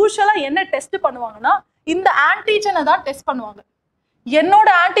அவங்க யூஸ்வலா என்ன டெஸ்ட் பண்ணுவாங்கன்னா இந்த ஆன்டிஜனை தான் டெஸ்ட் பண்ணுவாங்க. என்னோட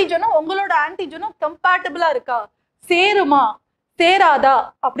ஆன்டிஜனும் உங்களோட ஆன்டிஜனும் கம்பேட்டபிளா இருக்கா, சேருமா சேராதா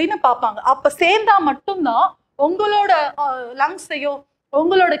அப்படின்னு பார்ப்பாங்க. அப்ப சேர்ந்தா மட்டும்தான் உங்களோட லங்ஸையோ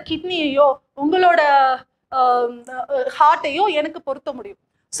உங்களோட கிட்னியையோ உங்களோட ஹார்ட்டையோ எனக்கு பொருத்த முடியும்.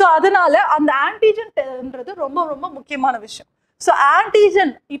 ஸோ அதனால அந்த ஆன்டிஜன்ன்றது ரொம்ப ரொம்ப முக்கியமான விஷயம். ஸோ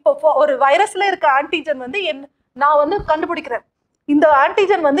ஆன்டிஜன் இப்போ ஒரு வைரஸ்ல இருக்க ஆன்டிஜன் வந்து நான் வந்து கண்டுபிடிக்கிறேன் இந்த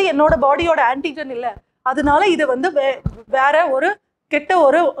ஆன்டிஜன் வந்து என்னோட பாடியோட ஆன்டிஜன் இல்லை, அதனால இது வந்து வேற ஒரு கெட்ட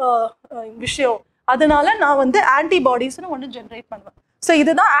ஒரு விஷயம், அதனால நான் வந்து ஆன்டிபாடிஸ்னு ஒன்று ஜென்ரேட் பண்ணுவேன். ஸோ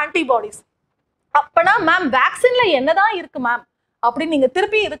இதுதான் ஆன்டிபாடிஸ். அப்பனா மேம் வேக்சின்ல என்னதான் இருக்கு மேம் அப்படின்னு நீங்க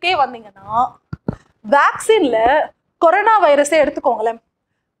திருப்பி இதுக்கே வந்தீங்கன்னா, வேக்சின்ல கொரோனா வைரஸை எடுத்துக்கோங்களேன்.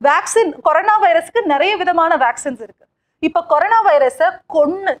 கொரோனா வைரஸ்க்கு நிறைய விதமான வேக்சின்ஸ் இருக்கு. இப்ப கொரோனா வைரஸை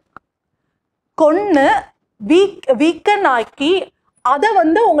கொன்னு வீக்கன் ஆக்கி அதை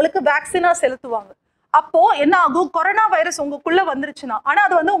வந்து உங்களுக்கு வேக்சினா செலுத்துவாங்க. அப்போ என்ன ஆகும், கொரோனா வைரஸ் உங்களுக்குள்ள வந்துருச்சுன்னா, ஆனா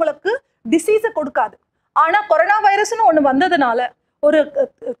அது வந்து உங்களுக்கு டிசீஸை கொடுக்காது. ஆனா கொரோனா வைரஸ்னு ஒண்ணு வந்ததுனால, ஒரு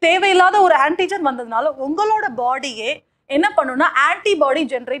தேவையில்லாத ஒரு ஆன்டிஜன் வந்ததுனால உங்களோட பாடியே என்ன பண்ணும்னா ஆன்டிபாடி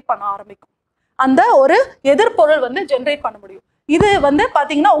ஜென்ரேட் பண்ண ஆரம்பிக்கும். அந்த ஒரு எதிர்பொருள் வந்து ஜென்ரேட் பண்ண முடியும். இது வந்து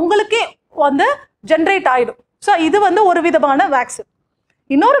பாத்தீங்கன்னா உங்களுக்கே வந்து ஜென்ரேட் ஆயிடும். ஸோ இது வந்து ஒரு விதமான வேக்சின்.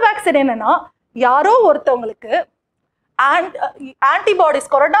 இன்னொரு வேக்சின் என்னன்னா, யாரோ ஒருத்தவங்களுக்கு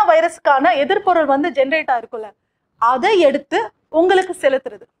ஆன்டிபாடிஸ் கொரோனா வைரஸ்க்கான எதிர்பொருள் வந்து ஜென்ரேட் ஆயிருக்கும்ல, அதை எடுத்து உங்களுக்கு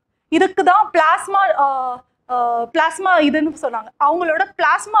செலுத்துறது. இதுக்கு தான் பிளாஸ்மா இதுன்னு சொன்னாங்க. அவங்களோட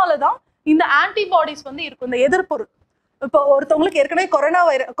பிளாஸ்மால தான் இந்த ஆன்டிபாடிஸ் வந்து இருக்கும், இந்த எதிர்பொருள். இப்போ ஒருத்தவங்களுக்கு ஏற்கனவே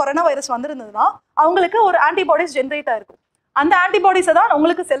கொரோனா வைரஸ் வந்திருந்ததுன்னா அவங்களுக்கு ஒரு ஆன்டிபாடிஸ் ஜென்ரேட் ஆயிருக்கும். அந்த ஆன்டிபாடிஸை தான்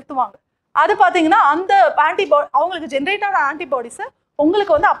உங்களுக்கு செலுத்துவாங்க. அது பார்த்தீங்கன்னா அந்த அவங்களுக்கு ஜென்ரேட் ஆன ஆன்டிபாடிஸை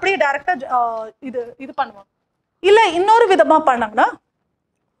உங்களுக்கு வந்து அப்படியே டைரக்டா இது பண்ணுவாங்க. இல்லை இன்னொரு விதமா பண்ணாங்கன்னா,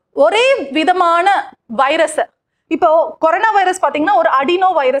 ஒரே விதமான வைரஸை, இப்போ கொரோனா வைரஸ் பார்த்தீங்கன்னா ஒரு அடினோ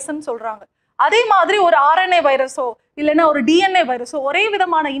வைரஸ்ன்னு சொல்றாங்க. அதே மாதிரி ஒரு RNA வைரஸோ இல்லைன்னா ஒரு DNA வைரஸோ ஒரே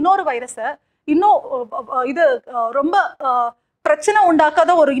விதமான இன்னொரு வைரஸை இன்னும் இது ரொம்ப பிரச்சனை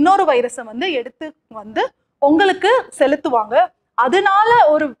உண்டாக்காத ஒரு இன்னொரு வைரஸை வந்து எடுத்து வந்து உங்களுக்கு செலுத்துவாங்க. அதனால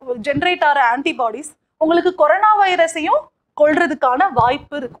ஒரு ஜென்ரேட் ஆகிற ஆன்டிபாடிஸ் உங்களுக்கு கொரோனா வைரஸையும் கொல்றதுக்கான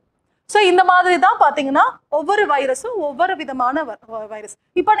வாய்ப்பு இருக்கும். ஸோ இந்த மாதிரி தான் பார்த்தீங்கன்னா ஒவ்வொரு வைரஸும் ஒவ்வொரு விதமான வைரஸ்.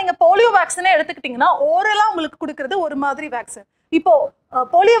 இப்போ நீங்கள் போலியோ வேக்சினே எடுத்துக்கிட்டிங்கன்னா ஓரலாக உங்களுக்கு கொடுக்கறது ஒரு மாதிரி வேக்சின். இப்போ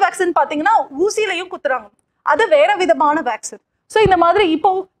போலியோ வேக்சின் பார்த்தீங்கன்னா ஊசியிலையும் குத்துறாங்க, அது வேற விதமான வேக்சின். ஸோ இந்த மாதிரி இப்போ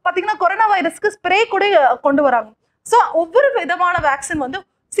பார்த்தீங்கன்னா கொரோனா வைரஸ்க்கு ஸ்ப்ரே கூட கொண்டு வராங்க. ஸோ ஒவ்வொரு விதமான வேக்சின் வந்து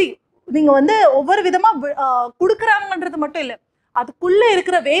நீங்கள் வந்து ஒவ்வொரு விதமாக கொடுக்குறாங்கன்றது மட்டும் இல்லை, அதுக்குள்ளே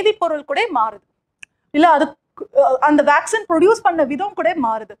இருக்கிற வேதிப்பொருள் கூட மாறுது, இல்லை அது அந்த வேக்சின் ப்ரொடியூஸ் பண்ண விதம் கூட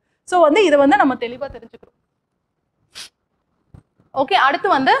மாறுது. ஸோ வந்து இதை வந்து நம்ம தெளிவாக தெரிஞ்சுக்கிறோம். ஓகே, அடுத்து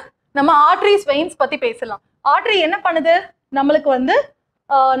வந்து நம்ம ஆர்டரிஸ் வெயின்ஸ் பற்றி பேசலாம். ஆர்டரி என்ன பண்ணுது, நம்மளுக்கு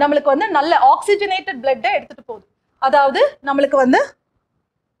வந்து நல்ல ஆக்சிஜனேட்டட் பிளட்டை எடுத்துட்டு போகுது. அதாவது நம்மளுக்கு வந்து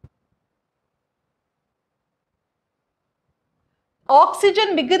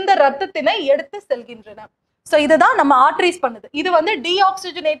ஆக்சிஜன் மிகுந்த ரத்தத்தினை எடுத்து செல்கின்றன. ஸோ இதுதான் நம்ம ஆர்டரிஸ் பண்ணுது. இது வந்து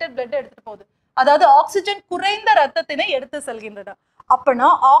டீஆக்சிஜனேட்டட் பிளட் எடுத்துட்டு போகுது, அதாவது ஆக்சிஜன் குறைந்த ரத்தத்தினை எடுத்து செல்கின்றன. அப்பனா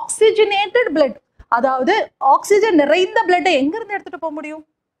ஆக்சிஜனேட்டட் பிளட், அதாவது ஆக்சிஜன் நிறைந்த பிளட்டை எங்க இருந்து எடுத்துட்டு போக முடியும்,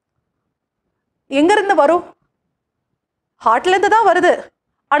 எங்க இருந்து வரும், ஹார்ட்ல இருந்து தான் வருது.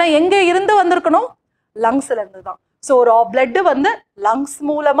 ஆனா எங்க இருந்து வந்திருக்கணும், லங்ஸ்ல இருந்து தான். ஸோ ஒரு பிளட் வந்து லங்ஸ்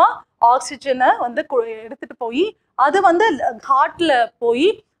மூலமா ஆக்சிஜனை வந்து எடுத்துட்டு போய் அது வந்து ஹார்ட்ல போய்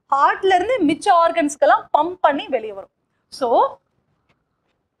ஹார்ட்ல இருந்து மிச்ச ஆர்கன்ஸ்க்கெல்லாம் பம்ப் பண்ணி வெளியே வரும். ஸோ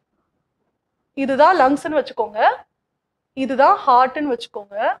இதுதான் லங்ஸ்ன்னு வச்சுக்கோங்க, இதுதான் ஹார்ட்னு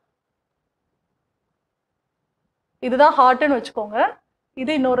வச்சுக்கோங்க, இதுதான் ஹார்ட்னு வச்சுக்கோங்க,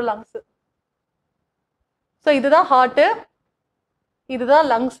 இது இன்னொரு லங்ஸ். ஸோ இதுதான் ஹார்ட், இதுதான்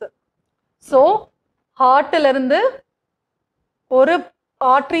லங்ஸ். ஸோ ஹார்ட்ல இருந்து ஒரு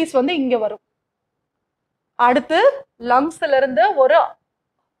ஆர்டரிஸ் வந்து இங்க வரும், அடுத்து லங்ஸ்ல இருந்து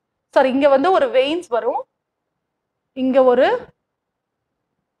இங்க வந்து ஒரு வெயின்ஸ் வரும், இங்க ஒரு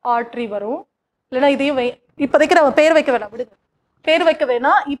ஆர்டரி வரும். இல்லைன்னா இதையும் இப்போதைக்கு நம்ம பேர் வைக்க வேணாம், விடுங்க, பேர் வைக்க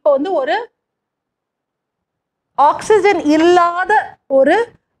வேணாம். இப்போ வந்து ஒரு ஆக்சிஜன் இல்லாத ஒரு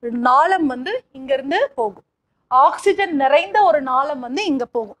நாளம் வந்து இங்க இருந்து போகும், ஆக்சிஜன் நிறைந்த ஒரு நாளம் வந்து இங்க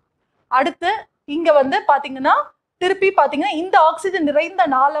போகும். அடுத்து இங்க வந்து பாத்தீங்கன்னா திருப்பி பாத்தீங்கன்னா இந்த ஆக்சிஜன் நிறைந்த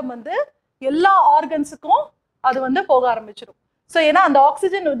நாளம் வந்து எல்லா ஆர்கன்ஸுக்கும் அது வந்து போக ஆரம்பிச்சிடும். ஸோ ஏன்னா அந்த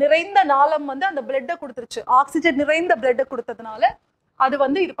ஆக்சிஜன் நிறைந்த நாளம் வந்து அந்த பிளட்டை கொடுத்துருச்சு, ஆக்சிஜன் நிறைந்த பிளட்டை கொடுத்ததுனால அது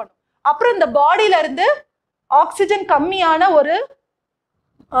வந்து இது பண்ணும். அப்புறம் இந்த பாடியில இருந்து ஆக்சிஜன் கம்மியான ஒரு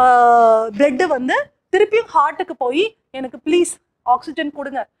பிளட் வந்து திருப்பியும் ஹார்ட்டுக்கு போய் எனக்கு ப்ளீஸ் ஆக்சிஜன்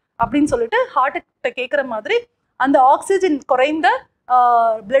கொடுங்க அப்படின்னு சொல்லிட்டு ஹார்ட்டுக்கிட்ட கேட்குற மாதிரி அந்த ஆக்சிஜன் குறைந்த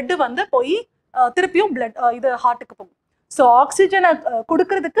பிளட் வந்து போய் திருப்பியும் பிளட் இது ஹார்ட்டுக்கு போகும். ஸோ ஆக்சிஜனை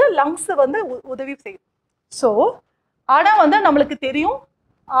கொடுக்கறதுக்கு லங்ஸ் வந்து உதவி செய்யும். ஸோ ஆனால் வந்து நம்மளுக்கு தெரியும்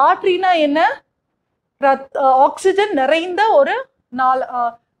ஆர்ட்ரினா என்ன, ஆக்சிஜன் நிறைந்த ஒரு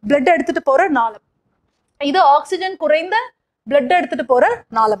பிளட் எடுத்துட்டு போற நாளம். இது ஆக்சிஜன் குறைந்த பிளட் எடுத்துட்டு போற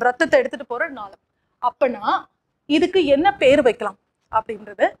நாளம், ரத்தத்தை எடுத்துட்டு போற நாளம். அப்பனா இதுக்கு என்ன பேர் வைக்கலாம்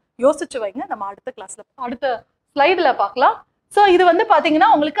அப்படின்றத யோசிச்சு வைங்க. நம்ம அடுத்த கிளாஸ்ல அடுத்த ஸ்லைடுல பார்க்கலாம். ஸோ இது வந்து பாத்தீங்கன்னா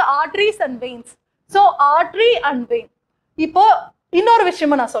உங்களுக்கு arteries and veins. So artery and vein. இப்போ இன்னொரு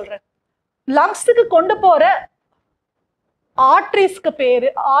விஷயமா நான் சொல்றேன், லங்ஸுக்கு கொண்டு போற ஆர்ட்ரிஸ்க்கு பேரு,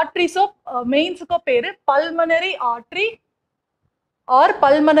 ஆர்ட்ரிஸோ மெயின்ஸுக்கோ பேரு பல்மனரி ஆர்ட்ரி ஆர்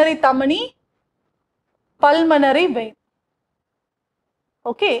பல்மனரி தமனி, பல்மனரி வெயின்.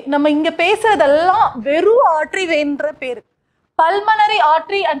 ஓகே, நம்ம இங்க பேசுறதெல்லாம் வெறும் ஆர்ட்ரி வெயின்ற பேரு. பல்மனரி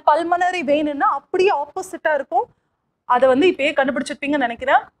ஆர்ட்ரி அண்ட் பல்மனரி வெயின்னா அப்படியே ஆப்போசிட்டா இருக்கும். அதை வந்து இப்பயே கண்டுபிடிச்சிருப்பீங்கன்னு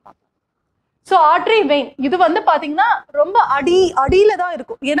நினைக்கிறேன். ஸோ ஆர்ட்ரி வெயின் இது வந்து பாத்தீங்கன்னா ரொம்ப அடியில தான்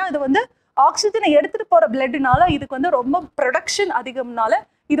இருக்கும். ஏன்னா இது வந்து ஆக்சிஜனை எடுத்துட்டு போற பிளட்னால இதுக்கு வந்து ரொம்ப ப்ரொடக்ஷன் அதிகம்னால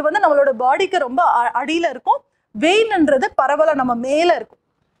இது வந்து நம்மளோட பாடிக்கு ரொம்ப அடியில இருக்கும். வெயின்ன்றது பரவலா நம்ம மேல இருக்கும்.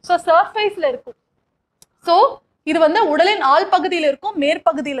 ஸோ சர்ஃபேஸ்ல இருக்கும். ஸோ இது வந்து உடலின் ஆள் பகுதியில இருக்கும்,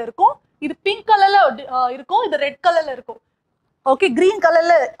 மேற்பகுதியில இருக்கும். இது பிங்க் கலர்ல இருக்கும், இது ரெட் கலர்ல இருக்கும். ஓகே, கிரீன்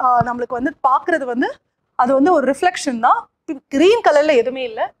கலர்ல நம்மளுக்கு வந்து பாக்குறது வந்து அது வந்து ஒரு ரிஃப்ளெக்ஷன் தான். கிரீன் கலர்ல எதுவுமே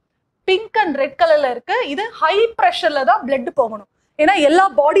இல்லை, பிங்க் அண்ட் ரெட் கலர்ல இருக்கு. இது ஹை ப்ரெஷர்ல தான் பிளட் போகணும். ஏன்னா எல்லா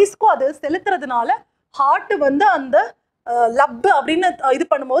பாடிஸ்க்கும் அது செலுத்துறதுனால ஹார்ட் வந்து அந்த லப் அப்படின்னு இது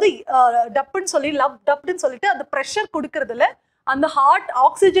பண்ணும்போது டப்புன்னு சொல்லி டப்புன்னு சொல்லிட்டு அந்த ப்ரெஷர் கொடுக்கறதுல அந்த ஹார்ட்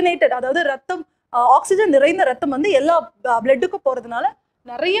ஆக்சிஜனேட்டட், அதாவது ரத்தம் ஆக்சிஜன் நிறைந்த ரத்தம் வந்து எல்லா பிளட்டுக்கும் போறதுனால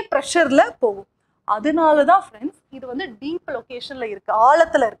நிறைய ப்ரெஷர்ல போகும். அதனாலதான் ஃப்ரெண்ட்ஸ் இது வந்து டீப் லொகேஷன்ல இருக்கு,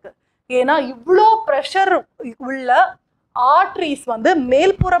 ஆழத்துல இருக்கு. ஏன்னா இவ்வளோ ப்ரெஷர் உள்ள ஆர்ட்ரிஸ் வந்து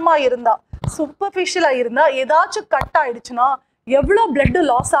மேல்புறமா இருந்தா, சூப்பர்ஃபிஷியலா இருந்தா ஏதாச்சும் கட் ஆயிடுச்சுன்னா எவ்வளவு பிளட்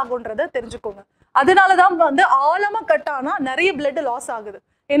லாஸ் ஆகுன்றத தெரிஞ்சுக்கோங்க. அதனாலதான் வந்து ஆழமா கட் ஆனா நிறைய பிளட் லாஸ் ஆகுது.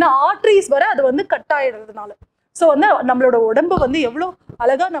 ஏன்னா ஆர்ட்ரிஸ் வர அது வந்து கட் ஆயிடுறதுனால. ஸோ வந்து நம்மளோட உடம்பு வந்து எவ்வளோ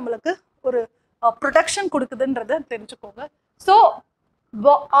அழகா நம்மளுக்கு ஒரு ப்ரொடெக்ஷன் கொடுக்குதுன்றத தெரிஞ்சுக்கோங்க. ஸோ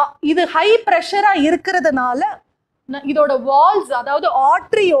இது ஹை ப்ரெஷரா இருக்கிறதுனால இதோட வால்ஸ், அதாவது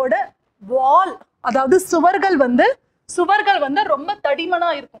ஆர்ட்ரியோட வால், அதாவது சுவர்கள் வந்து ரொம்ப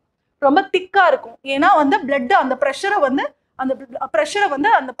தடிமனா இருக்கும், ரொம்ப திக்கா இருக்கும். ஏன்னா வந்து பிளட் அந்த ப்ரெஷரை வந்து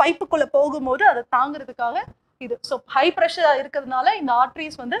அந்த பைப்புக்குள்ள போகும்போது அதை தாங்கிறதுக்காக இது. ஸோ ஹை ப்ரெஷரா இருக்கிறதுனால இந்த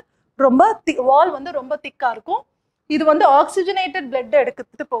ஆர்ட்ரிஸ் வந்து ரொம்ப வால் வந்து ரொம்ப திக்கா இருக்கும். இது வந்து ஆக்சிஜனேட்டட் பிளட்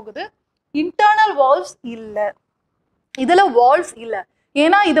எடுத்துட்டு போகுது. இன்டர்னல் வால்வ்ஸ் இல்லை, இதுல வால்வ்ஸ் இல்லை.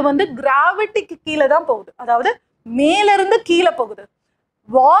 ஏன்னா இது வந்து கிராவிட்டிக்கு கீழே தான் போகுது, அதாவது மேல இருந்து கீழே போகுது.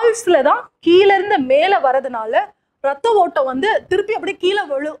 வால்வ்ஸ்ல தான் கீழே இருந்து மேல வரதுனால ரத்த ஓட்டம் வந்து திருப்பி அப்படியே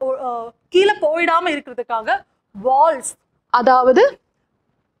கீழே போயிடாம இருக்கிறதுக்காக வால்வ்ஸ், அதாவது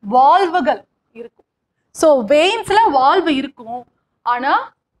வால்வுகள் இருக்கும். ஸோ வெயின்ஸ்ல வால்வு இருக்கும், ஆனா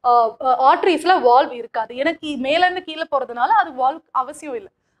ஆர்ட்ரிஸ்ல வால்வ் இருக்காது. எனக்கு மேல இருந்து கீழே போறதுனால அது வால்வ் அவசியம்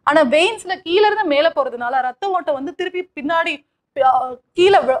இல்லை. ஆனா வெயின்ஸ்ல கீழே இருந்து மேல போறதுனால ரத்த ஓட்டம் வந்து திருப்பி பின்னாடி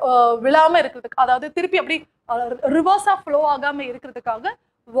கீழே விழாம இருக்கிறதுக்கு, அதாவது திருப்பி அப்படி ரிவர்ஸா ஃப்ளோ ஆகாம இருக்கிறதுக்காக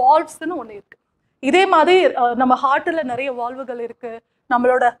வால்வ்ஸ்ன்னு ஒண்ணு இருக்கு. இதே மாதிரி நம்ம ஹார்ட்ல நிறைய வால்வுகள் இருக்கு.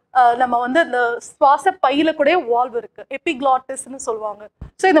 நம்ம வந்து இந்த சுவாச பையில கூட வால்வு இருக்கு, எபிக்ளாட்டிஸ்ன்னு சொல்லுவாங்க.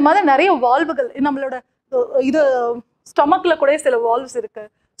 ஸோ இந்த மாதிரி நிறைய வால்வுகள் நம்மளோட இது ஸ்டொமக்ல கூட சில வால்வ்ஸ் இருக்கு.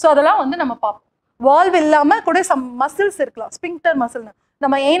 ஸோ அதெல்லாம் வந்து நம்ம பார்ப்போம். வால்வ் இல்லாம கூட சம் மசில்ஸ் இருக்கலாம், ஸ்பிங்க்டர் மசில்னு.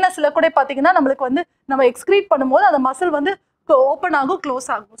 நம்ம ஏனஸ்ல கூட பாத்தீங்கன்னா நம்மளுக்கு வந்து நம்ம எக்ஸ்கிரீட் பண்ணும்போது அந்த மசில் வந்து ஓப்பன் ஆகும், க்ளோஸ்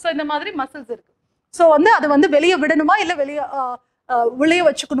ஆகும். ஸோ இந்த மாதிரி மசில்ஸ் இருக்கு. ஸோ வந்து அது வந்து வெளியே விடணுமா இல்லை வெளியே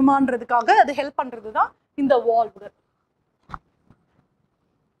வச்சுக்கணுமான்றதுக்காக அது ஹெல்ப் பண்றதுதான் இந்த வால்வுகள்.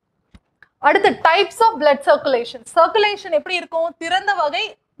 அடுத்து types of blood circulation. Circulation எப்படி இருக்கும்? திறந்த வகை,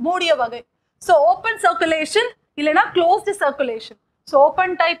 மூடிய வகை. ஸோ ஓப்பன் சர்க்குலேஷன் இல்லைன்னா closed circulation. So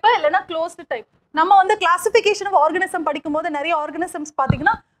open type இல்லைன்னா க்ளோஸ்டு டைப். நம்ம வந்து கிளாசிபிகேஷன் ஆஃப் ஆர்கனிசம் படிக்கும் போது நிறைய ஆர்கனிசம்ஸ்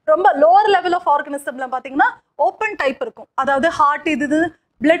பார்த்தீங்கன்னா ரொம்ப லோவர் லெவல் ஆஃப் ஆர்கனிசம்ல பார்த்தீங்கன்னா ஓப்பன் டைப் இருக்கும். அதாவது ஹார்ட், இது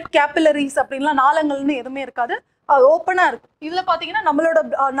பிளட் கேபிலரிஸ் அப்படின்லாம் நாளங்கள்னு எதுவுமே இருக்காது, அது ஓப்பனா இருக்கும். இதுல பாத்தீங்கன்னா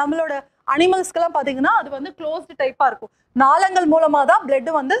நம்மளோட அனிமல்ஸ்க்கெல்லாம் பாத்தீங்கன்னா அது வந்து க்ளோஸ்டு டைப்பா இருக்கும். நாளங்கள் மூலமா தான்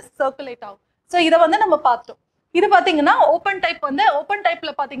பிளட் வந்து சர்க்குலேட் ஆகும். ஸோ இதை வந்து நம்ம பார்த்தோம். இது பாத்தீங்கன்னா ஓப்பன் டைப் வந்து ஓப்பன்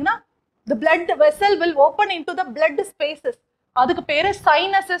டைப்ல பாத்தீங்கன்னா the blood vessel will open into the blood spaces. அதுக்கு பேரு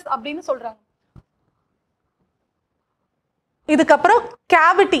சைனசஸ் அப்படின்னு சொல்றாங்க. இதுக்கப்புறம்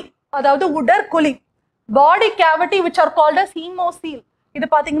கேவிட்டி, அதாவது உடற்குழி, பாடி cavity which are called as hemocoel. இது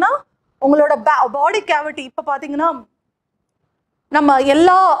பாத்தீங்கன்னா உங்களோட பாடி கேவிட்டி. இப்ப பாத்தீங்கன்னா நம்ம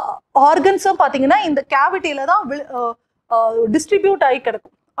எல்லா ஆர்கன்ஸும் பாத்தீங்கன்னா இந்த கேவிட்டியில தான் டிஸ்ட்ரிபியூட் ஆகி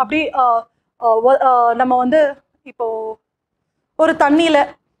கிடக்கும். அப்படி நம்ம வந்து இப்போ ஒரு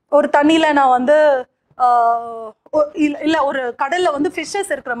தண்ணியில நான் வந்து இல்ல ஒரு கடல்ல வந்து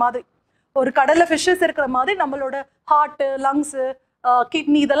ஃபிஷ்ஷஸ் இருக்கிற மாதிரி, ஒரு கடல்ல ஃபிஷ்ஷஸ் இருக்கிற மாதிரி நம்மளோட ஹார்ட், லங்ஸ்,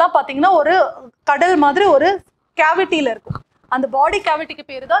 கிட்னி இதெல்லாம் பாத்தீங்கன்னா ஒரு கடல் மாதிரி ஒரு கேவிட்டியில இருக்கும். அந்த பாடி கேவிட்டிக்கு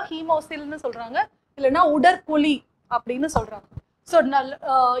பேரு தான் ஹீமோசில்னு சொல்றாங்க, இல்லைன்னா உடற்குழி அப்படின்னு சொல்றாங்க. ஸோ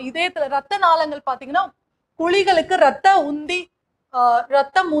இதயத்துல ரத்த நாளங்கள் பாத்தீங்கன்னா குழிகளுக்கு ரத்தம்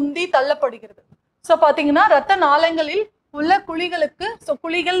உந்தி தள்ளப்படுகிறது. ஸோ பாத்தீங்கன்னா ரத்த நாளங்களில் உள்ள குழிகளுக்கு, ஸோ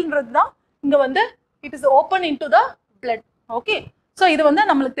குழிகள்ன்றது தான் இங்க வந்து it is open into the blood. Okay, so இது வந்து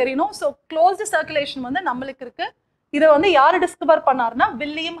நம்மளுக்கு தெரியணும். ஸோ க்ளோஸ்டு சர்க்குலேஷன் வந்து நம்மளுக்கு இருக்கு. இதை வந்து யாரு டிஸ்கவர் பண்ணாருன்னா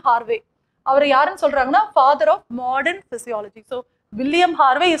வில்லியம் ஹார்வே. அவர் யாருன்னு சொல்றாங்கன்னா father of modern physiology. So William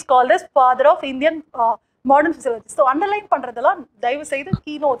Harvey is called as father of Indian modern physiology. So underline பண்றதெல்லாம் தயவு செய்து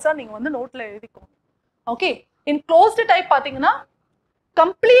கீ நோட்ஸா நீங்க வந்து நோட்ல எழுதிக்கோங்க. ஓகே, இன் க்ளோஸ்டு டைப் பாத்தீங்கன்னா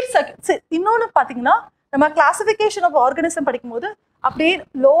கம்ப்ளீட் இன்னொன்னு பாத்தீங்கன்னா நம்ம கிளாசிபிகேஷன் ஆஃப் ஆர்கனிசம் படிக்கும்போது அப்படியே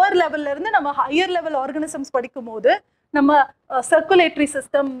லோவர் லெவல்ல இருந்து நம்ம ஹையர் லெவல் ஆர்கனிசம்ஸ் படிக்கும்போது நம்ம சர்க்குலேட்டரி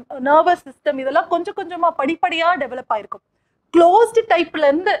சிஸ்டம், நர்வஸ் சிஸ்டம் இதெல்லாம் கொஞ்சம் கொஞ்சமா படிப்படியா டெவலப் ஆயிருக்கும். க்ளோஸ்டு டைப்ல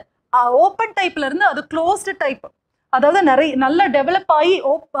இருந்து ஓப்பன் டைப்ல இருந்து அது க்ளோஸ்டு டைப், அதாவது நிறைய நல்லா டெவலப் ஆகி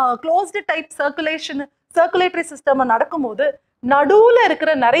க்ளோஸ்டு டைப் சர்க்குலேட்டரி சிஸ்டம் நடக்கும்போது நடுவுல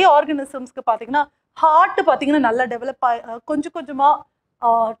இருக்கிற நிறைய ஆர்கனிசம்ஸ்க்கு பாத்தீங்கன்னா ஹார்ட் பாத்தீங்கன்னா நல்லா டெவலப் ஆகி கொஞ்சம் கொஞ்சமா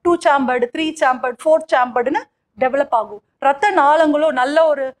 2 chambered, 3 chambered, 4 chamberedன்னு டெவலப் ஆகும். ரத்த நாளங்களும்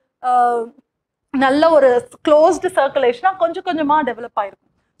நல்ல ஒரு க்ளோஸ்டு சர்க்குலேஷனா கொஞ்சம் கொஞ்சமா டெவலப்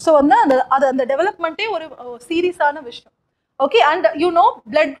ஆயிருக்கும். ஸோ வந்து அந்த டெவலப்மெண்ட்டே ஒரு சீரியஸான விஷயம். Okay, and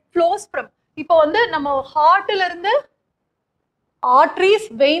blood flows from, இப்போ வந்து நம்ம ஹார்ட்ல இருந்து ஆர்ட்ரீஸ்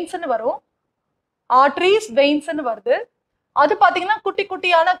வெயின்ஸ்ன்னு வரும், ஆர்ட்ரீஸ் வெயின்ஸ்ன்னு வருது. அது பாத்தீங்கன்னா குட்டி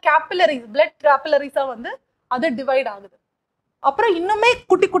குட்டியான கேப்பிலரிஸ், பிளட் கேப்பிலரிஸா வந்து அது டிவைட் ஆகுது. அப்புறம் இன்னுமே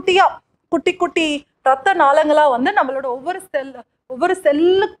குட்டி குட்டி ரத்த நாளங்களா வந்து நம்மளோட ஒவ்வொரு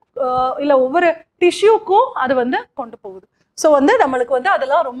செல்லு இல்ல ஒவ்வொரு டிஷ்யூக்கும் அது வந்து கொண்டு போகுது. ஸோ வந்து நம்மளுக்கு வந்து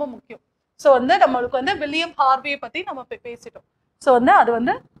அதெல்லாம் ரொம்ப முக்கியம். ஸோ வந்து நம்மளுக்கு வந்து வில்லியம் ஹார்வே பத்தி நம்ம பேசிட்டோம். ஸோ வந்து அது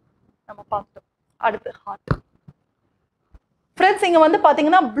வந்து நம்ம பார்த்துட்டோம். அடுத்து ஹார்ட். ஃப்ரெண்ட்ஸ், இங்க வந்து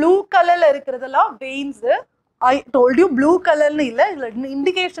பாத்தீங்கன்னா ப்ளூ கலர்ல இருக்கிறதெல்லாம் veins. I told you blue கலர்னு இல்லை,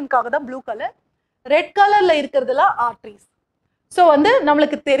 இண்டிகேஷனுக்காக தான் ப்ளூ கலர். ரெட் கலர்ல இருக்கிறதெல்லாம் ஆர்ட்ரீஸ். ஸோ வந்து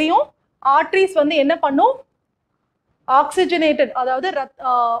நம்மளுக்கு தெரியும் ஆர்ட்ரீஸ் வந்து என்ன பண்ணும், ஆக்சிஜனேட்டட், அதாவது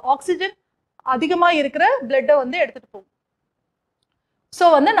ஆக்சிஜன் அதிகமா இருக்கிற பிளட்டை வந்து எடுத்துட்டு போகும். ஸோ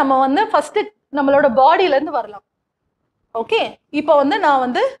வந்து நம்ம வந்து ஃபர்ஸ்ட் நம்மளோட பாடியில இருந்து வரலாம். ஓகே, இப்போ வந்து நான்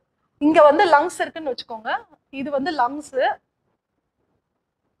வந்து இங்க வந்து லங்ஸ் இருக்குன்னு வச்சுக்கோங்க, இது வந்து லங்ஸ்,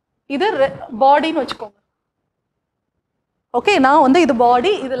 இது பாடின்னு வச்சுக்கோங்க. ஓகே, நான் வந்து இது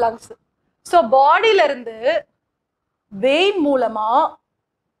பாடி, இது லங்ஸ். ஸோ பாடியில இருந்து வெயின் மூலமா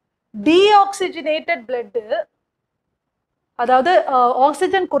டீஆக்சிஜனேட்டட் பிளட், அதாவது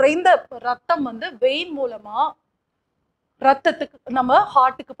ஆக்சிஜன் குறைந்த ரத்தம் வந்து வெயின் மூலமா ரத்தத்துக்கு நம்ம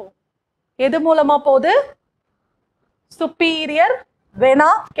ஹார்ட்டுக்கு போகும். எது மூலமா போகுது? சுப்பீரியர் வெனா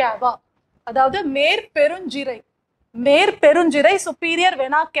கேவா, அதாவது மேற்பெருஞ்சிரை சுப்பீரியர்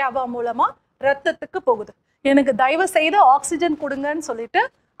வெனா கேவா மூலமா ரத்தத்துக்கு போகுது. எனக்கு தயவு செய்து ஆக்சிஜன் கொடுங்கன்னு சொல்லிட்டு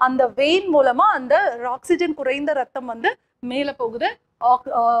அந்த வெயின் மூலமா அந்த ஆக்சிஜன் குறைந்த ரத்தம் வந்து மேல போகுது,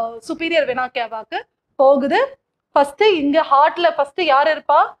 சுப்பீரியர் வெனா கேவாக்கு போகுது. ஃபர்ஸ்ட் இங்க ஹார்ட்ல ஃபர்ஸ்ட் யார்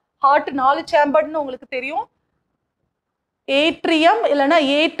இருப்பா? ஹார்ட் 4 சேம்பர்னு உங்களுக்கு தெரியும். ஏட்ரியம் இல்லைன்னா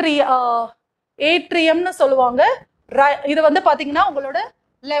ஏட்ரியம்னு சொல்லுவாங்க. இது வந்து பாத்தீங்கன்னா உங்களோட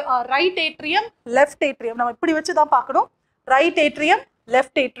ரைட் ஏட்ரியம், லெஃப்ட் ஏட்ரியம், நம்ம இப்படி வச்சுதான் பார்க்கணும். Right atrium,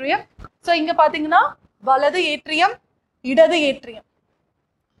 left atrium. So இங்க பாத்தீங்கன்னா வலது ஏட்ரியம், இடது ஏட்ரியம்.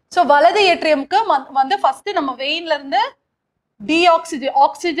 ஸோ வலது ஏட்ரியமுக்கு வந்து ஃபர்ஸ்ட் நம்ம வெயின்ல இருந்து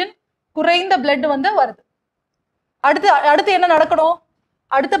ஆக்சிஜன் குறைந்த பிளட் வந்து வருது. அடுத்து என்ன நடக்கணும்?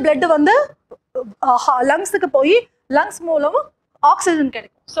 அடுத்த பிளட் வந்து லங்ஸுக்கு போய் லங்ஸ் மூலம் ஆக்சிஜன்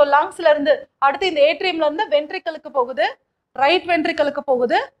கிடைக்கும். ஸோ லங்ஸ்ல இருந்து அடுத்து இந்த ஏட்ரியம்ல இருந்து வென்ட்ரிக்கலுக்கு போகுது, ரைட் வென்ட்ரிக்கலுக்கு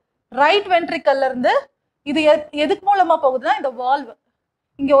போகுது. ரைட் வென்ட்ரிக்கல்ல இருந்து இது எதுக்கு மூலமா போகுதுன்னா இந்த வால்வ்,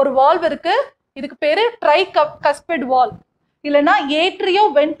 இங்க ஒரு வால்வ் இருக்கு, இதுக்கு பேரு ட்ரைகஸ்பிட் வால்வ் இல்லைன்னா ஏட்ரியோ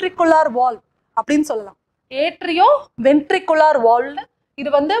வென்ட்ரிகுலார் வால்வ் அப்படின்னு சொல்லலாம். Atrio ventricular valve. இது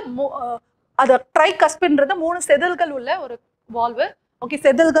வந்து அது ட்ரைகஸ்பிட்ன்றது 3 செதில்கள் உள்ள ஒரு வால்வு. ஓகே,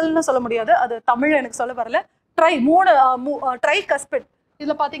 செதில்கள்னு சொல்ல முடியாது, அது தமிழ் எனக்கு சொல்ல வரல. ட்ரைகஸ்பிட்,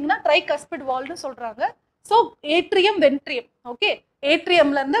 இதுல பாத்தீங்கன்னா ட்ரைகஸ்பிட் வால்வ்னு சொல்றாங்க. So atrium வென்ட்ரியம். ஓகே,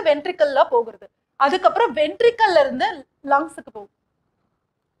 ஏட்ரியம்ல இருந்து வென்ட்ரிக்கல்ல போகிறது. அதுக்கப்புறம் வென்ட்ரிக்கல்ல இருந்து லங்ஸுக்கு போகும்.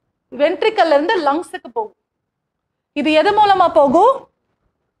 வென்ட்ரிக்கல்ல இருந்து லங்ஸுக்கு போகும். இது எது மூலமா போகும்?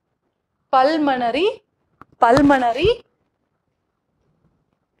 பல்மனரி.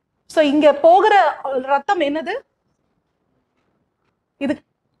 சோ இங்க போகிற ரத்தம் என்னது? இது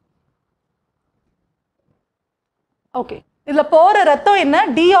ஓகே. இதுல போற ரத்தம் என்ன?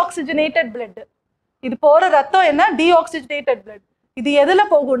 Deoxygenated blood. இது போற ரத்தம் என்ன? Deoxygenated blood. இது எதுல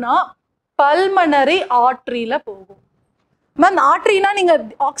போகும்னா பல்மனரி ஆர்டரியில போகும். மேம் ஆர்டரினா நீங்க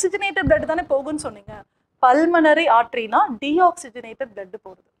ஆக்சிஜனேட்டட் பிளட் தானே போகும்னு சொன்னீங்க. பல்மனரி ஆர்டரினா டீஆக்சிஜனேட்டட் பிளட்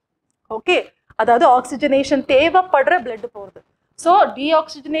போகுது. ஓகே, அதாவது ஆக்சிஜனேஷன் தேவைப்படுற பிளட் போகுது. So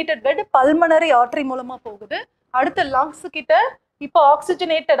deoxygenated blood pulmonary artery மூலமா போகுது. அடுத்த லங்ஸ் கிட்ட இப்போ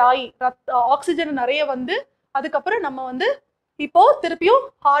ஆக்சிஜனேட்டட் ஆகி ஆக்சிஜன் நிறைய வந்து அதுக்கப்புறம் நம்ம வந்து இப்போ திருப்பியும்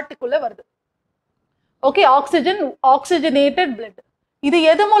ஹார்ட்டுக்குள்ள வருது. Okay, oxygenated blood. இது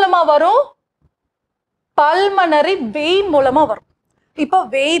எது மூலமா வரும்? பல்மனரி வெயின் மூலமா வரும். இப்போ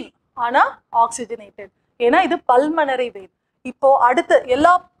வெயின் ஆனா ஆக்சிஜனேட்டட், ஏன்னா இது பல்மனரி வெயின். இப்போ அடுத்து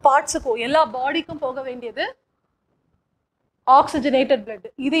எல்லா பார்ட்ஸுக்கும் எல்லா பாடிக்கும் போக வேண்டியது ஆக்சிஜனேட்டட் பிளட்.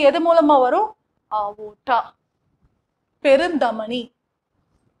 இது எது மூலமா வரும்? ஆவோட்டா, பெருந்தமனி.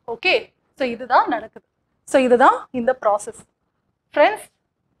 ஓகே, ஸோ இதுதான் நடக்குது. ஸோ இதுதான் இந்த ப்ராசஸ் ஃப்ரெண்ட்ஸ்.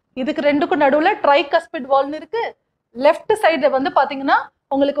 இதுக்கு ரெண்டுக்கும் நடுவில் ட்ரைகஸ்பிட் வால்வ்னு இருக்கு. லெஃப்ட் சைடு வந்து பாத்தீங்கன்னா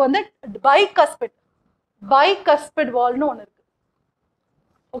உங்களுக்கு வந்து பைகஸ்பிட் வால்வ்னு ஒன்று இருக்கு.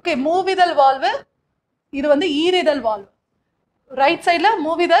 ஓகே, மூவிதழ் வால்வு, இது வந்து ஈரிதழ் வால்வு. ரைட் சைட்ல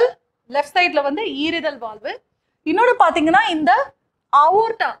மூவிதழ், லெஃப்ட் சைட்ல வந்து ஈரிதழ் வால்வு. இன்னொன்று பாத்தீங்கன்னா இந்த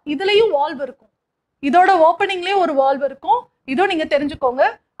அவோர்டா, இதுலயும் வால்வு இருக்கும். இதோட ஓப்பனிங்லயும் ஒரு வால்வு இருக்கும். இதுவும் நீங்க தெரிஞ்சுக்கோங்க.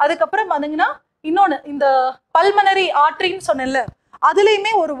 அதுக்கப்புறம் பாத்தீங்கன்னா இன்னொன்னு இந்த பல்மனரி ஆர்டரின்னு சொன்னேன்ல,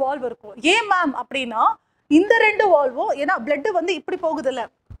 அதுலயுமே ஒரு வால்வு இருக்கும். ஏன் மேம் அப்படின்னா இந்த ரெண்டு வால்வும், ஏன்னா பிளட் வந்து இப்படி போகுது இல்ல,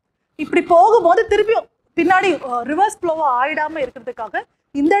 இப்படி போகும்போது திருப்பியும் பின்னாடி ரிவர்ஸ் ஃப்ளோவா ஆயிடாம இருக்கிறதுக்காக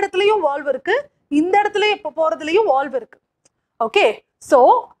இந்த இடத்துலயும் வால்வு இருக்கு, இந்த இடத்துல இப்போ போறதுலயும் வால்வு இருக்கு. ஓகே, ஸோ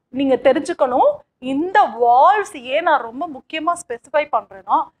நீங்க தெரிஞ்சுக்கணும் இந்த வால்வ்ஸ் ஏன் நான் ரொம்ப முக்கியமா ஸ்பெசிஃபை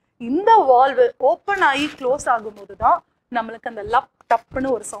பண்றேன்னா, இந்த வால்வு ஓப்பன் ஆகி க்ளோஸ் ஆகும்போது தான் நம்மளுக்கு அந்த லப் டப்னு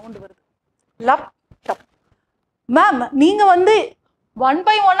ஒரு சவுண்ட் வருது. லப் டப். மேம் நீங்க வந்து 1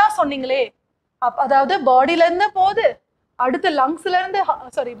 by 1 சொன்னீங்களே, அதாவது பாடியில இருந்து போகுது, அடுத்து லங்ஸ்ல இருந்து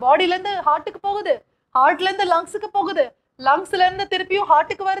பாடியில இருந்து ஹார்ட்டுக்கு போகுது, ஹார்ட்ல இருந்து லங்ஸுக்கு போகுது, லங்ஸ்ல இருந்து திருப்பியும்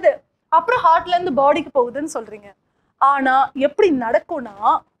ஹார்ட்டுக்கு வருது, அப்புறம் ஹார்ட்ல இருந்து பாடிக்கு போகுதுன்னு சொல்றீங்க. ஆனா எப்படி நடக்கும்னா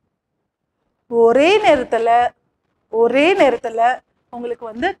ஒரே நேரத்துல உங்களுக்கு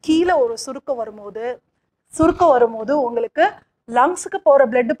வந்து கீழே ஒரு சுருக்கம் வரும்போது உங்களுக்கு லங்ஸுக்கு போற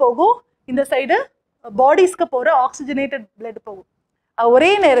பிளட் போகும், இந்த சைடு பாடிஸ்க்கு போற ஆக்சிஜனேட்டட் பிளட் போகும். ஒரே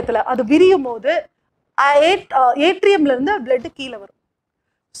நேரத்துல அது விரியும் போது ஏட்ரியம்ல இருந்து பிளட் கீழே வரும்.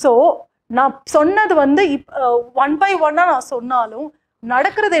 ஸோ நான் சொன்னது வந்து 1 by 1 நான் சொன்னாலும்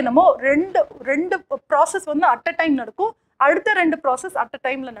நடக்கிறது என்னமோ ரெண்டு ப்ராசஸ் வந்து அட் அ டைம் நடக்கும். அடுத்த 2 ப்ராசஸ் அட் அ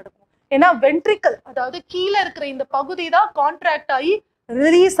டைம்ல நடக்கும். ஏன்னா வென்ட்ரிக்கல், அதாவது கீழே இருக்கிற இந்த பகுதி தான் கான்ட்ராக்ட் ஆகி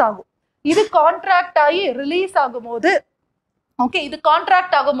ரிலீஸ் ஆகும். இது கான்ட்ராக்ட் ஆகி ரிலீஸ் ஆகும் போது, ஓகே, இது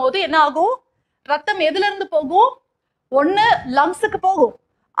கான்ட்ராக்ட் ஆகும் போது என்ன ஆகும்? ரத்தம் எதுல இருந்து போகும்? ஒன்னு லங்ஸுக்கு போகும்.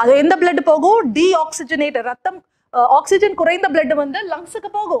 அது எந்த பிளட் போகும்? டீஆக்சிஜனேட்டட் ரத்தம். ஆக்சிஜன் குறைந்த பிளட் வந்து லங்ஸுக்கு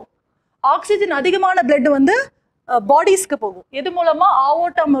போகும். ஆக்சிஜன் அதிகமான பிளட் வந்து பாடிஸ்க்கு போகும். எது மூலமா?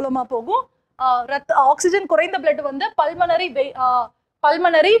 ஆவோட்டா மூலமா போகும். ஆக்சிஜன் குறைந்த பிளட் வந்து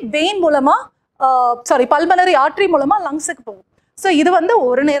பல்மனரி வெயின் மூலமா, பல்மனரி ஆர்டரி மூலமா லங்ஸுக்கு போகும். ஸோ இது வந்து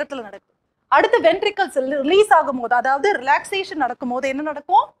ஒரு நேரத்துல நடக்கும். அடுத்து வென்ட்ரிக்கல்ஸ் ரிலீஸ் ஆகும் போது, அதாவது ரிலாக்ஸேஷன் நடக்கும் போது என்ன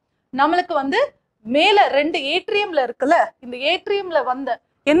நடக்கும்? நம்மளுக்கு வந்து மேல 2 ஏட்ரியம்ல இருக்குல்ல, இந்த ஏட்ரியம்ல வந்த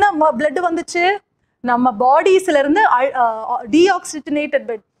என்ன பிளட் வந்துச்சு? நம்ம பாடிஸ்ல இருந்து டீஆக்சிஜனேட்டட்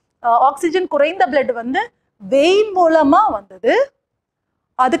பிளட், ஆக்சிஜன் குறைந்த பிளட் வந்து வெயின் மூலமா வந்தது.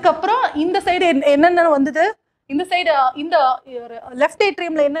 அதுக்கப்புறம் இந்த சைடு என்னென்ன வந்தது? இந்த சைடு இந்த லெஃப்ட்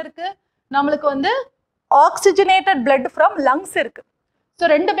ஏட்ரியம்ல என்ன இருக்கு? நம்மளுக்கு வந்து ஆக்சிஜனேட்டட் பிளட் ஃப்ரம் லங்ஸ் இருக்கு. ஸோ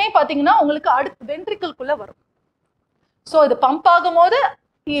ரெண்டுமே பாத்தீங்கன்னா உங்களுக்கு அடுத்து வென்ட்ரிக்கல்குள்ள வரும். ஸோ இது பம்ப் ஆகும் போது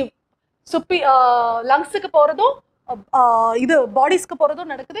லங்ஸுக்கு போறதும் இது பாடிஸ்க்கு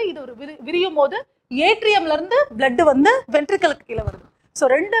போறதும் நடக்குது. இது ஒரு விரியும் போது ஏட்ரியம்ல இருந்து பிளட் வந்து வென்ட்ரிக்கலுக்கு கீழே வருது. ஸோ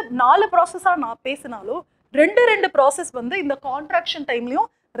 4 ப்ராசஸா நான் பேசினாலும் 2 ப்ராசஸ் வந்து இந்த கான்ட்ராக்ஷன் டைம்லயும்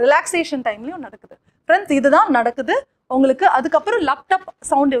ரிலாக்ஸேஷன் டைம்லயும் நடக்குது. ஃப்ரெண்ட்ஸ், இதுதான் நடக்குது உங்களுக்கு. அதுக்கப்புறம் லேப்டாப்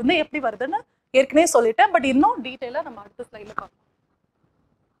சவுண்ட் வந்து எப்படி வருதுன்னு ஏற்கனவே சொல்லிட்டேன். பட் இன்னும் டீட்டெயிலா நம்ம அடுத்த ஸ்லைட்ல பார்க்கலாம்.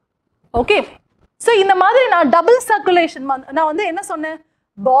 ஓகே, ஸோ இந்த மாதிரி நான் டபுள் சர்க்குலேஷன் நான் வந்து என்ன சொன்னேன்?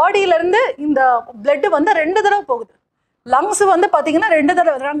 பாடியில இருந்து இந்த பிளட் வந்து 2 தடவை போகுது. லங்ஸ் வந்து பாத்தீங்கன்னா 2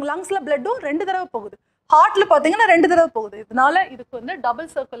 தடவை, லங்ஸ்ல பிளட்டும் 2 தடவை போகுது. ஹார்ட்ல பாத்தீங்கன்னா 2 தடவை போகுது. இதனால இதுக்கு வந்து டபுள்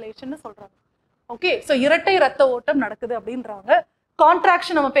சர்க்குலேஷன் சொல்றாங்க. ஓகே, ஸோ இரட்டை ரத்த ஓட்டம் நடக்குது அப்படின்றாங்க.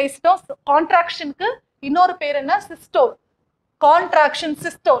 கான்ட்ராக்ஷன் நம்ம பேசிட்டோம். கான்ட்ராக்ஷனுக்கு இன்னொரு பேர் என்ன? சிஸ்டோல். கான்ட்ராக்ஷன்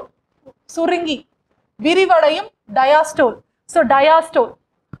சிஸ்டோல், சுருங்கி விரிவடையும் டயாஸ்டோல். ஸோ டயாஸ்டோல்.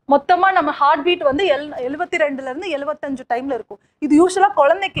 மொத்தமா நம்ம ஹார்ட் பீட் வந்து 72ல இருந்து 75 டைம்ல இருக்கும். இது யூஸ்வலா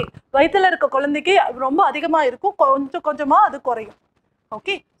குழந்தைக்கு, வயிற்றுல இருக்க குழந்தைக்கு ரொம்ப அதிகமா இருக்கும், கொஞ்சம் கொஞ்சமா அது குறையும்.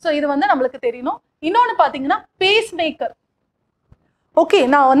 ஓகே, ஸோ இது வந்து நம்மளுக்கு தெரியணும். இன்னொன்று பார்த்தீங்கன்னா பேஸ் மேக்கர். ஓகே,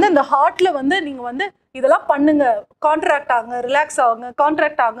 நான் வந்து இந்த ஹார்ட்ல வந்து நீங்க வந்து இதெல்லாம் பண்ணுங்க, கான்ட்ராக்ட் ஆகுங்க, ரிலாக்ஸ் ஆகுங்க,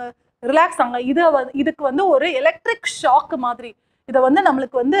 கான்ட்ராக்ட் ஆகுங்க, ரிலாக்ஸ் ஆகுங்க. இதுக்கு வந்து ஒரு எலக்ட்ரிக் ஷாக் மாதிரி. இதை வந்து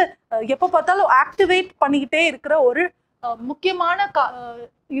நம்மளுக்கு வந்து எப்போ பார்த்தாலும் ஆக்டிவேட் பண்ணிக்கிட்டே இருக்கிற ஒரு முக்கியமான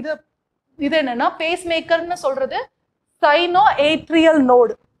இது என்னன்னா பேஸ் மேக்கர்னு சொல்றது cyano atrial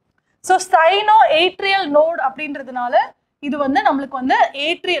node. So cyano atrial node அப்படின்றதுனால இது வந்து நம்மளுக்கு வந்து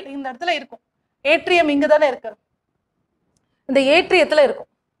ஏட்ரியல் இந்த இடத்துல இருக்கும். ஏட்ரியம் இங்க தானே இருக்கு, இந்த ஏட்ரியத்துல இருக்கும்.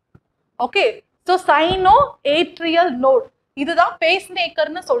 Okay, so cyano atrial node இதுதான் பேஸ்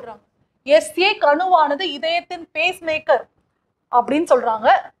மேக்கர்னு சொல்றாங்க. எஸ்ஏ கணுவானது இதயத்தின் பேஸ் மேக்கர் அப்படின்னு சொல்றாங்க.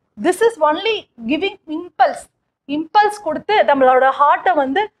 This is only giving impulse. Impulse கொடுத்து நம்மளோட ஹார்ட்டை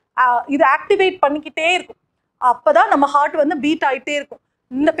வந்து இது ஆக்டிவேட் பண்ணிக்கிட்டே இருக்கும். அப்பதான் நம்ம ஹார்ட் வந்து பீட் ஆகிட்டே இருக்கும்.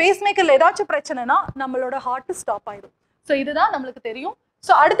 இந்த பேஸ் மேக்கர்ல ஏதாச்சும் பிரச்சனைனா நம்மளோட ஹார்ட் ஸ்டாப் ஆயிடும். ஸோ இதுதான் நம்மளுக்கு தெரியும்.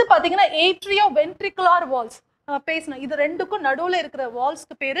 ஸோ அடுத்து பார்த்தீங்கன்னா ஏட்ரியோ வென்ட்ரிகுலார் வால்ஸ் பேசணும். இது ரெண்டுக்கும் நடுவில் இருக்கிற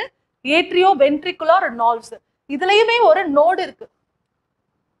வால்ஸ்க்கு பேரு ஏட்ரியோ வென்ட்ரிகுலார் நால்வ்ஸ். இதுலயுமே ஒரு நோடு இருக்கு,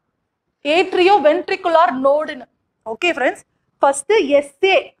 atrio ventricular நோடுன்னு. Okay friends, first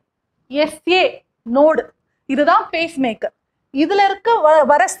S A node, இதுதான் பேஸ் மேக்கர். இதுல இருக்க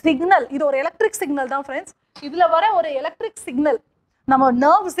வர சிக்னல், இது ஒரு எலக்ட்ரிக் சிக்னல் தான் ஃப்ரெண்ட்ஸ். இதுல வர ஒரு எலக்ட்ரிக் சிக்னல், நம்ம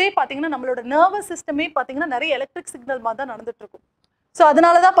நர்வ்ஸே பார்த்தீங்கன்னா நம்மளோட நர்வஸ் சிஸ்டமே பார்த்தீங்கன்னா நிறைய எலக்ட்ரிக் சிக்னல் மாதிரி தான் நடந்துட்டு இருக்கும். ஸோ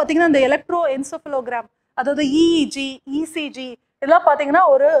அதனாலதான் பார்த்தீங்கன்னா இந்த எலக்ட்ரோ என்சோஃபலோகிராம், அதாவது இஇஜி, இசிஜி இதெல்லாம் பார்த்தீங்கன்னா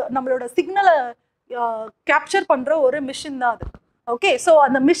ஒரு நம்மளோட சிக்னலை கேப்சர் பண்ற ஒரு மிஷின் தான் அது. ஓகே, ஸோ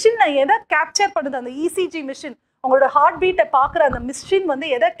அந்த மிஷினை எதை கேப்சர் பண்ணுது, அந்த இசிஜி மிஷின், உங்களோட ஹார்ட் பீட்டை பார்க்குற அந்த மிஷின் வந்து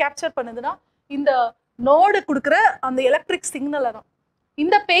எதை கேப்சர் பண்ணுதுன்னா இந்த நோடு கொடுக்குற அந்த எலக்ட்ரிக் சிக்னலை தான்.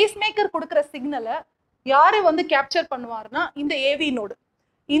 இந்த பேஸ் மேக்கர் கொடுக்குற சிக்னலை யாரு வந்து கேப்சர் பண்ணுவார்னா இந்த ஏவி நோடு.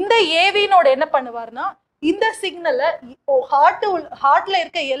 இந்த ஏவி நோடு என்ன பண்ணுவார்னா இந்த சிக்னலை ஹார்ட்ல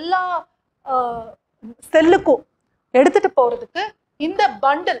இருக்க எல்லா செல்லுக்கும் எடுத்துட்டு போறதுக்கு இந்த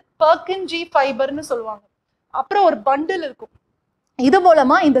பண்டில் பர்கின்ஜி ஃபைபர்னு சொல்லுவாங்க. அப்புறம் ஒரு பண்டில் இருக்கும், இது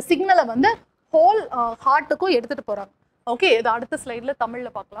மூலமா இந்த சிக்னலை வந்து ஹோல் ஹார்ட்டுக்கும் எடுத்துட்டு போறாங்க. ஓகே, இது அடுத்த ஸ்லைட்ல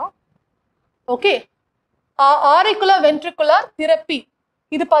தமிழ்ல பார்க்கலாம். ஓகே, ஆரிக்குலர் வென்ட்ரிகுலர் தெரப்பி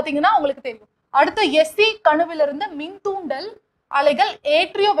இது பாத்தீங்கன்னா உங்களுக்கு தெரியும். அடுத்த எஸ்சி கணுவிலிருந்து மின்தூண்டல் அலைகள்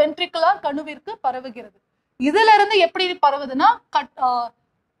ஏட்ரியோ வென்ட்ரிகுலர் கணுவிற்கு பரவுகிறது. இதுல இருந்து எப்படி பரவுதுன்னா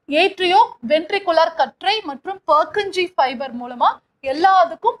ஏட்ரியோ வென்ட்ரிகுலர் கற்றை மற்றும் பர்கின்ஜி ஃபைபர் மூலமா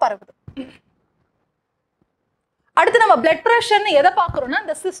எல்லாத்துக்கும் பரவுது. அடுத்து நம்ம பிளட் பிரஷர்னு எதை பார்க்குறோம்னா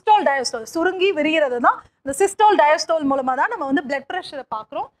இந்த சிஸ்டோல் டயஸ்டோல், சுருங்கி விரிகிறது தான் இந்த சிஸ்டோல் டயஸ்டோல் மூலமா தான் நம்ம வந்து பிளட் பிரஷரை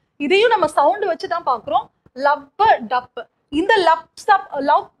பார்க்குறோம். இதையும் நம்ம சவுண்டு வச்சு தான் பார்க்குறோம். லப் டப், இந்த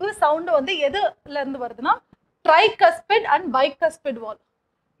லப் சவுண்டு வந்து எதுல இருந்து வருதுன்னா ட்ரைகஸ்பிட் அண்ட் பைகஸ்பிட் வால்.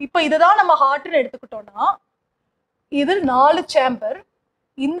 இப்போ இதுதான் நம்ம ஹார்ட்னு எடுத்துக்கிட்டோம்னா இது 4 சேம்பர்,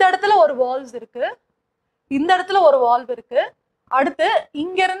 இந்த இடத்துல ஒரு வால்வ்ஸ் இருக்கு, இந்த இடத்துல ஒரு வால்வ் இருக்கு. அடுத்து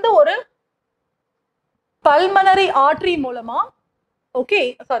இங்க இருந்து ஒரு பல்மனரி ஆர்டரி மூலமா, ஓகே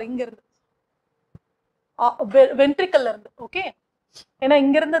சாரி இங்க இருந்து வென்ட்ரிக்கல்ல இருந்து, ஓகே ஏன்னா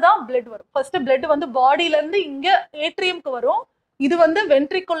இங்க இருந்து தான் பிளட் வரும். ஃபர்ஸ்ட் பிளட் வந்து பாடியில இருந்து இங்க ஏட்ரியம்க்கு வரும், இது வந்து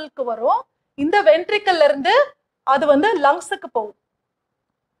வென்ட்ரிக்கலுக்கு வரும், இந்த வென்ட்ரிக்கல்ல இருந்து அது வந்து லங்ஸுக்கு போகும்.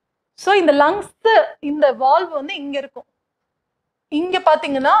 ஸோ இந்த லங்ஸ் இந்த வால்வ் வந்து இங்க இருக்கும். இங்க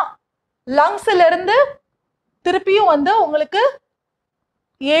பாத்தீங்கன்னா லங்ஸ்ல இருந்து திருப்பியும் வந்து உங்களுக்கு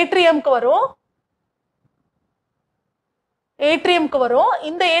ஏட்ரியம்க்கு வரும்,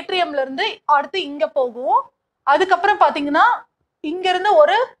 இந்த ஏட்ரியம்ல இருந்து அடுத்து இங்க போகும். அதுக்கப்புறம் பாத்தீங்கன்னா இங்க இருந்து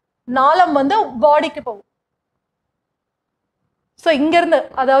ஒரு நாளம் வந்து பாடிக்கு போகும். ஸோ இங்க இருந்து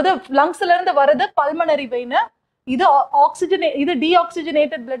அதாவது லங்ஸ்ல இருந்து வர்றது பல்மனரி வெயின், இது இது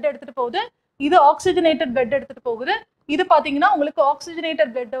டீஆக்சிஜனேட்டட் பிளட் எடுத்துட்டு போகுது, இது ஆக்சிஜனேட்டட் பிளட் எடுத்துட்டு போகுது. இது பாத்தீங்கன்னா உங்களுக்கு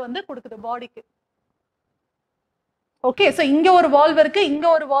ஆக்சிஜனேட்டட் பிளட் வந்து கொடுக்குது பாடிக்கு. ஓகே, ஸோ இங்க ஒரு வால்வ் இருக்கு, இங்க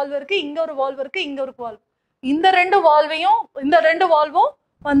ஒரு வால்வ் இருக்கு, இங்க ஒரு வால்வ் இருக்கு, இங்க ஒரு வால்வ். இந்த ரெண்டு வால்வும்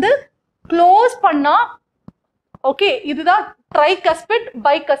வந்து க்ளோஸ் பண்ணா, ஓகே இதுதான் ட்ரைகஸ்பிட்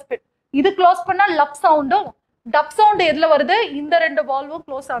பைகஸ்பிட். இது க்ளோஸ் பண்ணா லப் சவுண்டும், டப் சவுண்ட் எதுல வருது, இந்த ரெண்டு வால்வும்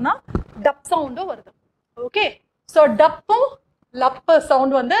க்ளோஸ் ஆனா டப் சவுண்டும் வருது. ஓகே, ஸோ டப்பும் லப்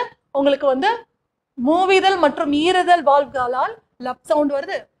சவுண்ட் வந்து உங்களுக்கு வந்து மூவிதல் மற்றும் ஈறுதல் வால்வுகளால் லப் சவுண்ட்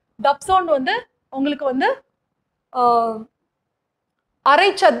வருது. டப் சவுண்ட் வந்து உங்களுக்கு வந்து அரை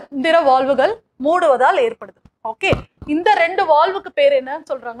சந்திர வால்வுகள் மூடுவதால் ஏற்படுது. ஓகே, இந்த ரெண்டு வால்வுக்கு பேர் என்னன்னு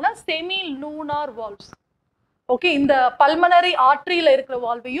சொல்றாங்கன்னா செமி லூனார் வால்வ்ஸ். ஓகே, இந்த பல்மனரி ஆர்ட்ரியில இருக்கிற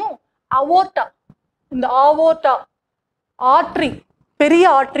வால்வையும் அவோர்டா, இந்த ஆவோர்டா ஆர்ட்ரி, பெரிய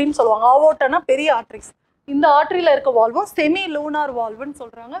ஆர்ட்ரின்னு சொல்லுவாங்க. ஆவோர்டானா பெரிய ஆர்ட்ரிஸ். இந்த ஆர்ட்ரியில இருக்க வால்வும் செமி லூனார் வால்வுன்னு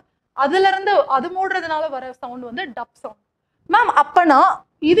சொல்றாங்க. அதுல இருந்து அது மூடுறதுனால வர சவுண்ட் வந்து டப் சவுண்ட். மேம் அப்பனா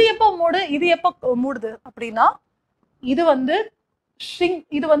இது எப்போ இது எப்போ மூடுது அப்படின்னா, இது வந்து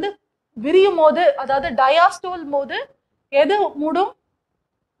இது வந்து விரியும் போது, அதாவது டயாஸ்டோல் போது எது மூடும்,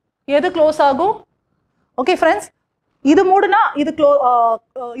 எது க்ளோஸ் ஆகும்? ஓகே ஃப்ரெண்ட்ஸ், இது மூடுனா இது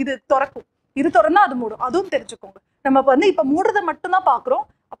இது திறக்கும், இது திறந்தா அது மூடும். அதுவும் தெரிஞ்சுக்கோங்க. நம்ம வந்து இப்ப மூடுறதை மட்டும்தான் பாக்குறோம்.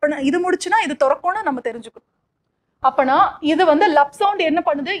 அப்ப இது முடிச்சுன்னா இது திறக்கும்னு நம்ம தெரிஞ்சுக்கணும். அப்பனா இது வந்து லப் சவுண்ட் என்ன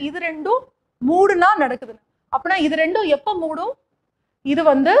பண்ணுது, இது ரெண்டும் மூடுனா நடக்குது. அப்பனா இது ரெண்டும் எப்ப மூடும்? இது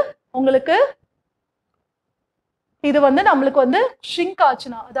வந்து உங்களுக்கு இது வந்து நம்மளுக்கு வந்து ஷ்ரிங்க்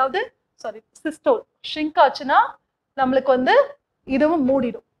ஆச்சுன்னா, அதாவது சிஸ்டோல் ஷ்ரிங்க் ஆச்சுன்னா நம்மளுக்கு வந்து இதுவும்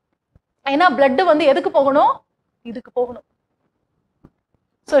மூடிடும். ஏன்னா பிளட் வந்து எதுக்கு போகணும், இதுக்கு போகணும்.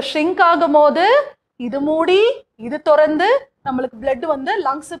 ஸோ ஷ்ரிங்க் ஆகும் போது இது மூடி இது திறந்து நம்மளுக்கு பிளட் வந்து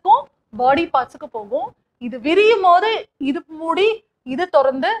லங்ஸுக்கும் பாடி பார்ட்ஸுக்கும் போகும். இது விரியும் போது இது மூடி இது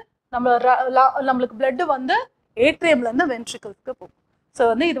திறந்து நம்மளுக்கு பிளட் வந்து ஏட்ரியம்ல இருந்து வென்ட்ரிக்கிள்ஸ்க்கு போகும். ஸோ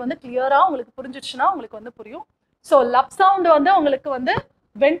வந்து இது வந்து கிளியரா உங்களுக்கு புரிஞ்சிச்சுன்னா உங்களுக்கு வந்து புரியும். ஸோ லப் சவுண்ட் வந்து உங்களுக்கு வந்து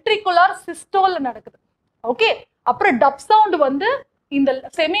வென்ட்ரிகுலர் சிஸ்டோல்ல நடக்குது. ஓகே, அப்புறம் டப் சவுண்ட் வந்து இந்த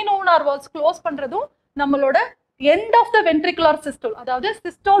செமினூனார் வால்வ்ஸ் க்ளோஸ் பண்றதும் நம்மளோட end of the ventricular systole, அதாவது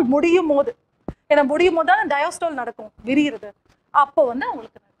சிஸ்டோல் முடியும் போது, ஏன்னா முடியும் போது தான் டயாஸ்டோல் நடக்கும், விரியுறது. அப்போ வந்து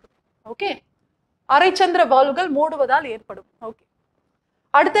உங்களுக்கு நடக்குது. ஓகே, அரைச்சந்திர வால்வுகள் மூடுவதால் ஏற்படும். ஓகே,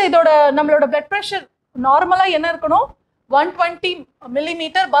 அடுத்து இதோட நம்மளோட பிளட் ப்ரெஷர் நார்மலா என்ன இருக்கணும், 120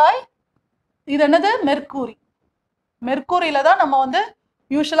 மில்லிமீட்டர் பை இது என்னது மெர்க்கூரி. மெர்க்கூரியில தான் நம்ம வந்து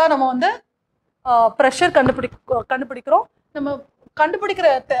யூஸ்வலா நம்ம வந்து ப்ரெஷர் கண்டுபிடிக்கிறோம். நம்ம கண்டுபிடிக்கிற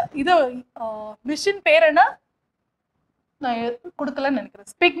இது மிஷின் பேர் என்ன நான் கொடுக்கலன்னு நினைக்கிறேன்,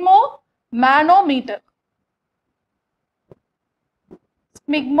 ஸ்பிக்மோ மேனோமீட்டர்.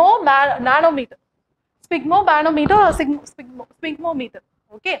 ஸ்பிக்மோமீட்டர்.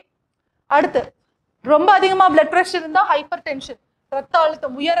 ஓகே, அடுத்து ரொம்ப அதிகமா பிளட் பிரஷர் இருந்தா ஹைப்பர் டென்ஷன், ரத்த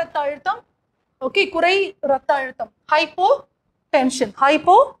அழுத்தம், உயர் ரத்த அழுத்தம். ஓகே, குறை ரத்த அழுத்தம், ஹைப்போ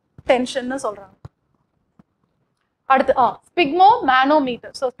டென்ஷன் சொல்றாங்க. அடுத்து ஸ்பிக்மோ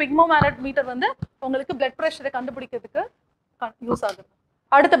மேனோமீட்டர். ஸோ ஸ்பிக்மோ மேனோமீட்டர் வந்து உங்களுக்கு பிளட் பிரஷரை கண்டுபிடிக்கிறதுக்கு யூஸ் ஆகுது.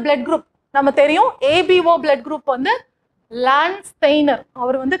 அடுத்த பிளட் குரூப் நம்ம தெரியும், ஏபிஓ பிளட் குரூப் வந்து லான்ஸ்டெய்னர்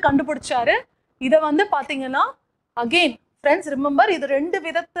அவர் வந்து கண்டுபிடிச்சாரு. இதை வந்து பாத்தீங்கன்னா அகெயின் ஃப்ரெண்ட்ஸ் ரிமெம்பர், இது ரெண்டு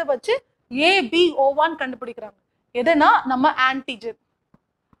விதத்தை வச்சு ABO1 கண்டுபிடிக்கிறாங்க. எதுனா நம்ம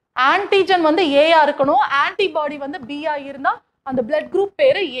ஆன்டிஜன் வந்து ஏயா இருக்கணும், ஆன்டிபாடி வந்து பியா இருந்தா அந்த பிளட் குரூப்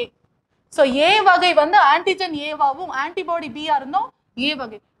பேரு ஏ. ஸோ ஏ வகை வந்து ஆன்டிஜன் ஏவாவும் ஆன்டிபாடி பியா இருந்தோம் ஏ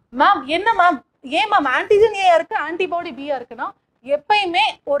வகை. மேம் என்ன மேம் ஏன் மேம் ஆன்டிஜன் ஏயா இருக்கு ஆன்டிபாடி பியா இருக்குன்னா, எப்பயுமே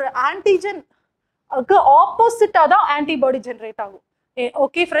ஒரு ஆன்டிஜன் ஆப்போசிட்டா தான் ஆன்டிபாடி ஜென்ரேட் ஆகும்.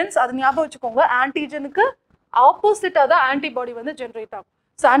 ஓகே ஃப்ரெண்ட்ஸ், அது ஞாபகம் வச்சுக்கோங்க, ஆன்டிஜனுக்கு ஆப்போசிட்டா தான் ஆன்டிபாடி வந்து ஜென்ரேட் ஆகும்.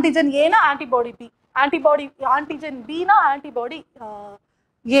 ஸோ ஆன்டிஜன் ஏனா ஆன்டிபாடி பி, ஆன்டிஜன் பினா ஆன்டிபாடி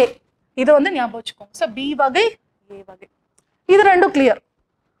ஏ. இதை வந்து ஞாபகம் வச்சுக்கோங்க. ஸோ பி வகை ஏ வகை, இது ரெண்டும் கிளியர்.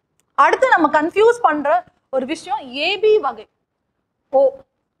 அடுத்து நம்ம கன்ஃபியூஸ் பண்ற ஒரு விஷயம் ஏபி வகை ஓ.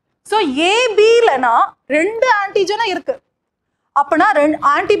 ஸோ ஏபிலனா ரெண்டு ஆன்டிஜனும் இருக்கு, அப்பனா ரெண்டு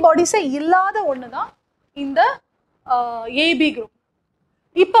ஆன்டிபாடிஸே இல்லாத ஒண்ணுதான் இந்த ஏபி குரூப்.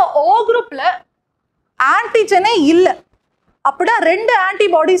 இப்போ ஓ குரூப்ல ஆன்டிஜனே இல்லை, அப்படின்னா ரெண்டு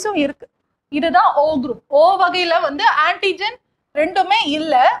ஆன்டிபாடிஸும் இருக்கு, இதுதான் ஓ குரூப். ஓ வகையில வந்து ஆன்டிஜன் ரெண்டுமே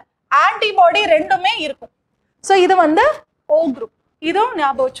இல்லை, ஆன்டிபாடி ரெண்டுமே இருக்கும். ஸோ இது வந்து ஓ குரூப், இதுவும்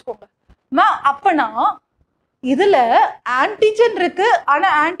ஞாபகம் வச்சுக்கோங்க. அப்பனா இதுல ஆன்டிஜன் இருக்கு ஆனா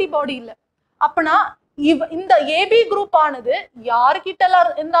ஆன்டிபாடி இல்லை, அப்பனா இந்த ஏபி குரூப் ஆனது யாருக்கிட்ட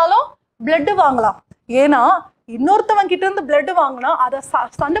இருந்தாலும் பிளட் வாங்கலாம். ஏன்னா இன்னொருத்தவங்க கிட்ட இருந்து பிளட் வாங்கினா அதை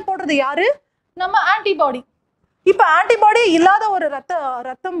சண்டை போடுறது யாரு, நம்ம ஆன்டிபாடி. இப்ப ஆன்டிபாடி இல்லாத ஒரு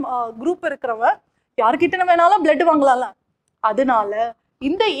ரத்தம் குரூப் இருக்கிறவ யாருக்கிட்ட வேணாலும் பிளட் வாங்கலாம்ல. அதனால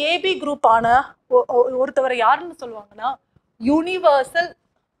இந்த ஏபி குரூப் ஆன ஒருத்தவரை யாருன்னு சொல்லுவாங்கன்னா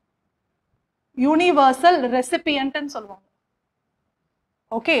யூனிவர்சல் ரெசிபியன்ட்னு சொல்லுவாங்க.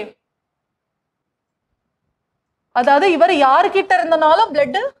 ஓகே, அதாவது இவர் யாருக்கிட்ட இருந்தனாலும்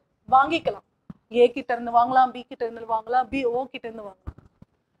பிளட் வாங்கிக்கலாம், ஏ கிட்ட இருந்து வாங்கலாம், பி கிட்ட இருந்து வாங்கலாம், ஓ கிட்ட இருந்து வாங்கலாம்.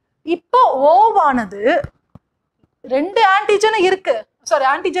 இப்போ ஓவானது ரெண்டு ஆன்டிஜனும் இருக்கு,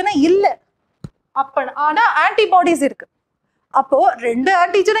 ஆன்டிஜனும் இல்ல, அப்ப ஆனா ஆன்டிபாடிஸ் இருக்கு. அப்போ ரெண்டு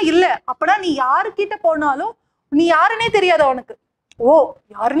ஆன்டிஜனும் இல்ல, அப்பனா நீ யாருக்கிட்ட போனாலும் நீ யாருன்னே தெரியாது அவனுக்கு, ஓ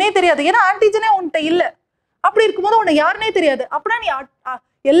யாருன்னே தெரியாது, ஏன்னா ஆன்டிஜனே உன்கிட்ட இல்ல. அப்படி இருக்கும்போது உன்னை யாருன்னே தெரியாது. அப்படின்னா நீ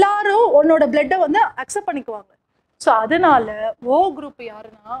எல்லாரும் உன்னோட பிளட்டை வந்து அக்செப்ட் பண்ணிக்குவாங்க. ஸோ அதனால ஓ குரூப்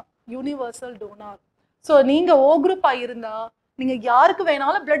யாருன்னா யூனிவர்சல் டோனார். ஸோ நீங்க ஓ குரூப்பா இருந்தா நீங்க யாருக்கு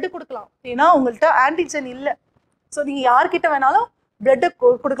வேணாலும் பிளட் கொடுக்கலாம். ஏன்னா உங்கள்கிட்ட ஆன்டிஜன் இல்லை. ஸோ நீங்க யார்கிட்ட வேணாலும் பிளட்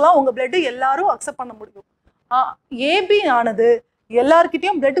கொடுக்கலாம். உங்க பிளட் எல்லாரும் அக்செப்ட் பண்ண முடியும். ஏபி ஆனது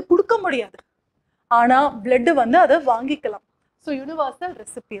எல்லார்கிட்டையும் பிளட் கொடுக்க முடியாது, ஆனா பிளட் வந்து அதை வாங்கிக்கலாம். So universal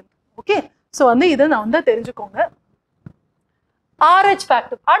recipient. Okay, so வந்து இதை நான் வந்து தெரிஞ்சுக்கோங்க. RH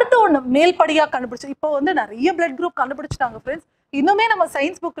ஃபேக்டர் அடுத்த ஒன்று மேல்படியாக கண்டுபிடிச்சு. இப்போ வந்து நிறைய பிளட் குரூப் கண்டுபிடிச்சிட்டாங்க ஃப்ரெண்ட்ஸ். இன்னுமே நம்ம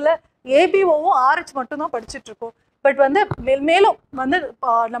சயின்ஸ் புக்கில் ஏபிஓவும் RH மட்டும் தான் படிச்சுட்டு இருக்கோம். பட் வந்து மேலும் வந்து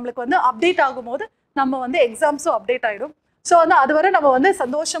நம்மளுக்கு வந்து அப்டேட் ஆகும்போது நம்ம வந்து எக்ஸாம்ஸும் அப்டேட் ஆகிடும். ஸோ வந்து அதுவரை நம்ம வந்து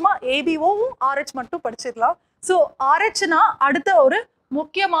சந்தோஷமா ஏபிஓவும் RH மட்டும் படிச்சிடலாம். ஸோ RHனா அடுத்த ஒரு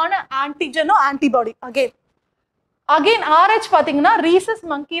முக்கியமான ஆன்டிஜனோ ஆன்டிபாடி. அகெயின் RH பார்த்தீங்கன்னா ரீசஸ்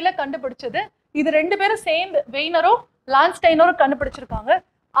மங்கியில கண்டுபிடிச்சது. இது ரெண்டு பேரும் சேர்ந்து வெய்னரோ லான்ஸ்டைனரோ கண்டுபிடிச்சிருக்காங்க.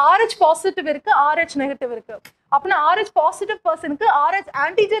 RH பாசிட்டிவ் இருக்கு, RH நெகட்டிவ் இருக்கு. அப்படின்னா RH பாசிட்டிவ் பர்சனுக்கு RH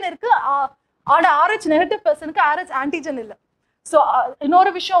ஆன்டிஜன் இருக்கு, ஆனா RH நெகட்டிவ் பர்சனுக்கு RH ஆன்டிஜன் இல்லை. ஸோ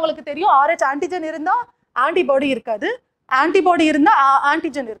இன்னொரு விஷயம் உங்களுக்கு தெரியும், RH ஆன்டிஜன் இருந்தா ஆன்டிபாடி இருக்காது, ஆன்டிபாடி இருந்தா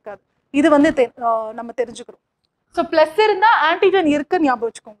ஆன்டிஜன் இருக்காது. இது வந்து நம்ம தெரிஞ்சுக்கிறோம். ஸோ பிளஸ் இருந்தா ஆன்டிஜன் இருக்குன்னு ஞாபகம்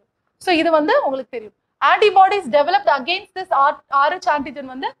வச்சுக்கோங்க. ஸோ இது வந்து உங்களுக்கு தெரியும். Antibodies developed against this RH antigen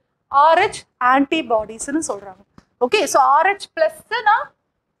வந்து RH ஆன்டிபாடிஸ்ன்னு சொல்றாங்க. ஓகே, ஸோ RH பிளஸ்னா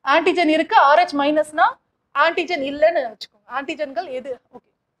ஆன்டிஜன் இருக்கு, RH மைனஸ்னா ஆன்டிஜன் இல்லைன்னு வச்சுக்கோங்க. ஆன்டிஜன்கள் எது?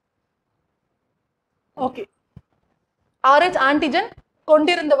 ஓகே, RH ஆன்டிஜன்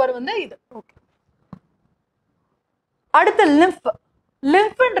கொண்டிருந்தவர் வந்து இது. ஓகே, அடுத்து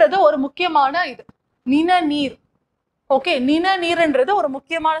லிம்ஃப்ன்றது ஒரு முக்கியமான இது, நிணநீர். ஓகே, நிணநீர்ன்றது ஒரு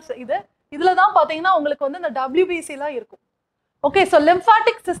முக்கியமான இது. இதுல தான் பாத்தீங்கன்னா உங்களுக்கு வந்து இந்த WBC எல்லாம் இருக்கும். ஓகே, ஸோ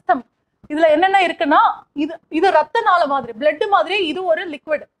லிம்ஃபாட்டிக் சிஸ்டம் இதுல என்னென்ன இருக்குன்னா, இது ரத்த நாள மாதிரி, பிளட் மாதிரி இது ஒரு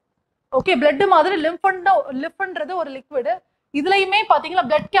லிக்விட். ஓகே, பிளட் மாதிரி லிம்ஃப்ன்றது ஒரு லிக்விட். இதுலயுமே பாத்தீங்கன்னா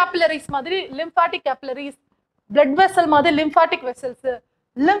பிளட் கேபிலரிஸ் மாதிரி லிம்ஃபாட்டிக் கேபிலரிஸ், பிளட் வெசல் மாதிரி லிம்ஃபாட்டிக் வெசல்ஸ்,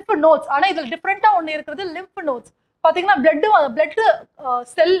 லிம்ஃப் நோட்ஸ். ஆனா இதுல டிஃப்ரெண்டா ஒண்ணு இருக்கிறது லிம்ஃப் நோட்ஸ். பாத்தீங்கன்னா பிளட்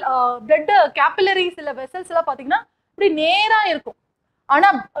செல் பிளட் கேபிலரிஸ் இல்ல வெசல்ஸ் எல்லாம் பாத்தீங்கன்னா இப்படி நேரா இருக்கும். ஆனா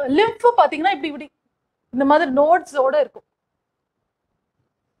லிம்ஃப் பாத்தீங்கன்னா இப்படி இப்படி இந்த மாதிரி நோட்ஸோட இருக்கும்.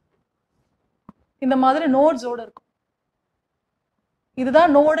 இந்த மாதிரி நோட்ஸோட இருக்கும்.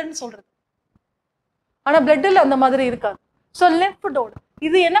 இதுதான் நோடுன்னு சொல்றது. ஆனா பிளட்ல அந்த மாதிரி இருக்காது. ஸோ லிம்ஃப் நோடு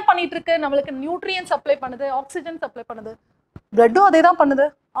இது என்ன பண்ணிட்டு இருக்கு, நம்மளுக்கு நியூட்ரியன் சப்ளை பண்ணுது, ஆக்சிஜன் சப்ளை பண்ணுது. பிளட்டும் அதே தான் பண்ணுது.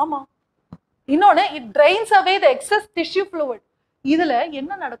 ஆமா. இன்னொன்னு, it Reigns away the excess tissue fluid. இதுல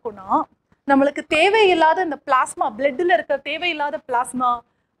என்ன நடக்கும்னா, நம்மளுக்கு தேவையில்லாத இந்த பிளாஸ்மா, பிளட்ல இருக்கிற தேவையில்லாத பிளாஸ்மா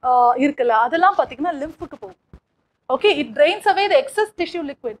இருக்குல்ல, அதெல்லாம் பாத்தீங்கன்னா லிம்ஃபுக்கு போகும். Okay, it Reigns away the excess tissue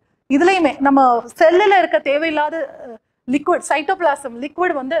liquid. இதுலயுமே நம்ம செல்லுல இருக்க தேவையில்லாத லிக்விட், சைட்டோபிளாசம்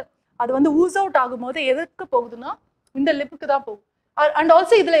லிக்விட் வந்து அது வந்து ஊஸ் அவுட் ஆகும் போது எதுக்கு போகுதுன்னா இந்த லிப்புக்கு தான் போகும். அண்ட்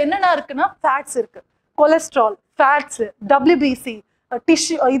ஆல்சோ இதுல என்னென்ன இருக்குன்னா ஃபேட்ஸ் இருக்கு, கொலஸ்ட்ரால், ஃபேட்ஸ், WBC,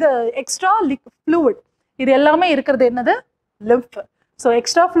 டிஷ்யூ, இது எக்ஸ்ட்ரா ஃப்ளூயிட், இது எல்லாமே இருக்கிறது என்னது, lymph. So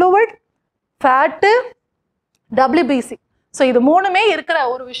extra fluid, fat, WBC. So இது மூணுமே இருக்கிற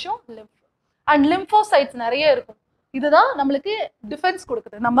ஒரு விஷயம் லிம்ஃப். அண்ட் லிம்ஃபோசைட்ஸ் நிறைய இருக்கும். இதுதான் நம்மளுக்கு டிஃபென்ஸ்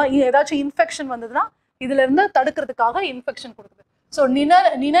கொடுக்குது. நம்ம ஏதாச்சும் இன்ஃபெக்ஷன் வந்ததுன்னா இதுல இருந்து தடுக்கிறதுக்காக இன்ஃபெக்ஷன் கொடுக்குது. ஸோ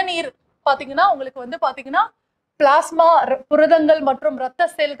நிணநீர் பாத்தீங்கன்னா உங்களுக்கு வந்து பாத்தீங்கன்னா பிளாஸ்மா, புரதங்கள் மற்றும் இரத்த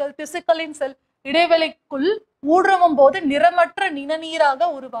செல்கள் திசுக்களின் செல் இடைவெளிக்குள் ஊடுருவும் போது நிறமற்ற நிணநீராக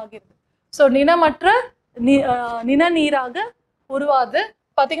உருவாகிறது. ஸோ நிறமற்ற நிணநீராக உருவாது.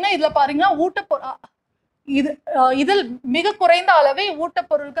 பாத்தீங்கன்னா இதுல பாத்தீங்கன்னா இதில் மிக குறைந்த அளவே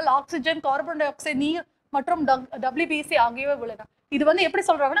ஊட்டப்பொருட்கள், ஆக்சிஜன், கார்பன் டை ஆக்சைடு, நீர் மற்றும் WBC ஆகியவை உள்ளன. இது வந்து எப்படி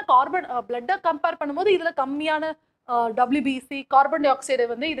சொல்றாங்கன்னா, பிளட்டை கம்பேர் பண்ணும்போது இதுல கம்மியான WBC, கார்பன் டை ஆக்சைடு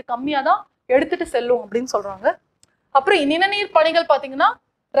வந்து இது கம்மியா தான் எடுத்துட்டு செல்லும் அப்படின்னு சொல்றாங்க. அப்புறம் நிணநீர் பணிகள் பாத்தீங்கன்னா,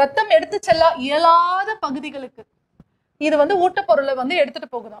 ரத்தம் எடுத்து செல்ல இயலாத பகுதிகளுக்கு இது வந்து ஊட்டப்பொருளை வந்து எடுத்துட்டு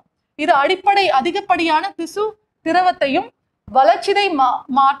போகுதாம். இது அதிகப்படியான திசு திரவத்தையும் வளர்ச்சிதை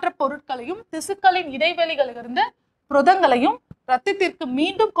மாற்ற பொருட்களையும் திசுக்களின் இடைவெளிகளிலிருந்து புரதங்களையும் ரத்தத்திற்கு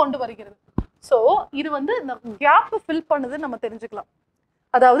மீண்டும் கொண்டு வருகிறது. ஸோ இது வந்து இந்த கேப் ஃபில் பண்ணுது நம்ம தெரிஞ்சுக்கலாம்.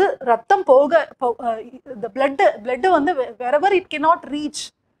 அதாவது ரத்தம் இந்த பிளட் வந்து wherever it cannot reach,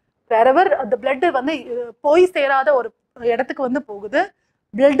 wherever the blood வந்து போய் சேராத ஒரு இடத்துக்கு வந்து போகுது.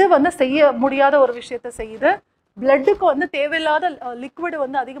 பிளட் வந்து செய்ய முடியாத ஒரு விஷயத்த செய்யுது. பிளட்டுக்கு வந்து தேவையில்லாத லிக்விட்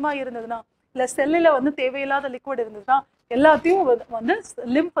வந்து அதிகமாக இருந்ததுன்னா, இல்லை செல்லில் வந்து தேவையில்லாத லிக்விட் இருந்ததுன்னா எல்லாத்தையும் வந்து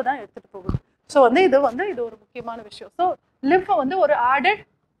லிம்ஃப் தான் எடுத்துட்டு போகுது. ஸோ வந்து இது ஒரு முக்கியமான விஷயம். ஸோ லிம்ஃப் வந்து ஒரு ஆடட்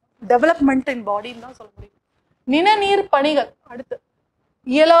டெவலப்மெண்ட் இன் பாடின்னு தான் சொல்ல முடியும். நிணநீர் பணிகள் அடுத்து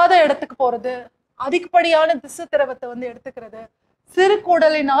இயலாத இடத்துக்கு போறது, அதிகப்படியான திசு திரவத்தை வந்து எடுத்துக்கிறது,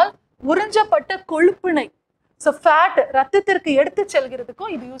 சிறுகுடலினால் உறிஞ்சப்பட்ட கொழுப்பினை ஸோ ஃபேட் ரத்தத்திற்கு எடுத்து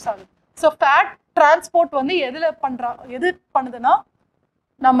செல்கிறதுக்கும் இது யூஸ் ஆகுது. ஸோ ஃபேட் டிரான்ஸ்போர்ட் வந்து எது பண்ணுதுன்னா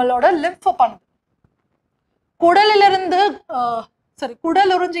நம்மளோட லிம்ஃப் பண்ணுது. குடலிலிருந்து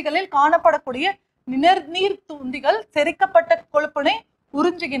குடல் உறிஞ்சிகளில் காணப்படக்கூடிய நீர் தூந்திகள் செரிக்கப்பட்ட கொழுப்பினை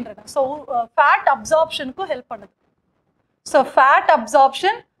உறிஞ்சுகின்றன. ஸோ ஃபேட் அப்சார்ப்ஷனுக்கும் ஹெல்ப் பண்ணுது. So fat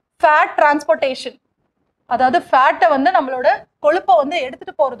absorption, fat transportation, அதாவது ஃபேட்டை வந்து நம்மளோட கொழுப்பை வந்து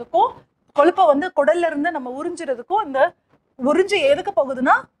எடுத்துட்டு போறதுக்கும் கொழுப்பை வந்து குடல்ல இருந்து நம்ம உறிஞ்சுறதுக்கும் இந்த உறிஞ்சி எதுக்கு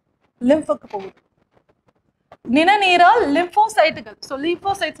போகுதுன்னா லிம்ஃபுக்கு போகுது. நிணநீரால் லிம்போசைட்டுகள், ஸோ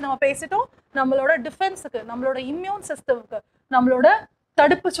லிம்போசைட்ஸ் நம்ம பேசிட்டோம், நம்மளோட டிஃபென்ஸுக்கு, நம்மளோட இம்யூன் சிஸ்டமுக்கு, நம்மளோட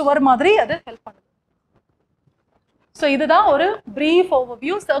தடுப்பு சுவர் மாதிரி அது ஹெல்ப் பண்ணுது. ஸோ இதுதான் ஒரு பிரீஃப்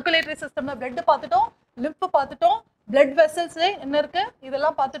ஓவர்வியூ. சர்க்குலேட்டரி சிஸ்டம்ல பிளட் பார்த்துட்டோம், லிம்ப் பார்த்துட்டோம், பிளட் வெசல்ஸ் என்ன இருக்கு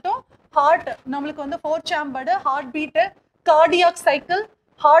இதெல்லாம் பார்த்துட்டோம். ஹார்ட் நம்மளுக்கு வந்து 4 chambered, heart beat, cardiac cycle,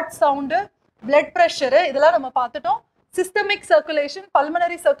 heart sound, blood pressure இதெல்லாம் நம்ம பார்த்துட்டோம். Systemic circulation,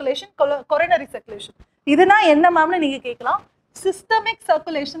 pulmonary circulation, coronary circulation. இதுனா என்ன மேம்னு நீங்க கேட்கலாம். சிஸ்டமிக்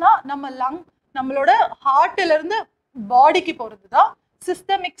சர்க்குலேஷனா நம்மளோட ஹார்ட்ல இருந்து பாடிக்கு போறது தான்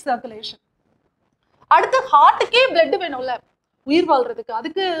சிஸ்டமிக் சர்க்குலேஷன். அடுத்து ஹார்ட்டுக்கே பிளட் வேணும்ல உயிர் வாழ்றதுக்கு,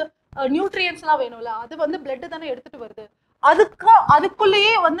 அதுக்கு நியூட்ரியன்ஸ்லாம் வேணும்ல, அது வந்து பிளட் தானே எடுத்துட்டு வருது.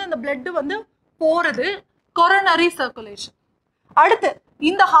 அதுக்குள்ளேயே வந்து இந்த பிளட் வந்து போறது கொரோனரி சர்க்குலேஷன். அடுத்து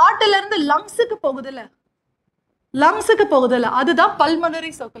இந்த ஹார்ட்ல இருந்து லங்ஸுக்கு போகுதுல்ல அதுதான்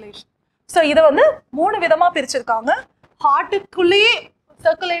பல்மனரி சர்க்குலேஷன். ஸோ இதை வந்து 3 விதமா பிரிச்சிருக்காங்க. ஹார்ட்டுக்குள்ளேயே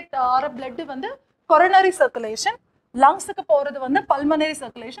சர்க்குலேட் ஆகிற பிளட் வந்து கொரோனரி சர்க்குலேஷன், லங்ஸுக்கு போறது வந்து பல்மனரி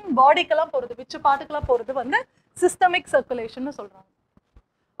சர்க்குலேஷன், பாடிக்கெல்லாம் போறது விச்சு பாட்டுக்கெல்லாம் போறது வந்து சிஸ்டமிக் சர்க்குலேஷன் சொல்றாங்க.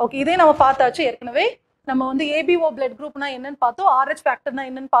 ஓகே, இதே நம்ம பார்த்தாச்சு ஏற்கனவே. நம்ம வந்து ஏபிஓ பிளட் குரூப்னா என்னன்னு பார்த்தோம், ஆர்ஹெச் ஃபேக்டர்னா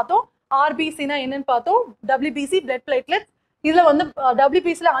என்னன்னு பார்த்தோம், ஆர்பிசினா என்னன்னு பார்த்தோம், டபிள்யூபிசி பிளட் பிளேட்லெட்ஸ். இதுல வந்து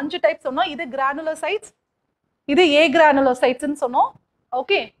டபிள்யூபிசில 5 டைப் சொன்னோம். இது கிரானுலோசைட்ஸ், இது ஏ கிரானுலோசைட்ஸ்ன்னு சொன்னோம்.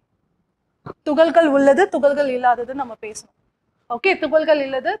 ஓகே, துகள்கள் உள்ளது துகள்கள் இல்லாதது நம்ம பேசணும். ஓகே, துகள்கள்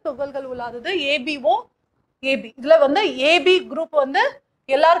இல்லது துகள்கள் இல்லாதது ஏபிஓ ஏபி. இதுல வந்து ஏபி குரூப் வந்து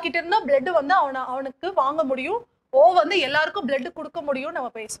எல்லார்கிட்ட இருந்தும் பிளட் வந்து அவனுக்கு வாங்க முடியும், ஓ வந்து எல்லாருக்கும் பிளட் கொடுக்க முடியும் நம்ம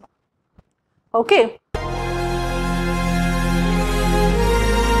பேசணும். ஓகே,